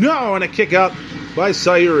 no, and a kick out by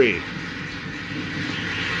Sayuri.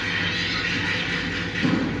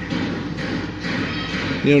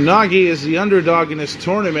 Unagi is the underdog in this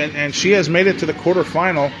tournament, and she has made it to the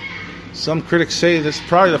quarterfinal. Some critics say this is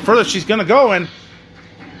probably the furthest she's going to go, and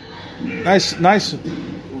nice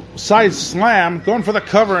side slam, going for the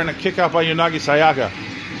cover, and a kick out by Unagi Sayaka.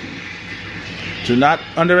 Do not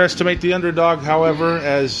underestimate the underdog, however,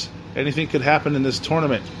 as anything could happen in this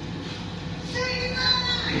tournament.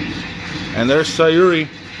 And there's Sayuri.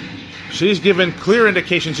 She's given clear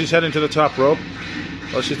indication she's heading to the top rope.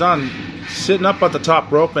 Well, she's done sitting up at the top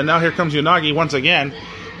rope, and now here comes Unagi once again.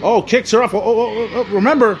 Oh, kicks her off. Oh,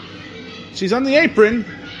 remember, she's on the apron.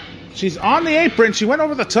 She's on the apron. She went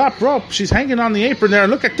over the top rope. She's hanging on the apron there.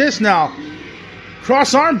 Look at this now.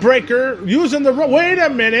 Cross arm breaker using the rope. Wait a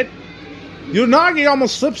minute. Unagi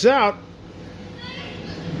almost slips out.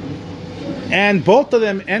 And both of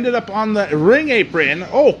them ended up on the ring apron.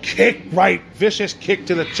 Oh, kick right. Vicious kick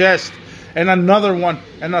to the chest. And another one.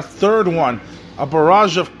 And a third one. A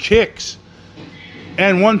barrage of kicks.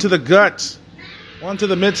 And one to the guts. One to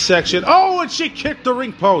the midsection. Oh, and she kicked the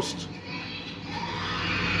ring post.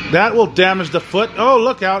 That will damage the foot. Oh,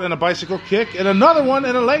 look out, and a bicycle kick. And another one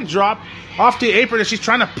and a leg drop off the apron as she's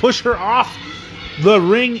trying to push her off the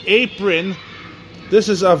ring apron. This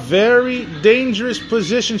is a very dangerous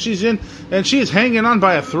position she's in, and she is hanging on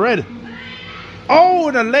by a thread. Oh,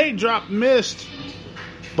 and a leg drop missed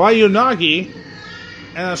by Unagi.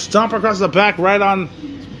 And a stomp across the back right on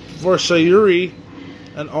for Sayuri.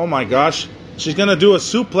 And oh my gosh, she's going to do a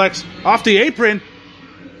suplex off the apron.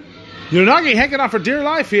 Unagi hanging on for dear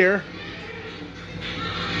life here.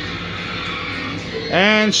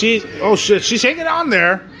 And she's hanging on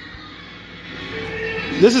there.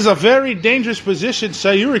 This is a very dangerous position.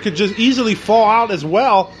 Sayuri could just easily fall out as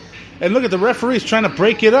well. And look at the referee is trying to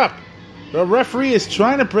break it up. The referee is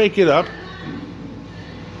trying to break it up.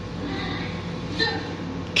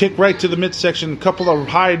 Kick right to the midsection. Couple of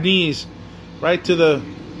high knees right to the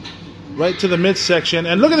midsection.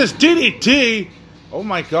 And look at this DDT. Oh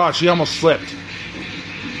my gosh, he almost slipped.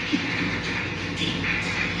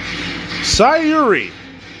 Sayuri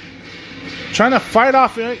trying to fight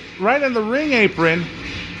off right in the ring apron.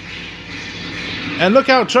 And look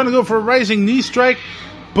out, trying to go for a rising knee strike.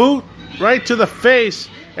 Boot right to the face.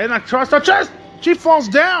 And across the chest. She falls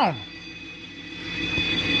down.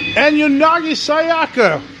 And Unagi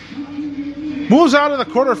Sayaka moves out of the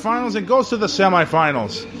quarterfinals and goes to the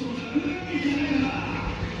semifinals.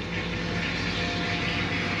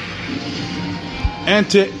 And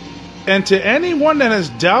to anyone that has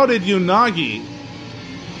doubted Unagi,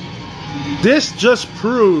 this just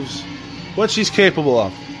proves what she's capable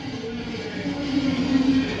of.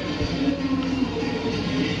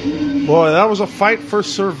 Boy, that was a fight for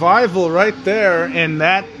survival right there, and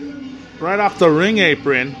that right off the ring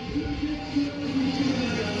apron.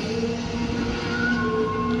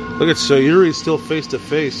 Look at Sayuri still face to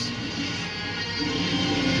face.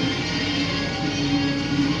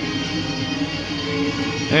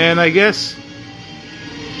 And I guess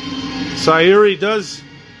Sayuri does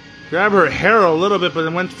grab her hair a little bit, but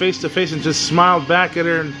then went face to face and just smiled back at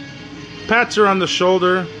her and pats her on the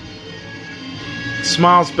shoulder.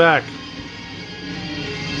 Smiles back.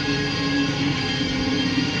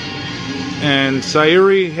 And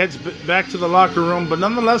Sayuri heads back to the locker room. But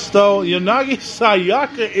nonetheless, though, Unagi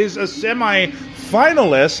Sayaka is a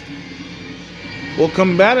semi-finalist. Will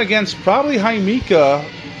combat against probably Himeka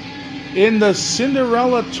in the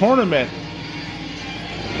Cinderella tournament.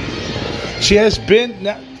 She has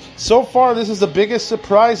been... So far, this is the biggest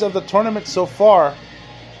surprise of the tournament so far.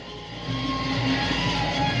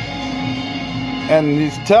 And you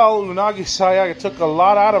tell Unagi Sayaka took a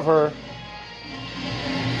lot out of her.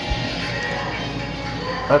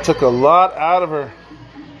 That took a lot out of her.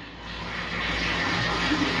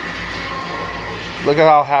 Look at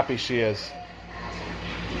how happy she is.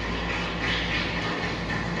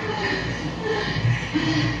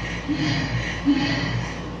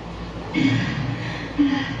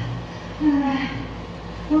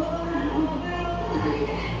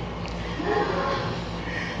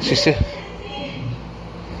 She said...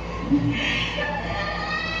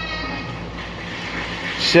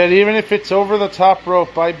 She said, even if it's over the top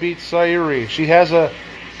rope, I beat Sayuri. She has a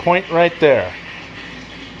point right there.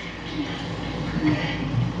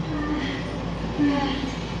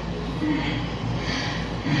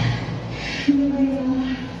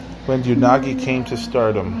 When Unagi came to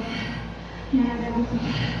Stardom,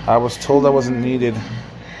 I was told I wasn't needed.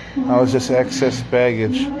 I was just excess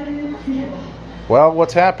baggage. Well,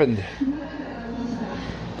 what's happened?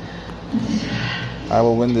 I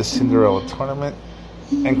will win this Cinderella tournament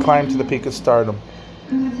and climb to the peak of Stardom.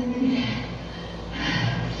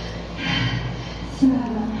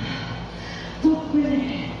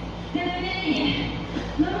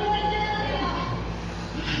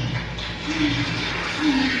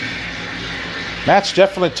 Match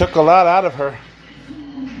definitely took a lot out of her.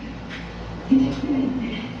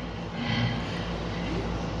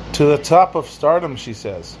 To the top of Stardom, she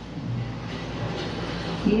says.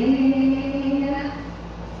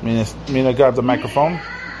 Mina grabbed the microphone.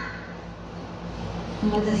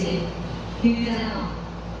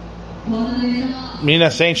 Mina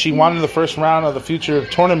saying she won in the first round of the future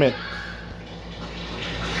tournament.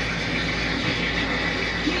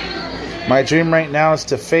 My dream right now is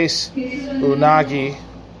to face Unagi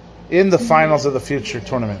in the finals of the future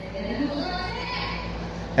tournament.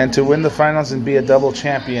 And to win the finals and be a double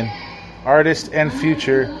champion, artist and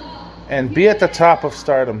future, and be at the top of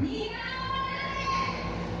Stardom.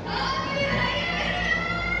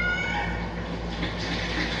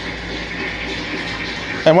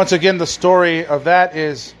 And once again, the story of that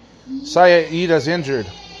is Saya Iida's injured.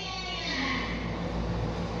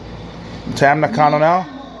 Tam Nakano now.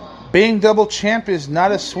 Being double champ is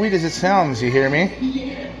not as sweet as it sounds, you hear me?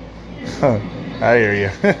 I hear you.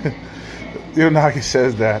 Unagi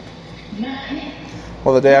says that.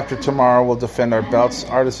 Well, the day after tomorrow, we'll defend our belts.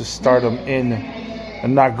 Artists of Stardom in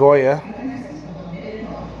Nagoya.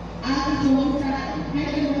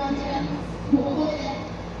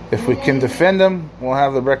 If we can defend them, we'll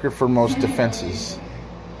have the record for most defenses.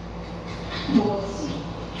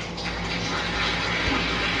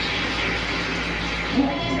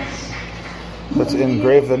 Let's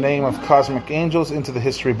engrave the name of Cosmic Angels into the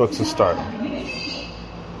history books of Stardom.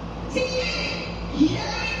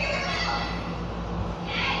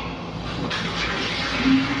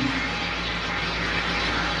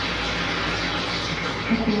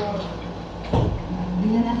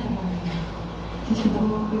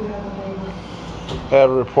 I have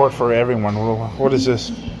a report for everyone. What is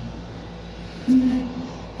this?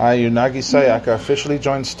 Unagi Sayaka officially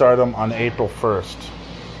joined Stardom on April 1st.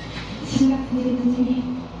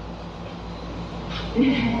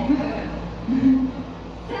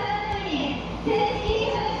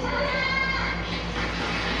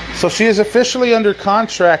 So she is officially under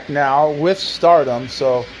contract now with Stardom,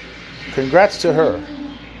 so congrats to her.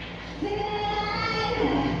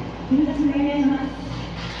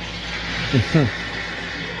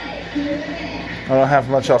 I don't have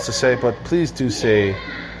much else to say, but please do say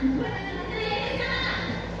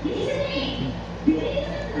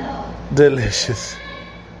delicious.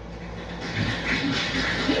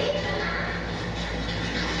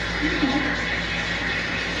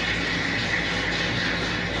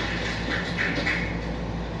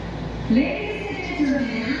 Ladies and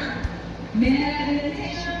gentlemen, may I have your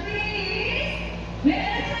attention, please?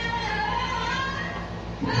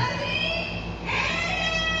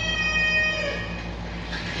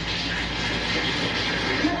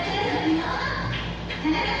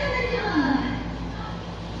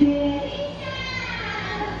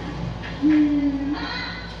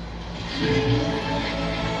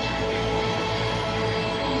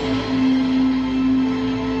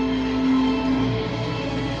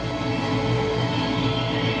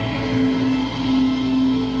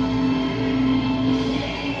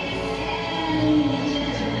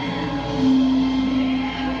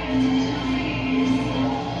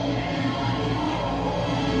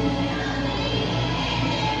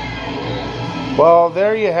 Well,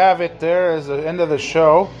 there you have it. There is the end of the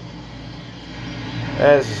show.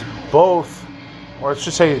 As both, or I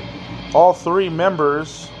should say, all three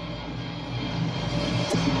members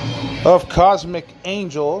of Cosmic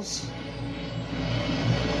Angels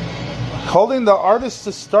holding the Artists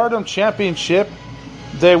of Stardom Championship.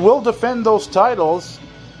 They will defend those titles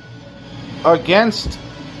against,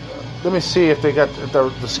 let me see if they got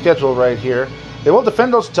the schedule right here. They will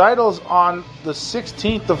defend those titles on the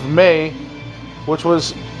 16th of May, which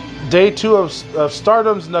was day 2 of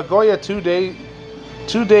Stardom's Nagoya two-day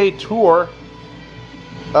tour.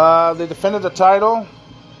 They defended the title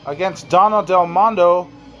against Donna Del Mondo,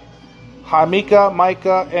 Hamika,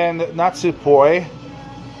 Maika, and Natsupoi.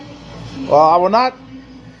 I will not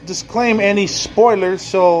disclaim any spoilers,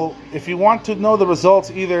 so if you want to know the results,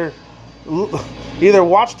 either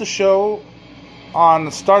watch the show on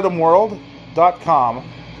StardomWorld.com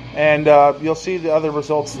and you'll see the other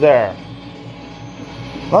results there.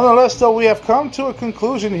 Nonetheless, though, we have come to a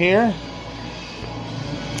conclusion here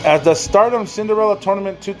as the Stardom Cinderella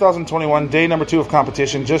Tournament 2021, day number 2 of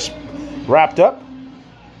competition, just wrapped up.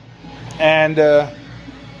 And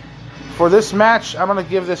for this match, I'm going to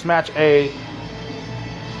give this match a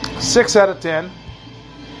 6 out of 10.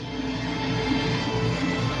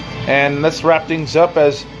 And let's wrap things up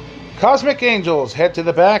as Cosmic Angels head to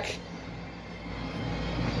the back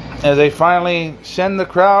as they finally send the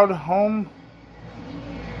crowd home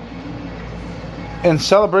in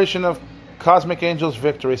celebration of Cosmic Angels'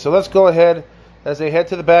 victory. So let's go ahead as they head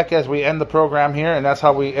to the back as we end the program here, and that's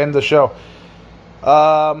how we end the show.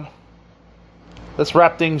 Let's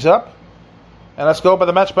wrap things up, and let's go by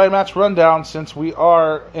the match-by-match rundown since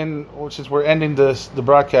we're ending the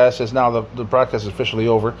broadcast, as now the broadcast is officially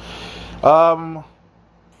over.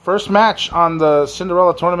 First match on the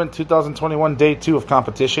Cinderella Tournament 2021, day 2 of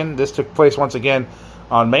competition. This took place once again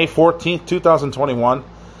on May 14th, 2021.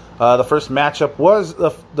 The first matchup was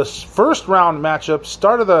the first round matchup,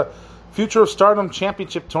 start of the Future of Stardom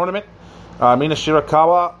Championship Tournament. Mina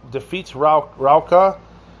Shirakawa defeats Rauka.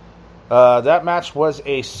 That match was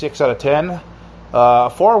a 6 out of 10.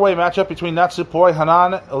 A 4-way matchup between Natsupoi,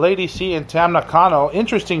 Hanan, Lady C, and Tam Nakano.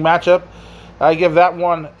 Interesting matchup. I give that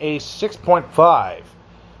one a 6.5.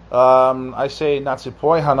 I say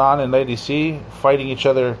Natsupoi, Hanan, and Lady C fighting each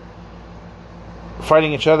other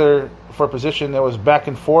fighting each other for position. It was back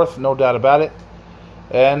and forth, no doubt about it.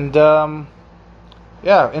 And,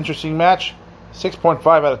 interesting match. 6.5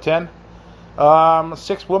 out of 10.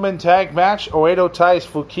 6-woman tag match. Oedo ties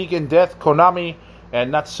Fukigen Death, Konami,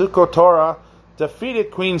 and Natsuko Tora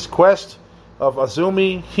defeated Queen's Quest of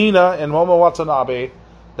Azumi, Hina, and Momo Watanabe.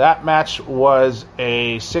 That match was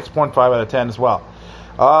a 6.5 out of 10 as well.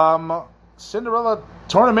 Cinderella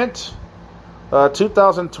Tournament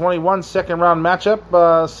 2021 second round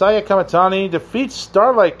matchup. Saya Kamitani defeats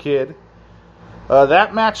Starlight Kid.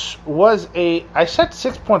 That match was I said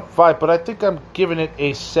 6.5, but I think I'm giving it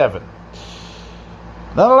a 7.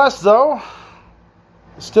 Nonetheless, though,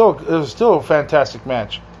 it was still a fantastic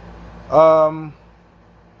match. That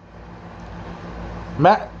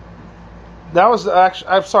was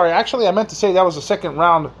actually, I meant to say that was the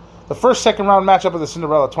first second round matchup of the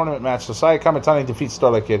Cinderella tournament match. So Saya Kamitani defeats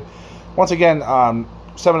Starlight Kid. Once again,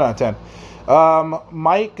 7 out of 10.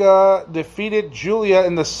 Maika defeated Julia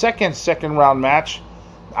in the second round match.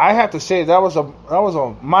 I have to say that was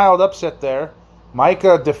a mild upset there.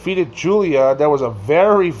 Maika defeated Julia. There was a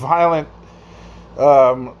very violent,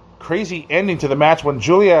 crazy ending to the match when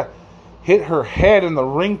Julia hit her head in the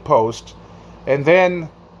ring post, and then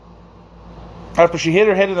after she hit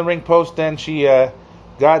her head in the ring post, then she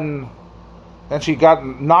got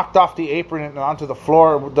knocked off the apron and onto the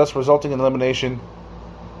floor, thus resulting in elimination.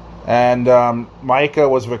 And Maika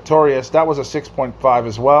was victorious. That was a 6.5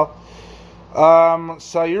 as well.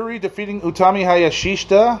 Sayuri defeating Utami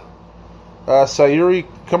Hayashishita. Sayuri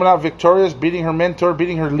coming out victorious, beating her mentor,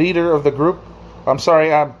 beating her leader of the group.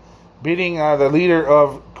 Beating the leader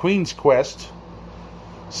of Queen's Quest.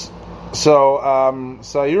 So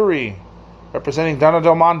Sayuri, representing Donna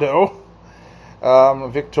Del Mondo,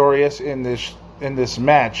 victorious in this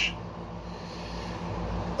match.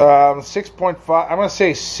 6.5. I'm going to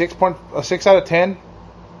say 6 out of 10.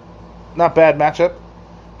 Not bad matchup.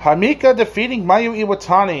 Hamika defeating Mayu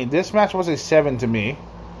Iwatani. This match was a 7 to me.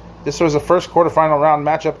 This was the first quarterfinal round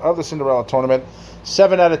matchup of the Cinderella tournament.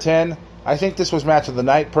 7 out of 10. I think this was match of the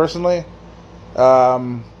night, personally.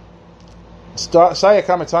 Saya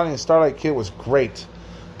Kamitani and Starlight Kid was great,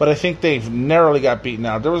 but I think they've narrowly got beaten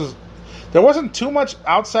out. There wasn't too much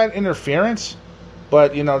outside interference,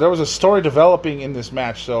 but there was a story developing in this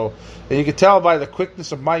match. So you could tell by the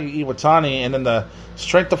quickness of Mayu Iwatani and then the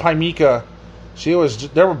strength of Himeka. They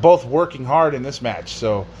were both working hard in this match.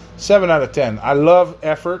 So 7 out of 10. I love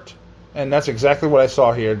effort, and that's exactly what I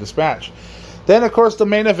saw here in this match. Then, of course, the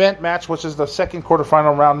main event match, which is the second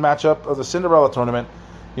quarterfinal round matchup of the Cinderella tournament.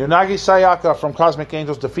 Unagi Sayaka from Cosmic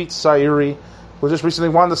Angels defeats Sayuri, who just recently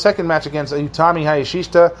won the second match against Utami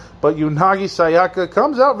Hayashishita. But Unagi Sayaka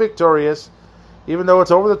comes out victorious, even though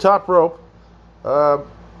it's over the top rope.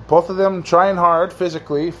 Both of them trying hard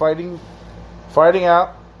physically, fighting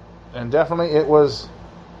out. And definitely it was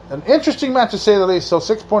an interesting match to say the least. So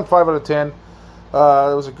 6.5 out of 10. It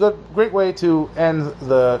was a great way to end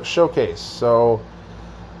the showcase. So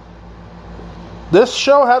this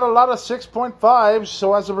show had a lot of 6.5s.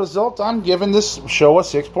 So as a result, I'm giving this show a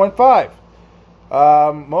 6.5.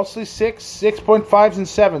 Mostly 6.5s and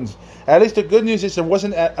 7s. At least the good news is there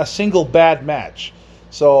wasn't a single bad match.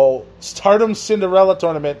 So Stardom Cinderella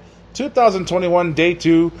Tournament 2021 Day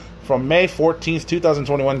 2 from May 14th,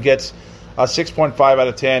 2021 gets a 6.5 out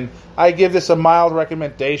of 10. I give this a mild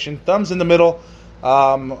recommendation. Thumbs in the middle.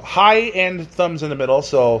 High-end thumbs in the middle,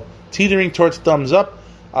 so teetering towards thumbs up.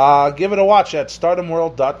 Give it a watch at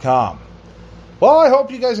StardomWorld.com. Well, I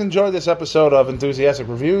hope you guys enjoyed this episode of Enthusiastic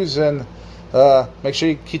Reviews, and make sure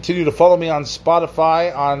you continue to follow me on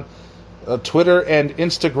Spotify, on Twitter, and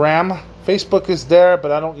Instagram. Facebook is there,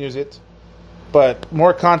 but I don't use it. But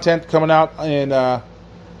more content coming out in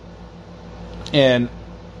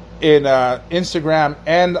Instagram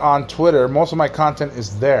and on Twitter. Most of my content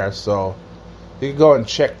is there, so you can go and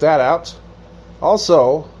check that out.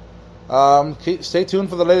 Also, stay tuned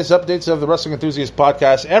for the latest updates of the Wrestling Enthusiast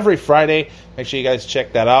podcast every Friday. Make sure you guys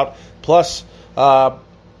check that out. Plus,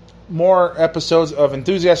 more episodes of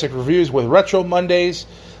Enthusiastic Reviews with Retro Mondays.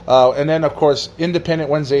 And then, of course, Independent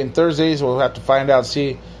Wednesday and Thursdays. We'll have to find out,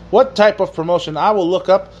 see what type of promotion I will look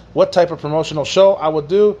up, what type of promotional show I will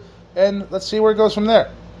do, and let's see where it goes from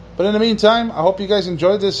there. But in the meantime, I hope you guys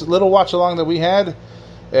enjoyed this little watch-along that we had.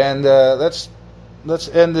 And let's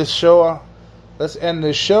end this show. This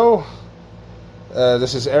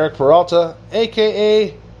is Eric Peralta,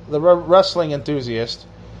 a.k.a. the Wrestling Enthusiast,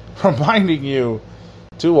 reminding you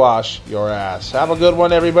to wash your ass. Have a good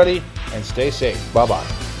one, everybody, and stay safe.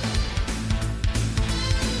 Bye-bye.